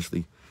 got you,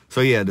 Ashley.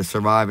 So yeah, the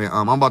surviving.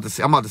 I'm about to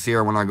see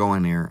her when I go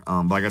in there.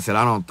 Like I said,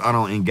 I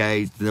don't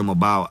engage them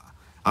about.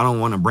 I don't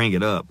want to bring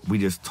it up. We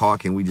just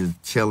talking. We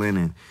just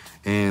chilling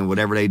and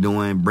whatever they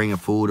doing, bringing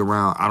food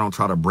around. I don't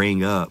try to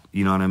bring up.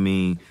 You know what I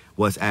mean?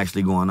 What's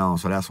actually going on.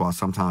 So that's why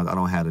sometimes I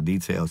don't have the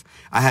details.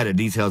 I had the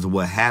details of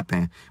what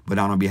happened, but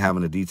I don't be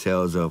having the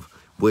details of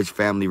which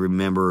family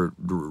member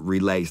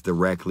relates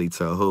directly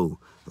to who.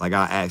 Like,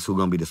 I ask who's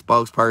going to be the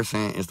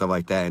spokesperson and stuff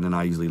like that, and then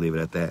I usually leave it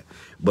at that.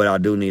 But I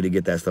do need to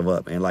get that stuff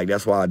up. And, like,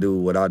 that's why I do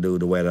what I do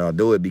the way that I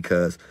do it,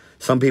 because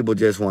some people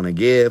just want to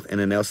give, and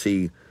then they'll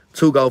see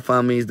 2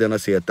 GoFundMes, then they'll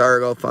see a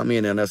 3rd GoFundMe,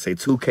 and then they'll say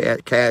 2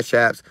 Cash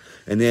Apps,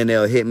 and then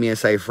they'll hit me and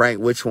say,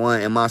 Frank, which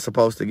one am I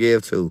supposed to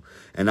give to?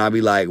 And I'll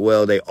be like,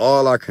 well, they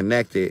all are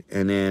connected.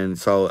 And then,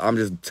 so I'm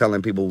just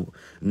telling people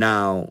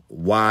now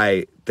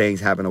why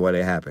things happen the way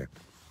they happen.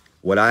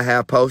 What I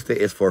have posted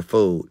is for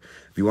food.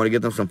 If you want to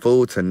get them some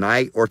food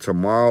tonight or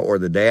tomorrow or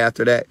the day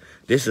after that,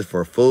 this is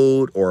for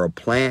food or a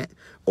plant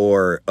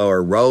or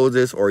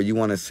roses, or you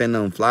want to send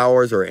them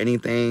flowers or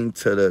anything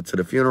to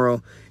the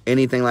funeral,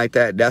 anything like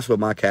that, that's what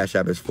my Cash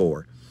App is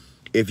for.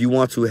 If you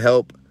want to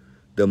help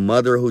the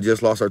mother who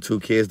just lost her 2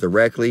 kids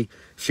directly,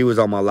 she was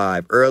on my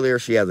live earlier.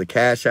 She has a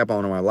Cash App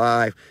on my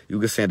live. You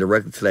can send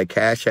directly to that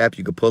Cash App.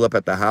 You can pull up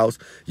at the house.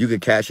 You can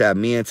Cash App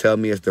me and tell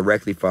me it's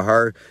directly for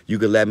her. You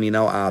can let me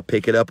know. I'll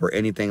pick it up or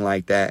anything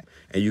like that,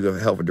 and you can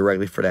help her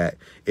directly for that.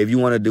 If you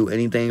want to do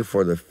anything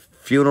for the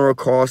funeral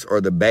costs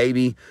or the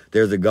baby,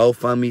 there's a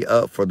GoFundMe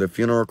up for the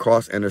funeral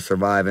costs and the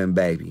surviving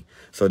baby.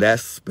 So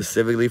that's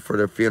specifically for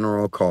the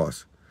funeral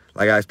costs.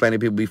 Like I explained to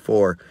people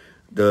before,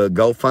 the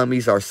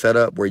GoFundMes are set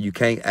up where you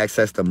can't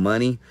access the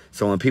money.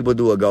 So when people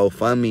do a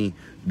GoFundMe,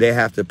 they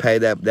have to pay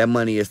that. That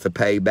money is to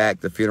pay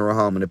back the funeral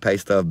home and to pay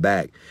stuff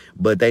back.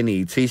 But they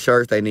need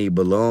T-shirts, they need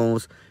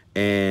balloons,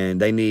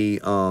 and they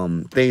need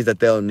things that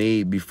they'll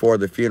need before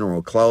the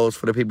funeral. Clothes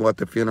for the people at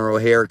the funeral,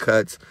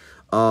 haircuts,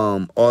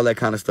 all that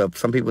kind of stuff.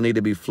 Some people need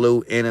to be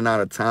flew in and out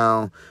of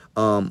town,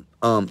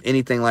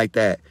 anything like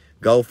that.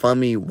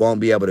 GoFundMe won't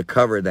be able to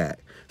cover that.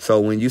 So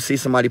when you see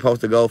somebody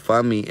post a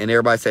GoFundMe and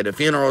everybody say the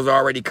funeral's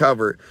already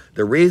covered,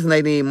 the reason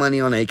they need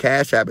money on a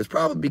Cash App is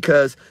probably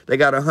because they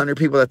got 100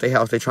 people at their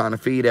house they're trying to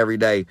feed every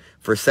day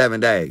for 7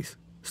 days.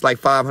 It's like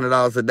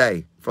 $500 a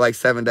day for like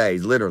 7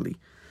 days, literally.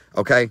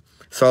 Okay?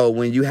 So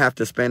when you have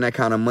to spend that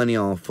kind of money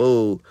on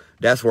food,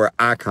 that's where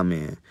I come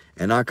in.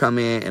 And I come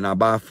in and I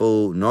buy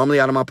food, normally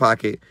out of my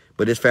pocket,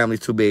 but this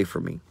family's too big for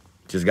me.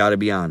 Just got to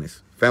be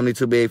honest. Family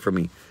too big for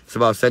me. It's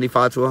about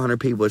 75 to 100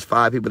 people. It's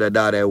 5 people that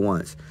died at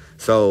once.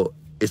 So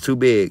it's too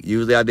big.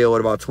 Usually I deal with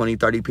about 20,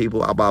 30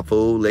 people. I buy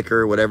food,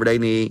 liquor, whatever they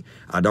need.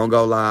 I don't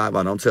go live.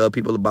 I don't tell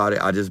people about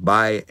it. I just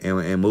buy it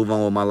and move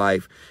on with my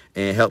life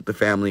and help the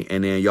family.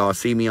 And then y'all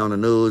see me on the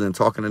news and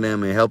talking to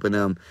them and helping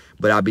them.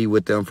 But I be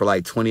with them for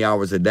like 20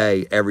 hours a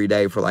day, every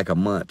day for like a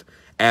month.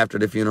 After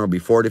the funeral,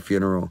 before the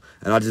funeral.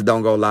 And I just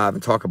don't go live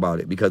and talk about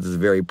it because it's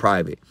very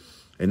private.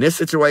 In this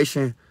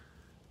situation,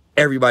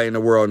 everybody in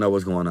the world knows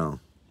what's going on.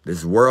 This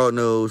is world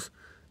news.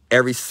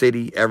 Every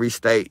city, every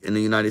state in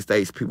the United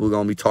States, people are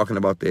going to be talking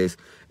about this.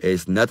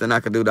 It's nothing I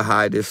can do to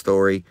hide this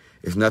story.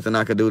 It's nothing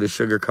I can do to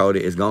sugarcoat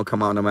it. It's going to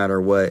come out no matter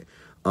what.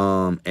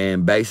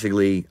 And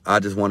basically, I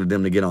just wanted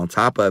them to get on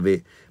top of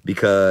it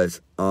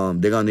because they're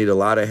going to need a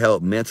lot of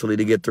help mentally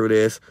to get through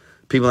this.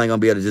 People ain't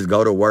going to be able to just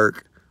go to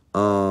work.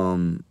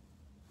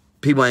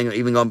 People ain't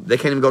even going to, they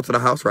can't even go to the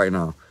house right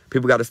now.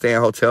 People got to stay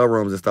in hotel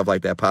rooms and stuff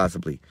like that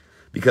possibly.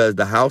 Because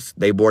the house,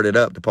 they boarded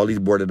up. The police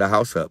boarded the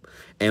house up.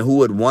 And who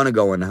would want to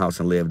go in the house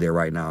and live there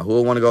right now? Who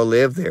would want to go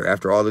live there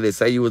after all of this?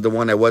 Say you was the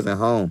one that wasn't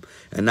home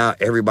and now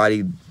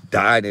everybody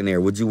died in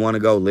there. Would you want to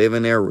go live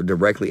in there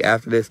directly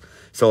after this?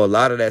 So a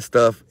lot of that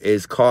stuff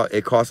it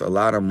costs a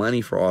lot of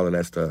money for all of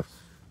that stuff.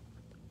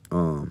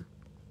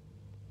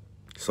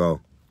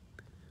 So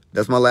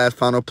that's my last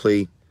final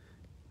plea.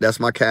 That's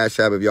my Cash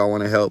App. If y'all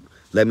want to help,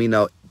 let me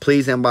know.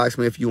 Please inbox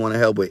me if you want to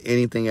help with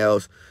anything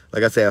else.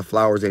 Like I said,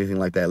 flowers, anything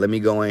like that. Let me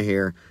go in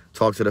here,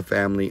 talk to the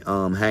family,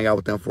 hang out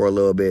with them for a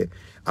little bit.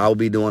 I'll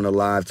be doing a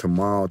live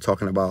tomorrow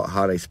talking about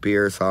how they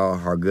spirits,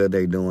 how good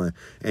they doing,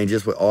 and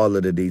just with all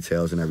of the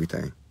details and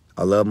everything.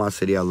 I love my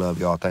city. I love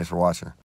y'all. Thanks for watching.